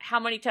bees, how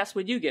many tests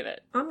would you give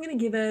it? I'm going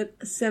to give it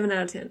a 7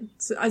 out of 10.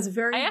 So it's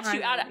very. I asked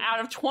you out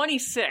of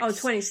 26. Oh,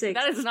 26.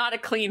 That is not a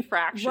clean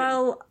fraction.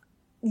 Well,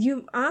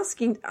 you're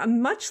asking,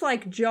 much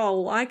like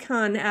Joel, I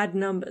can't add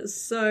numbers.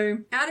 So,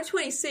 out of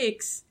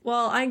 26,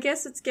 well, I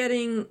guess it's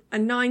getting a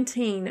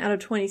 19 out of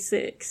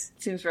 26.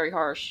 Seems very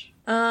harsh.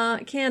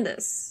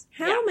 Candace,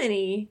 how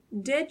many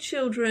dead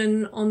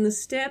children on the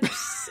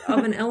steps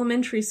of an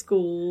elementary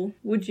school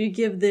would you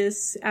give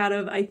this out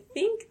of, I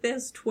think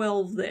there's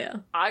 12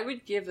 there? I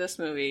would give this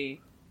movie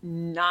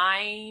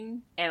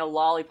 9 and a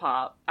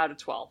lollipop out of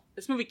 12.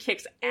 This movie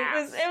kicks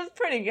ass. It was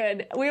pretty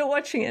good. We were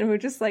watching it and we were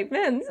just like,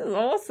 man, this is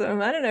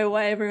awesome. I don't know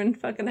why everyone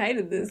fucking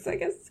hated this. I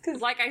guess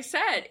because, like I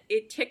said,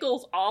 it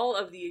tickles all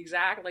of the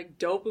exact, like,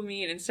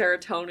 dopamine and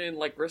serotonin,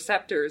 like,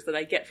 receptors that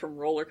I get from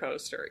Roller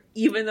Coaster,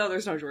 even though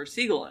there's no George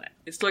Segal in it.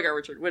 It's still got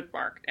Richard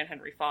Widmark and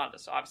Henry Fonda,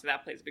 so obviously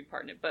that plays a big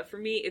part in it. But for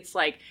me, it's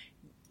like,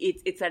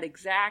 it's that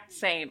exact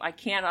same, I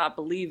cannot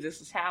believe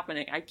this is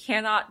happening. I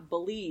cannot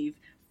believe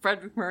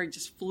Fred McMurray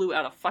just flew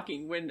out a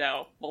fucking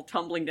window while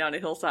tumbling down a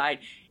hillside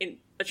in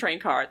a train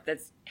car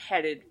that's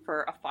headed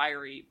for a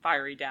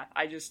fiery death.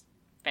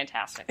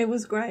 Fantastic. It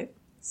was great.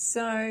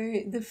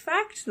 So the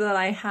fact that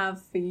I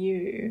have for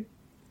you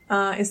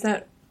is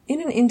that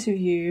in an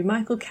interview,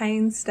 Michael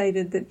Caine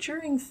stated that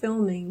during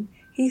filming,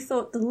 he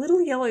thought the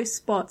little yellow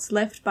spots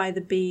left by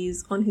the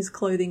bees on his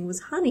clothing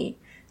was honey,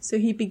 so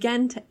he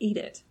began to eat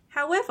it.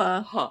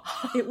 However,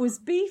 it was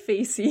bee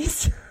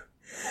feces.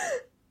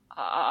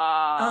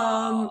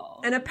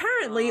 And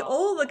apparently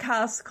all the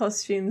cast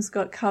costumes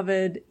got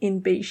covered in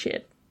bee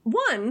shit.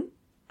 One,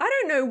 I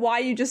don't know why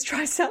you just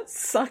try to start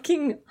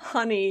sucking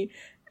honey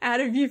out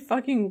of your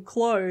fucking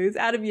clothes,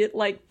 out of your,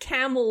 like,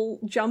 camel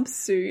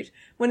jumpsuit,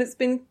 when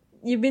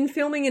you've been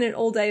filming in it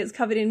all day, it's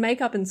covered in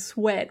makeup and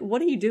sweat.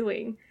 What are you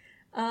doing?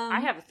 I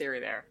have a theory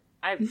there.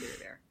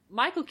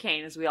 Michael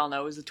Caine, as we all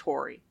know, is a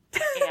Tory.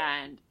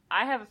 And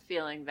I have a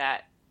feeling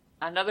that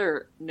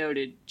another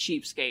noted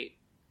cheapskate,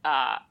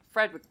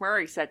 Fred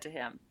McMurray, said to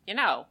him, you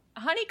know,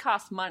 honey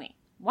costs money.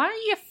 Why don't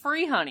you get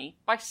free honey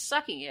by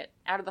sucking it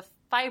out of the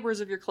fibers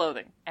of your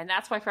clothing? And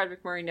that's why Fred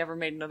McMurray never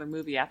made another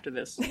movie after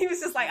this. He was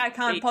just like, I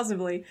can't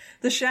possibly.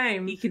 The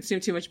shame. He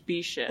consumed too much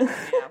bee shit.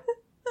 Yeah.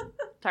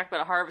 Talk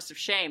about a harvest of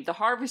shame. The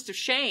harvest of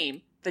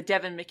shame that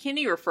Devin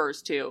McKinney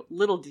refers to,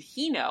 little did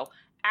he know,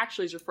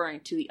 actually is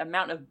referring to the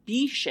amount of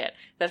bee shit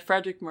that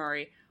Fred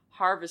McMurray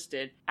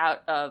harvested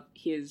out of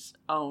his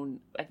own,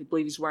 I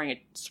believe he's wearing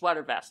a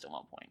sweater vest at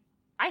one point.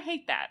 I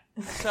hate that.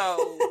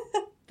 So,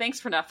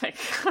 thanks for nothing.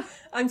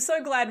 I'm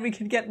so glad we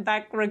could get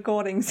back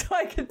recording so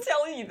I could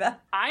tell you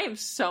that. I am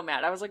so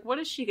mad. I was like, what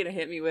is she going to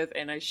hit me with?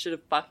 And I should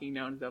have fucking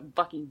known the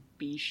fucking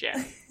bee shit.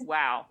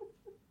 Wow.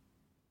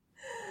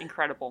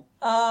 Incredible.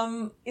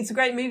 It's a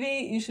great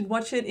movie. You should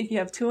watch it if you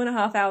have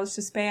 2.5 hours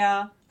to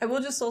spare. I will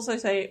just also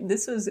say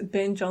this was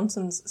Ben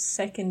Johnson's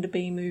second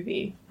bee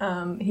movie.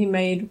 He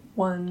made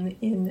one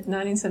in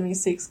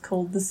 1976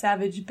 called The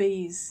Savage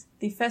Bees.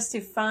 The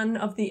festive fun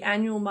of the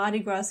annual Mardi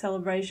Gras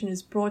celebration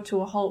is brought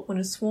to a halt when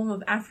a swarm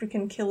of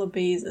African killer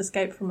bees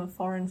escape from a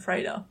foreign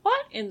freighter.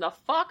 What in the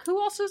fuck?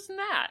 Who else is in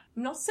that?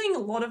 I'm not seeing a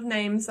lot of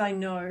names I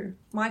know.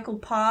 Michael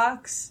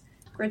Parks,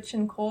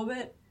 Gretchen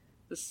Corbett.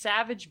 The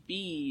Savage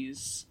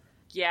Bees.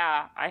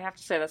 Yeah, I have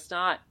to say that's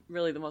not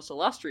really the most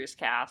illustrious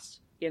cast.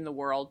 in the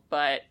world,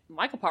 but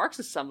Michael Parks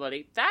is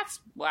somebody. That's,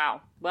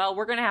 wow. Well,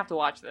 we're going to have to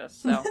watch this,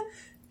 so...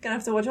 Gonna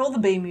have to watch all the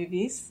B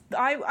movies.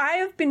 I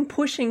have been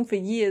pushing for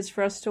years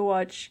for us to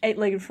watch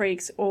Eight-Legged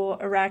Freaks or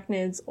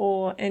Arachnids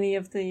or any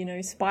of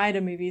the, spider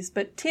movies,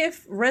 but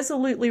Tiff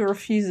resolutely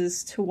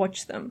refuses to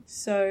watch them.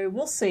 So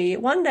we'll see.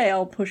 One day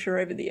I'll push her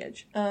over the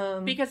edge.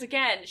 Because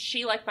again,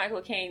 she, like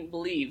Michael Caine,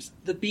 believes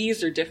the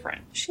bees are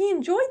different. She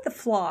enjoyed The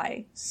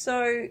Fly,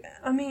 so,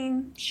 I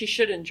mean... She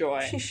should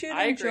enjoy. She should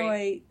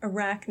enjoy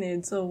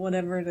Arachnids or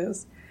whatever it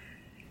is.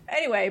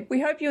 Anyway, we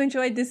hope you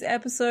enjoyed this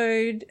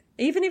episode.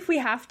 Even if we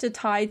have to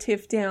tie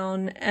Tiff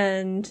down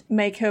and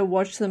make her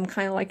watch them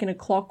kind of like in A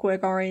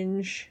Clockwork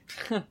Orange,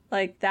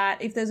 like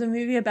that. If there's a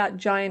movie about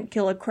giant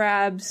killer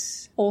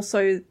crabs,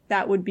 also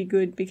that would be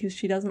good because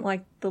she doesn't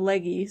like the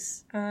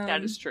leggies.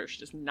 That is true. She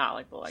does not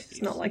like the leggies. She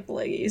does not like the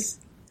leggies.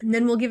 And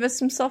then we'll give us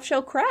some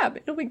soft-shell crab.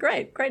 It'll be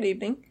great. Great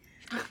evening.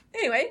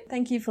 Anyway,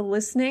 thank you for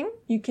listening.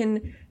 You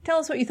can tell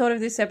us what you thought of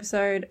this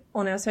episode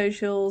on our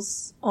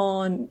socials,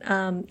 on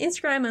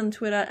Instagram and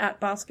Twitter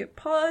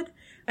 @BasketPod,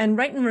 and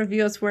rate and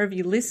review us wherever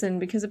you listen,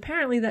 because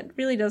apparently that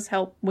really does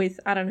help with,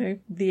 I don't know,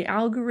 the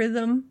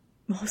algorithm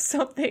or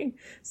something,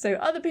 so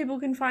other people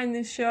can find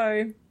this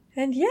show.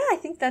 And yeah, I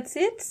think that's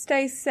it.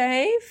 Stay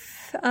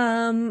safe.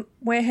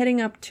 We're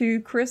heading up to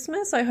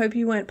Christmas. I hope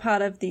you weren't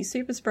part of the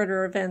Super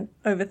Spreader event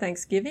over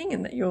Thanksgiving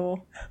and that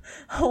you're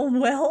all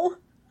well.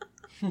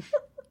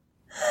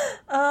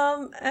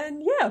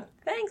 And yeah,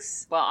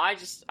 thanks. Well,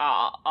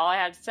 all I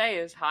had to say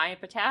is high in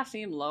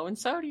potassium, low in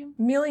sodium.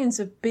 Millions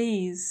of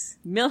bees.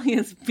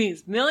 Millions of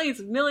bees. Millions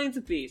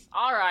of bees.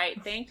 All right,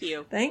 thank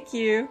you. Thank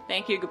you.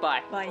 Thank you,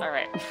 goodbye. Bye. All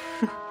right.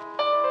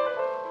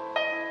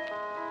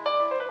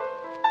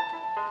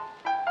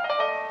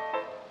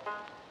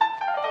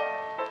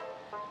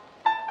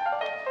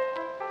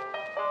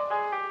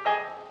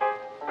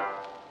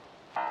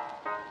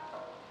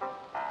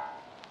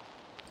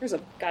 There's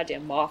a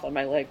goddamn moth on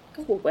my leg.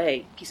 Go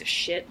away, piece of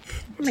shit.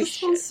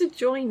 Just wants to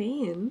join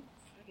in.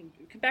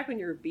 Come back when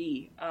you're a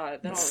bee. Then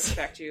I'll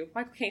respect you.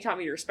 Michael Caine taught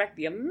me to respect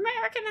the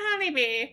American honeybee.